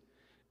issues,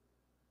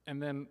 and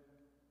then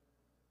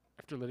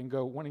after letting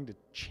go, wanting to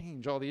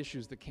change all the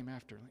issues that came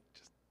after.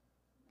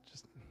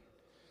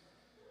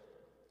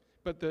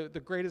 But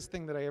the greatest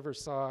thing that I ever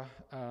saw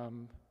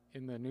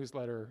in the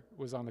newsletter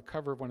was on the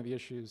cover of one of the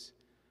issues,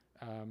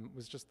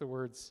 was just the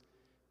words,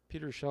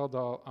 Peter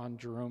Schjeldahl on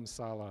Jerome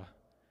Sala.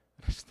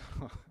 I just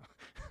thought,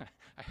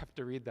 I have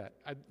to read that.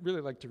 I'd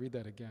really like to read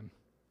that again.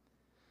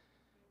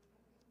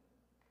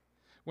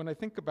 When I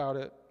think about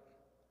it,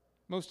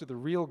 most of the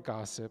real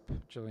gossip,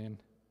 Jillian,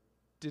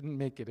 didn't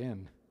make it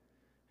in.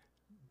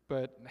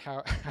 But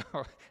how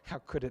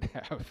could it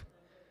have?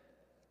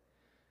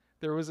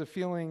 There was a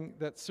feeling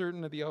that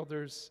certain of the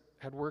elders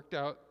had worked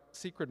out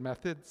secret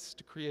methods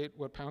to create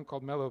what Pound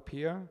called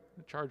melopeia,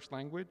 a charged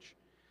language,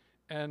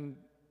 and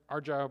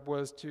our job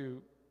was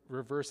to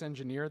reverse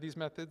engineer these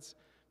methods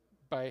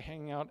by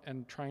hanging out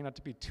and trying not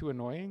to be too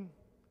annoying.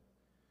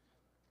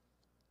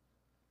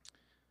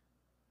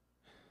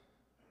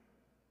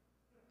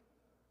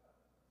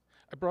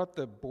 I brought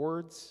the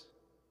boards.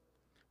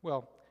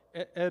 Well,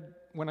 Ed,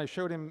 when I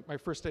showed him my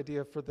first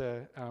idea for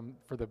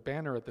the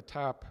banner at the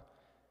top,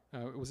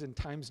 it was in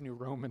Times New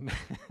Roman.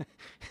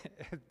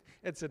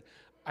 Ed said,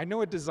 "I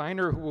know a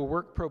designer who will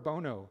work pro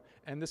bono,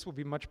 and this will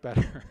be much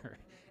better."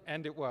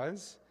 And it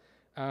was.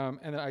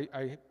 And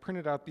I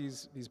printed out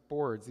these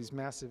boards, these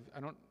massive.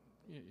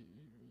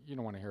 You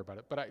don't want to hear about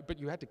it, but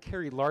you had to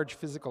carry large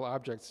physical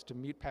objects to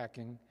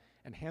meatpacking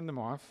and hand them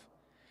off,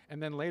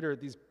 and then later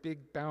these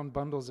big bound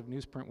bundles of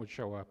newsprint would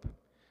show up,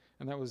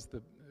 and that was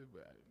the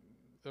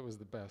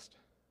best.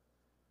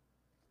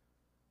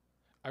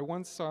 I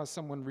once saw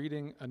someone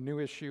reading a new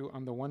issue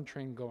on the one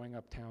train going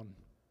uptown.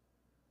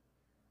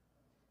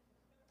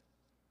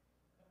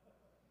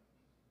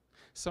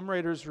 Some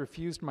writers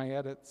refused my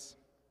edits.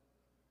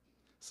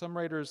 Some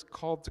writers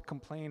called to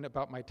complain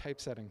about my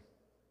typesetting.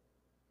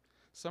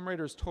 Some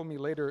writers told me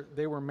later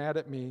they were mad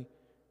at me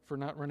for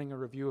not running a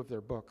review of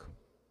their book.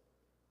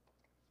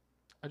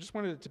 I just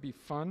wanted it to be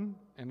fun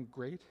and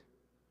great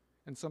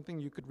and something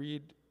you could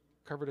read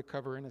cover to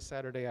cover in a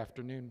Saturday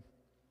afternoon.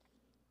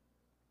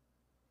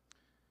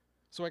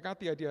 So I got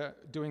the idea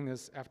doing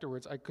this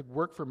afterwards. I could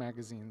work for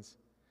magazines,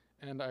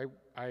 and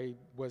I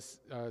was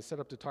set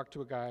up to talk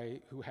to a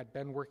guy who had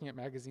been working at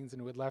magazines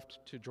and who had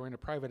left to join a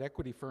private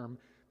equity firm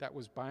that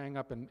was buying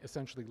up and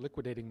essentially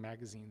liquidating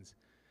magazines.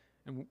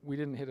 And we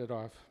didn't hit it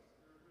off.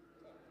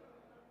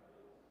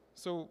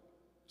 So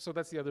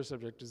that's the other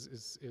subject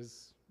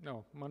is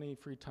no, money,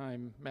 free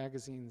time,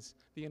 magazines,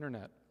 the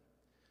internet.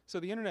 So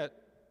the internet,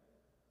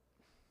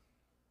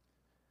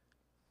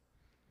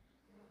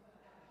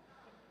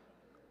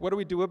 what do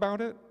we do about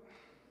it?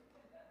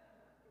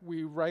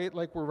 We write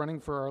like we're running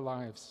for our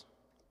lives.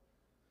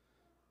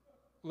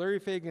 Larry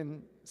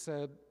Fagan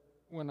said,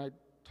 when I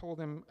told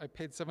him I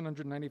paid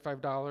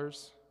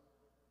 $795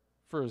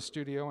 for a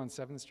studio on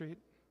 7th Street,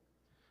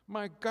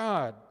 "My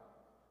God,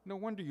 no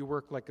wonder you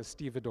work like a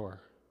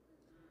stevedore."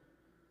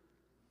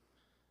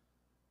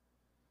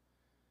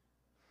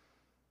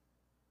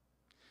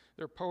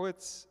 They're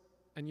poets,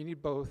 and you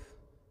need both.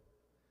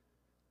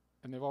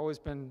 And they've always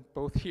been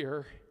both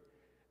here.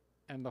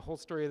 And the whole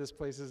story of this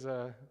place is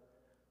a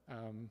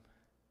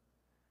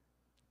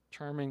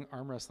charming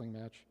arm wrestling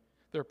match.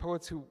 There are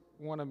poets who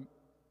want to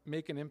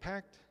make an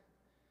impact,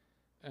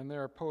 and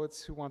there are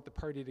poets who want the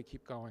party to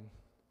keep going.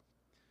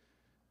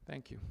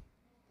 Thank you.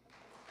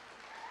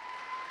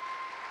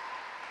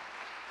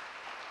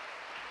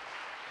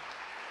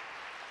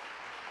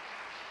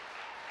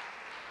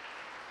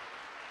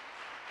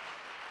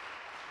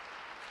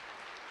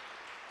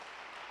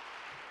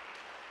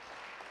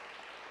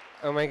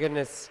 Oh my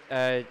goodness,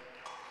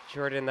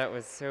 Jordan, that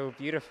was so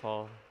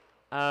beautiful.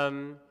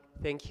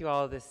 Thank you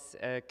all. This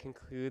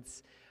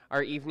concludes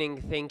our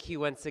evening. Thank you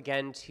once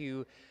again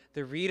to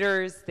the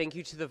readers. Thank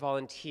you to the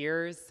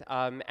volunteers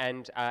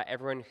and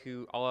everyone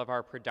all of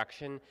our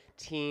production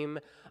team.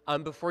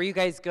 Before you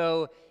guys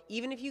go,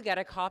 even if you get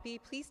a copy,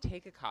 please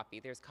take a copy.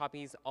 There's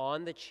copies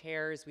on the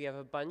chairs. We have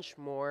a bunch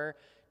more.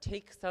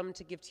 Take some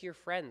to give to your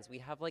friends. We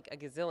have like a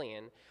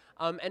gazillion.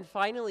 And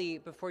finally,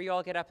 before you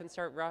all get up and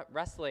start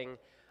wrestling,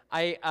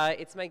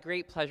 it's my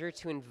great pleasure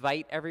to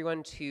invite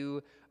everyone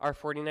to our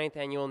 49th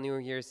annual New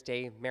Year's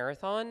Day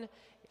Marathon.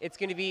 It's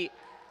going to be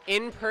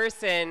in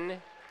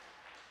person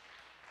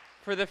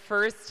for the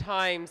first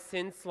time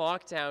since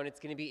lockdown. It's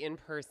going to be in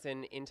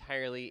person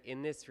entirely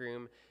in this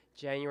room,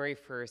 January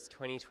 1st,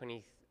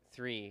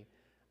 2023.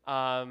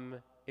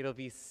 It'll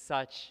be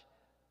such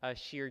a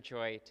sheer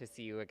joy to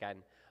see you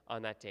again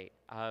on that date.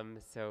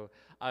 So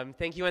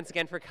thank you once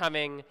again for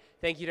coming.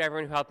 Thank you to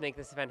everyone who helped make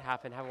this event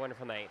happen. Have a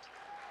wonderful night.